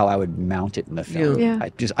 That's how I would mount it in the film. Yeah.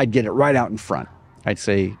 I'd get it right out in front. I'd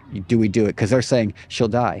say, do we do it? Because they're saying she'll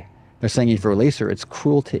die. They're saying if you release her, it's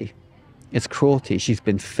cruelty. It's cruelty. She's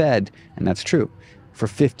been fed, and that's true. For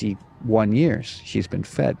 51 years, she's been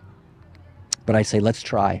fed. But I say, let's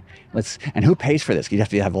try. And who pays for this? You'd have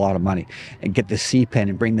to have a lot of money. And get the sea pen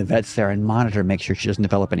and bring the vets there and monitor, make sure she doesn't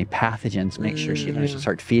develop any pathogens, make sure she learns to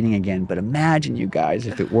start feeding again. But imagine, you guys,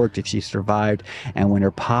 if it worked, if she survived. And when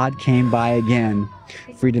her pod came by again,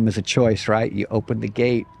 freedom is a choice, right? You open the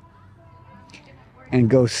gate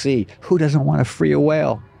and go see. Who doesn't want to free a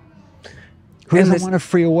whale? Who doesn't want to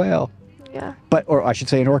free a whale? Yeah. Or I should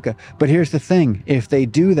say an orca. But here's the thing. If they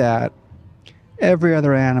do that, every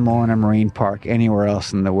other animal in a marine park anywhere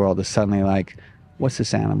else in the world is suddenly like, what's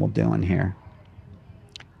this animal doing here?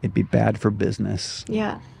 It'd be bad for business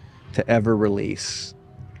to ever release.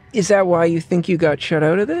 Is that why you think you got shut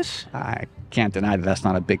out of this? I can't deny that that's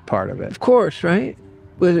not a big part of it. Of course, right?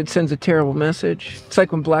 Well, it sends a terrible message. It's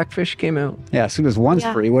like when Blackfish came out. Yeah, as soon as one's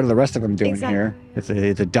Yeah. free, what are the rest of them doing Exactly. here?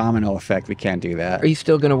 It's a domino effect. We can't do that. Are you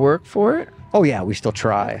still going to work for it? Oh yeah, we still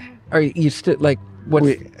try. Are you still like? What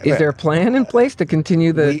We- is there a plan in place to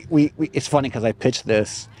continue the? We it's funny because I pitched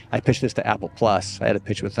this to Apple Plus. I had a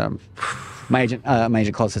pitch with them. My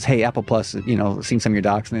agent calls, says, "Hey, Apple Plus, seen some of your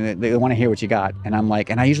docs, and they want to hear what you got." And I'm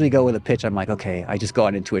like, and I usually go with a pitch. I'm like, okay, I just go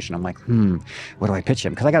on intuition. I'm like, what do I pitch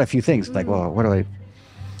him? Because I got a few things. Like, well,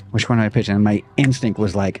 which one do I pitch? And my instinct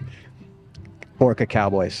was like, Orca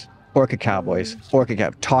Cowboys.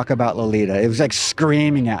 Talk about Lolita. It was like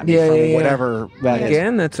screaming at me from whatever that is.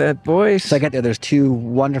 Again, that's that voice. So I get there. There's two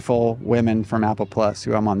wonderful women from Apple Plus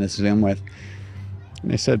who I'm on this Zoom with. And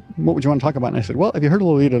they said, what would you want to talk about? And I said, well, have you heard of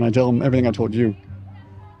Lolita? And I tell them everything I told you.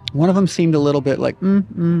 One of them seemed a little bit like,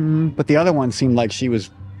 but the other one seemed like she was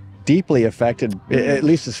deeply affected, at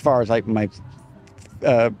least as far as like my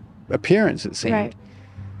appearance, it seemed. Right.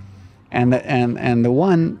 And the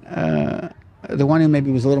one who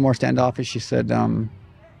maybe was a little more standoffish, she said,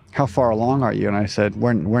 how far along are you? And I said,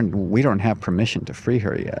 we don't have permission to free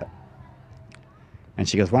her yet. And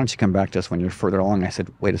she goes, why don't you come back to us when you're further along? I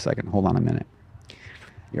said, wait a second, hold on a minute.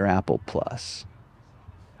 You're Apple Plus.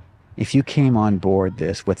 If you came on board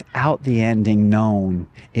this without the ending known,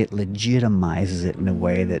 it legitimizes it in a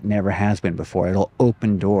way that never has been before. It'll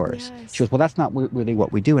open doors. Yes. She goes, well, that's not really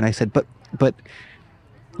what we do. And I said, but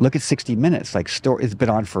look at 60 Minutes. Like, it's been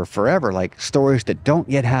on for forever. Like, stories that don't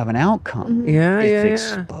yet have an outcome.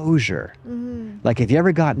 It's exposure. Like, have you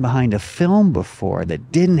ever gotten behind a film before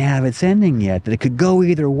that didn't have its ending yet, that it could go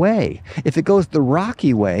either way? If it goes the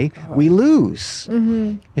Rocky way, we lose.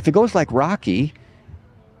 If it goes like Rocky,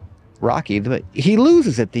 he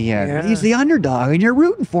loses at the end. Yeah. He's the underdog, and you're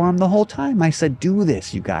rooting for him the whole time. I said, do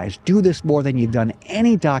this, you guys. Do this more than you've done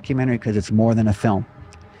any documentary, because it's more than a film.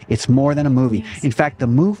 It's more than a movie. Yes. In fact, the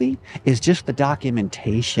movie is just the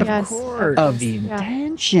documentation Yes. of the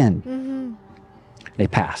intention. They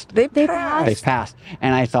passed. They They passed. passed.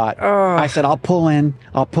 And I thought, Oh. I said, I'll pull in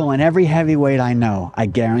every heavyweight I know. I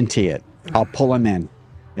guarantee it. I'll pull them in.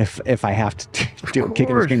 If I have to do a kick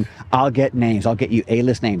in the screen, I'll get names. I'll get you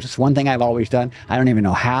A-list names. It's one thing I've always done. I don't even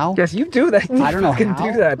know how. Yes, you do that. I don't know You can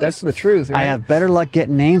how. do that. That's the truth. Right? I have better luck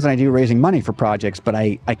getting names than I do raising money for projects, but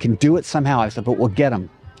I can do it somehow. I said, but we'll get them.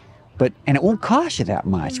 And it won't cost you that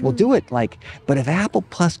much. We'll do it but if Apple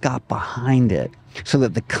Plus got behind it so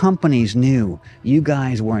that the companies knew you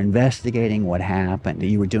guys were investigating what happened, that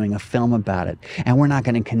you were doing a film about it, and we're not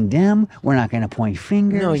going to condemn, we're not going to point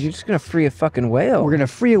fingers. No, you're just gonna free a fucking whale. We're going to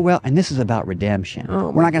free a whale, and this is about redemption. Oh,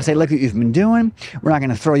 we're not going to say, look what you've been doing. We're not going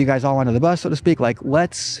to throw you guys all under the bus, so to speak. Like,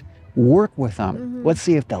 let's work with them. Let's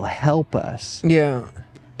see if they'll help us. Yeah.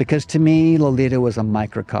 Because to me, Lolita was a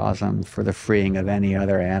microcosm for the freeing of any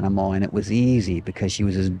other animal, and it was easy because she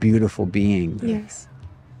was this beautiful being. Yes.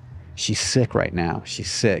 She's sick right now. She's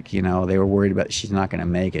sick. They were worried about she's not going to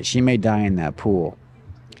make it. She may die in that pool.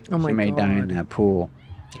 Oh my She may God. die in that pool.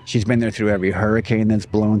 She's been there through every hurricane that's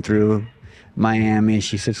blown through Miami.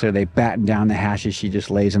 She sits there. They batten down the hatches. She just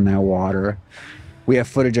lays in that water. We have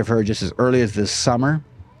footage of her just as early as this summer,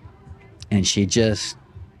 and she just,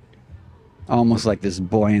 almost like this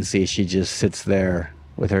buoyancy, she just sits there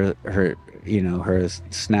with her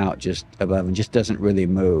snout just above and just doesn't really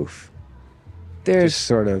move. There's Just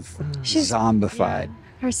sort of She's zombified. yeah.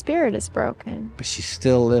 Her spirit is broken, But she's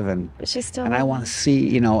still living. but she's still. And I want to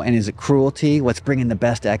see, and is it cruelty? Let's bring in the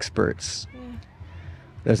best experts.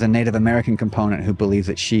 There's a Native American component who believes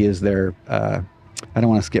that she is their, I don't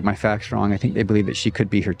want to get my facts wrong. I think they believe that she could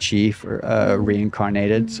be her chief or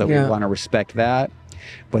reincarnated. So Yeah. we want to respect that.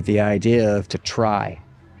 But the idea of to try.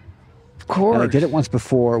 of course. And they did it once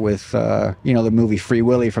before with, the movie Free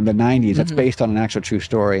Willy from the 90s. That's based on an actual true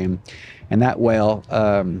story. And that whale,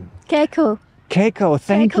 Keiko. Keiko,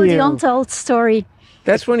 thank Keiko, you. the untold story.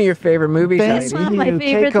 That's one of your favorite movies. Thank That's one of my you,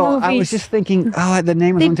 favorite Keiko. I was movies. just thinking, the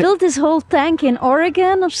name was They on built this whole tank in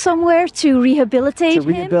Oregon or somewhere to rehabilitate to him.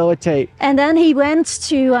 rehabilitate And then he went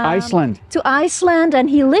to Iceland. To Iceland, and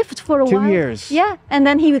he lived for a 2 while. years. Yeah, and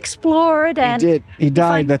then he explored, He and did. He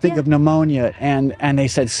died, I think, yeah. of pneumonia. And they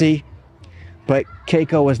said, see, but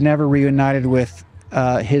Keiko was never reunited with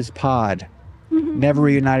his pod. Never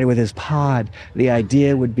reunited with his pod. The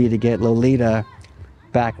idea would be to get Lolita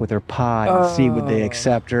back with her pod and see would they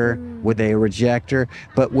accept her, would they reject her,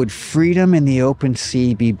 but would freedom in the open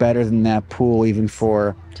sea be better than that pool even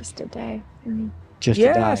for just a day. just to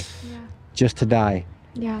die? Yes. Just to die.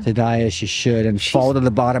 Yeah. To die as she should and fall to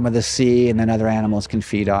the bottom of the sea, and then other animals can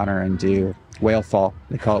feed on her and do whale fall.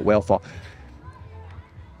 They call it whale fall.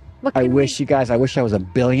 What I can wish I was a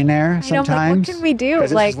billionaire I know, sometimes. what can we do?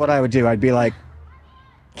 'Cause this is what I would do. I'd be like,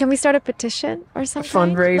 Can we start a petition or something?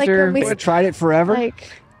 fundraiser. can we They tried it forever. like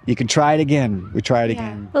You can try it again. We try it Yeah.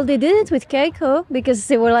 again. Well, they did it with Keiko because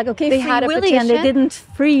they were like, okay, They free had a Willy, and they petition? didn't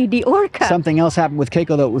free the orca. Something else happened with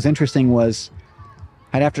Keiko that was interesting was,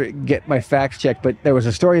 I'd have to get my facts checked, but there was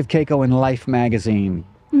a story of Keiko in Life magazine.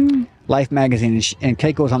 Life magazine, and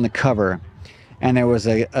Keiko was on the cover. And there was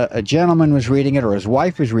a gentleman was reading it, or his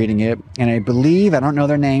wife was reading it, and I believe, I don't know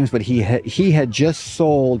their names, but he had just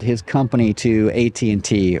sold his company to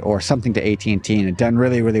AT&T or something to AT&T, and had done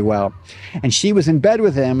really, really well. And she was in bed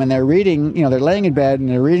with him, and they're reading, they're laying in bed, and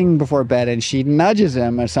they're reading before bed, and she nudges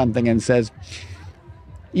him or something and says,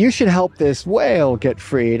 "You should help this whale get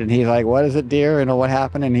freed." And he's like, "What is it, dear? What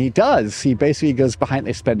happened?" And he does. He basically goes behind,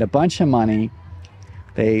 they spend a bunch of money.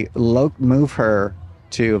 They move her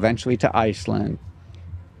eventually to Iceland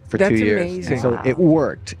for That's 2 years. amazing. And so it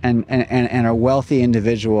worked, and a wealthy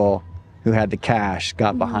individual who had the cash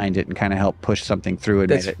got behind it and kind of helped push something through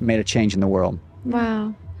and made a change in the world.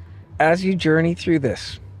 wow. As you journey through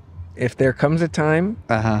this, if there comes a time,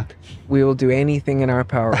 we will do anything in our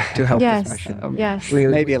power to help this Yes. mission. Yes.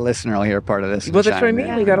 Maybe a listener will hear part of this. and Well, that's what I chime mean.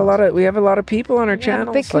 in. We have a lot of people on our We have a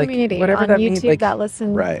channels, big community whatever on that YouTube means. Like, that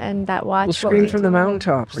listen Right. and that watch. we'll what scream we from the do.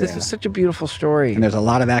 mountaintops. This Yeah. is such a beautiful story. And there's a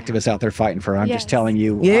lot of activists out there fighting for it. I'm just Yes. telling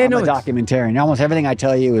you, Yeah, I'm no, a it's- documentarian. Almost everything I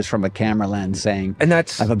tell you is from a camera lens saying, And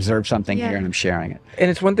that's I've observed something Yeah. here and I'm sharing it. and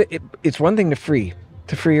it's one thing. It's one thing to free.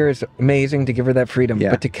 To free her is amazing. To give her that freedom, Yeah.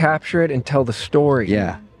 but to capture it and tell the story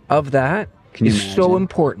Yeah. of that Can you is so imagine?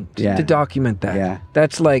 important Yeah. to document that. Yeah.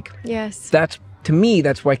 That's like Yes. that's to me.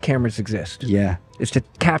 That's why cameras exist. Yeah. Is to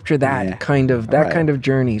capture that Yeah. kind of Right.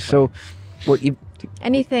 journey. So, what you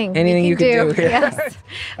Anything. Anything we you can do. Yes.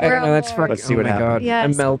 I don't We're know. on That's board. fucking. Let's see oh what my happens. god! Yes,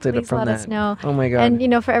 I'm melted please from let that. us know. Oh my god!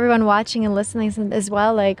 And for everyone watching and listening as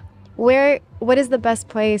well, like what is the best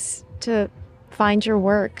place to find your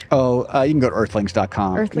work? Oh, you can go to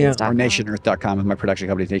earthlings.com. Earthlings.com. Or nationearth.com is my production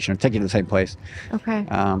company, Nation Earth. Take you to the same place. Okay.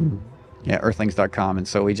 Earthlings.com. And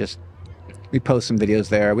so we post some videos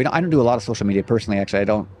there. I don't do a lot of social media personally, actually.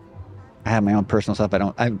 I have my own personal stuff.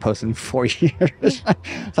 I haven't posted in 4 years. So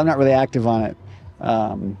I'm not really active on it.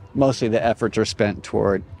 Mostly the efforts are spent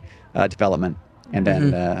toward development and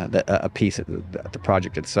then a piece of the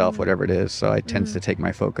project itself, whatever it is. So it tends to take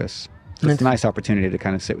my focus. So it's a nice opportunity to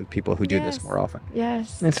kind of sit with people who do this Yes. more often.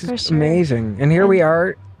 Yes. It's for sure. amazing. And here we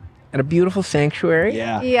are at a beautiful sanctuary.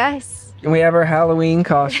 Yeah. Yes. And we have our Halloween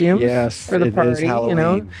costumes Yes, for the it is party,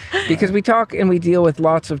 Halloween. because we talk and we deal with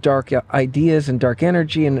lots of dark ideas and dark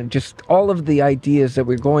energy and just all of the ideas that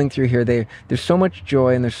we're going through here. There's so much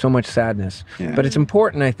joy and there's so much sadness. Yeah. But it's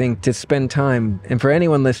important, I think, to spend time, and for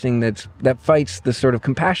anyone listening that fights the sort of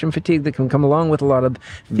compassion fatigue that can come along with a lot of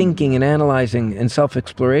thinking and analyzing and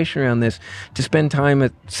self-exploration around this, to spend time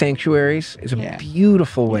at sanctuaries is a Yeah.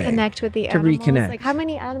 beautiful way. Connect with the to animals. reconnect. Like how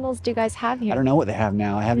many animals do you guys have here? I don't know what they have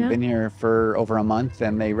now. I haven't Yeah. been here for over a month,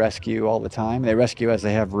 and they rescue all the time. They rescue as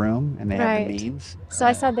they have room and they have Right. the means. So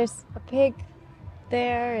I saw there's a pig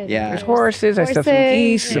there. And Yeah. There's horses, I saw some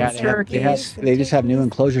geese, some Yeah, turkeys. they just have new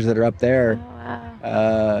enclosures that are up Oh, there.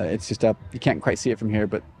 wow. It's just up. You can't quite see it from here,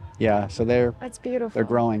 but yeah. So they're That's beautiful.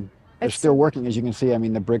 growing. They're It's still so- working, as you can see. I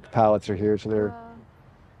mean, the brick pallets are here, so they're.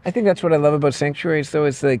 I think that's what I love about sanctuaries, though,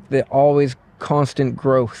 is like the always constant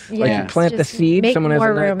growth. Like Yes, you plant the just seed, make someone has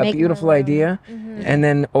more room, a make beautiful more room. idea, and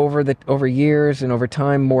then over years and over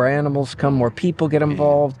time, more animals come, more people get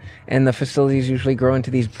involved, and the facilities usually grow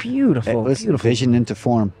into these beautiful, Listen, beautiful. vision into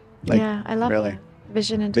form. Like, yeah, I love really. that.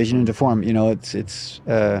 Vision into Vision into form. It's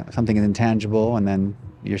something is intangible, and then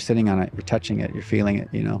you're sitting on it, you're touching it, you're feeling it.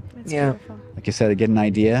 It's Yeah. beautiful. Like you said, get an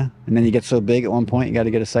idea, and then you get so big at one point, you got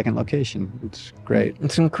to get a second location. It's great.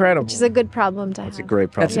 It's incredible. Which is a good problem to have. It's a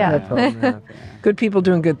great problem. That's Yeah. a good problem. to have. Good people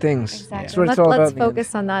doing good things. Exactly. That's what it's all Let's about. in the end.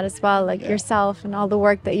 focus on that as well, like yourself and all the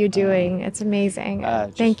work that you're doing. It's amazing.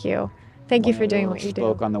 just Thank you. Thank you One for doing little what you do.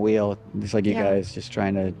 spoke on the wheel, just like you Yeah. guys, just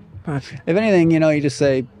trying to. But If anything, you just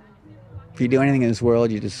say, if you do anything in this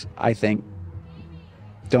world, I think,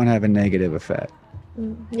 don't have a negative effect.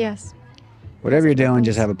 Yes. Whatever you're doing, goals.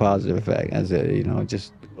 just have a positive effect. That's it.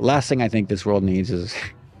 Just last thing I think this world needs is,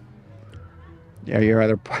 you're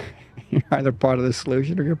either part of the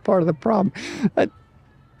solution or you're part of the problem.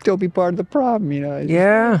 Don't be part of the problem. Just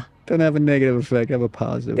yeah, don't have a negative effect. Have a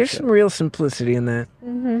positive. there's effect. some real simplicity in that.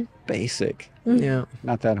 Mm-hmm. Basic, Yeah,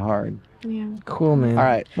 not that hard. Yeah. cool, man. All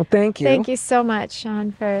right. Well, thank you. Thank you so much,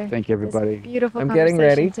 Shaun, for Thank you, everybody. this beautiful I'm getting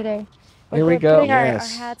ready. conversation today. Here We're we go. putting our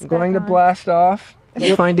Yes. hats I'm going to back on. blast off.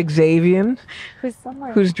 We'll find Xavier, Who's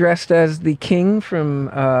somewhere. who's dressed as the king from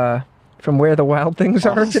from where the wild things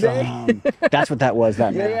are today. Awesome. That's what that was.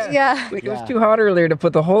 That mask. Yeah. It was too hot earlier to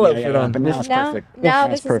put the whole outfit on. But now it's Now, perfect. now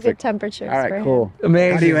That's this is good perfect. temperatures. All for right, him. cool.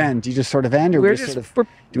 Amazing. How do you end? Do you just sort of end, or We're we just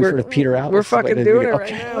sort of peter out? We're What's the way fucking to do doing it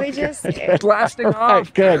right Okay. now. We just, Blasting All right,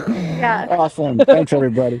 off. good. yeah. Awesome. Thanks,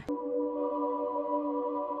 everybody.